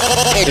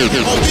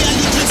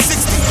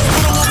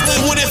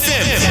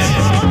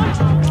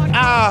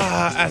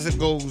 As it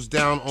goes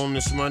down on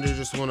this Monday,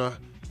 just want to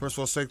first of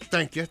all say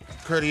thank you,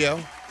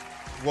 Curtiel,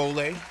 Wole.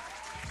 Thank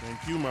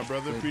you, my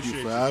brother. Thank Appreciate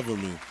you for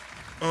having me.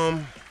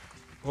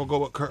 We'll go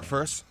with Kurt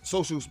first.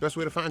 Socials, best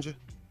way to find you.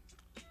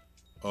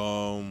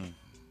 Call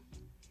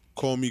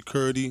me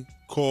Curdy.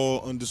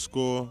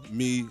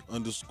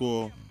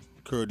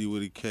 Call_me_Curdy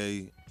with a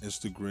K.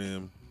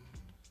 Instagram.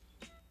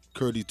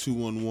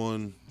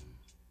 Curdy211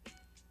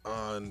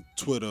 on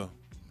Twitter.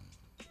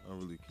 I don't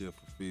really care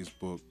for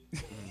Facebook.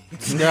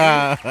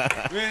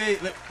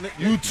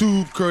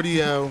 YouTube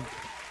Curdy L.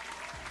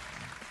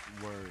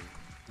 Word.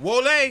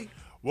 Wole.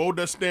 Whoa,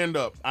 does stand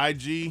up.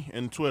 IG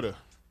and Twitter.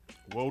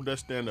 Whoa, does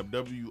stand up.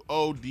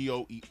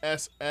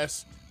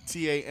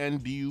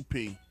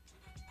 WODOESSTANDUP.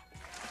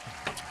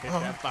 Hit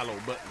that follow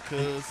button,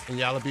 cuz. And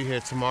y'all will be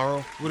here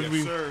tomorrow. What did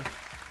we sir.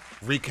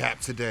 recap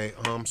today?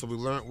 So we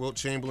learned Wilt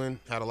Chamberlain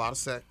had a lot of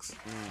sex.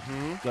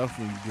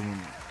 Definitely doing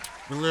it.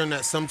 We learned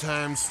that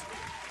sometimes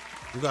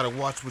you gotta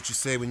watch what you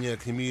say when you're a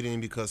comedian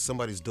because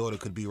somebody's daughter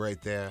could be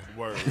right there.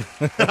 Word.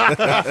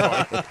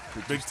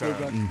 Big time.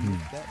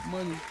 That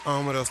money.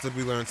 What else did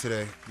we learn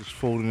today? Just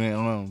folding their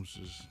arms.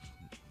 Just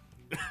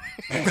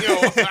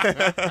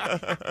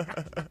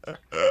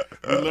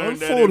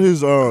unfold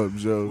his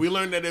arms, yo. We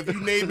learned that if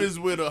you neighbors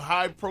with a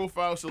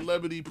high-profile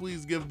celebrity,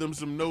 please give them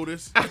some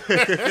notice.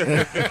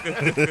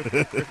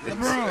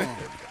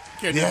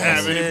 Can't just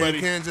have anybody.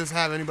 You can't just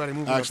have anybody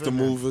moving. Ask the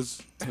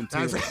movers.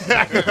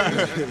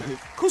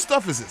 Whose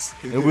stuff is this?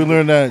 And we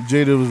learned that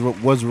Jada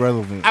was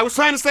relevant. I was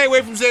trying to stay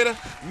away from Jada.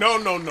 No.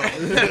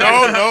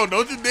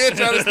 Don't you dare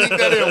try to sneak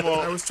that in,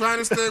 Walt. I was trying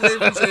to stay away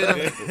from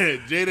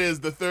Jada. Jada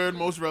is the third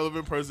most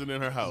relevant person in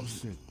her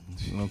house.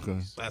 Okay.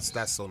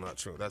 That's so not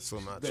true. That's so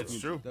not Definitely,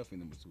 true. definitely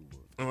number 2. Bro.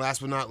 And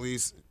last but not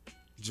least,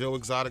 Joe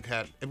Exotic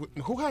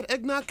who had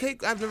eggnog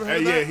cake? I've never heard Hey,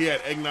 of that. yeah, he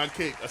had eggnog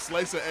cake. A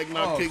slice of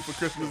eggnog cake for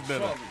Christmas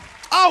dinner.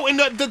 Oh, and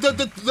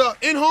the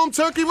in-home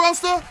turkey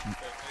roaster?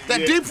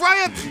 That deep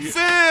fryer?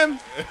 Fam.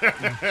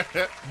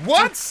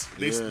 What?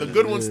 The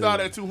good one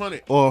started at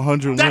 $200. Or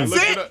 100 That's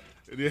wins. it?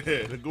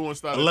 Yeah, the good one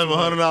started at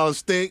 $1,100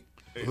 steak.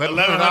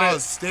 $1,100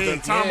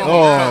 steak.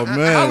 Oh,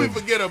 man. How we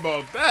forget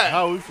about that?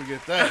 How we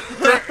forget that?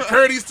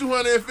 Curdy's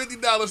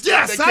 $250 steak.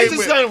 Yes, that I came just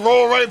with. gonna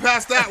roll right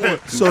past that one.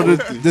 So did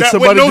That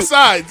somebody with no do,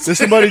 sides. Did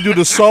somebody do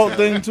the salt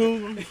thing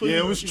too? Yeah,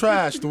 it was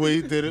trash the way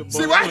he did it. See,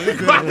 but right?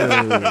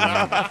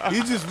 he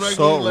just regularly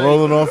Salt like,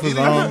 rolling off he his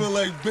didn't arm. even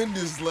like bend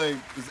his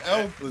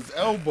his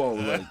elbow.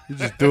 Like You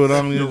just threw it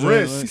on your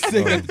wrist.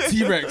 joint, right?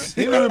 T-Rex.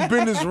 He didn't even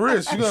bend his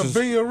wrist. You gotta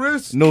bend your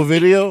wrist. No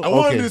video? I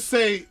wanted Okay. to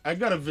say I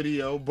got a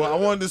video, but I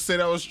wanted to say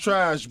that was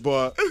trash,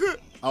 but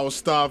I was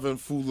starving.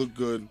 Food looked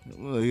good.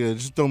 Well, yeah,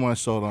 just throw my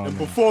salt on And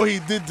there. before he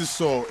did the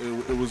salt,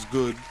 it was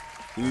good.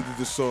 He did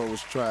the salt, it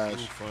was trash.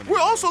 We're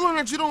also learning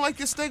that you don't like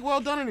your steak well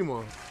done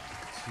anymore.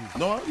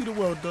 No, I eat it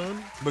well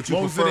done. But you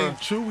Most of prefer- it ain't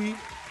chewy.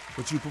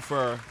 But you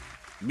prefer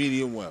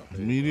medium well.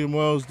 Medium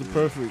well is the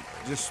perfect.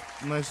 Just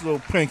nice little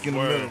pink in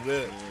the middle.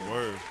 Yeah.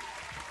 Word.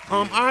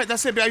 All right,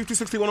 that's it.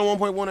 BIU360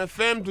 101.1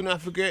 FM. Do not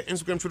forget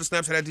Instagram, Twitter,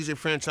 Snapchat at DJ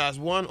Franchise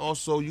 1.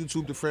 Also,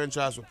 YouTube, The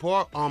Franchise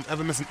Report.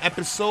 Ever miss an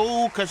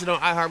episode? Catch it on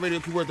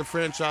iHeartRadio, keyword The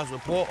Franchise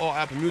Report, or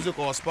Apple Music,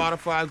 or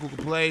Spotify, Google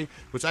Play,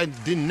 which I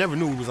never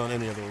knew he was on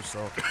any of those.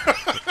 So,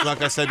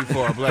 like I said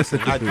before, bless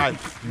it. I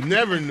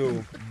never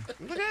knew.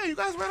 Look at you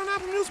guys right on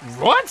Apple Music.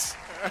 What?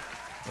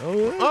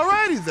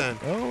 Alrighty then.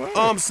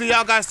 All right. See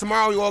y'all guys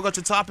tomorrow. You all got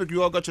your topic.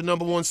 You all got your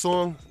number one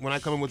song. When I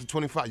come in with the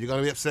 25, you're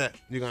gonna be upset.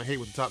 You're gonna hate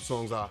what the top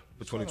songs are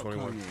for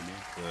 2021.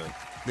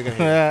 You're gonna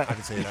hate it. I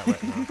can say that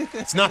right now.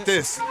 It's not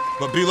this,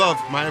 but Be Love,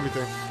 my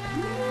everything.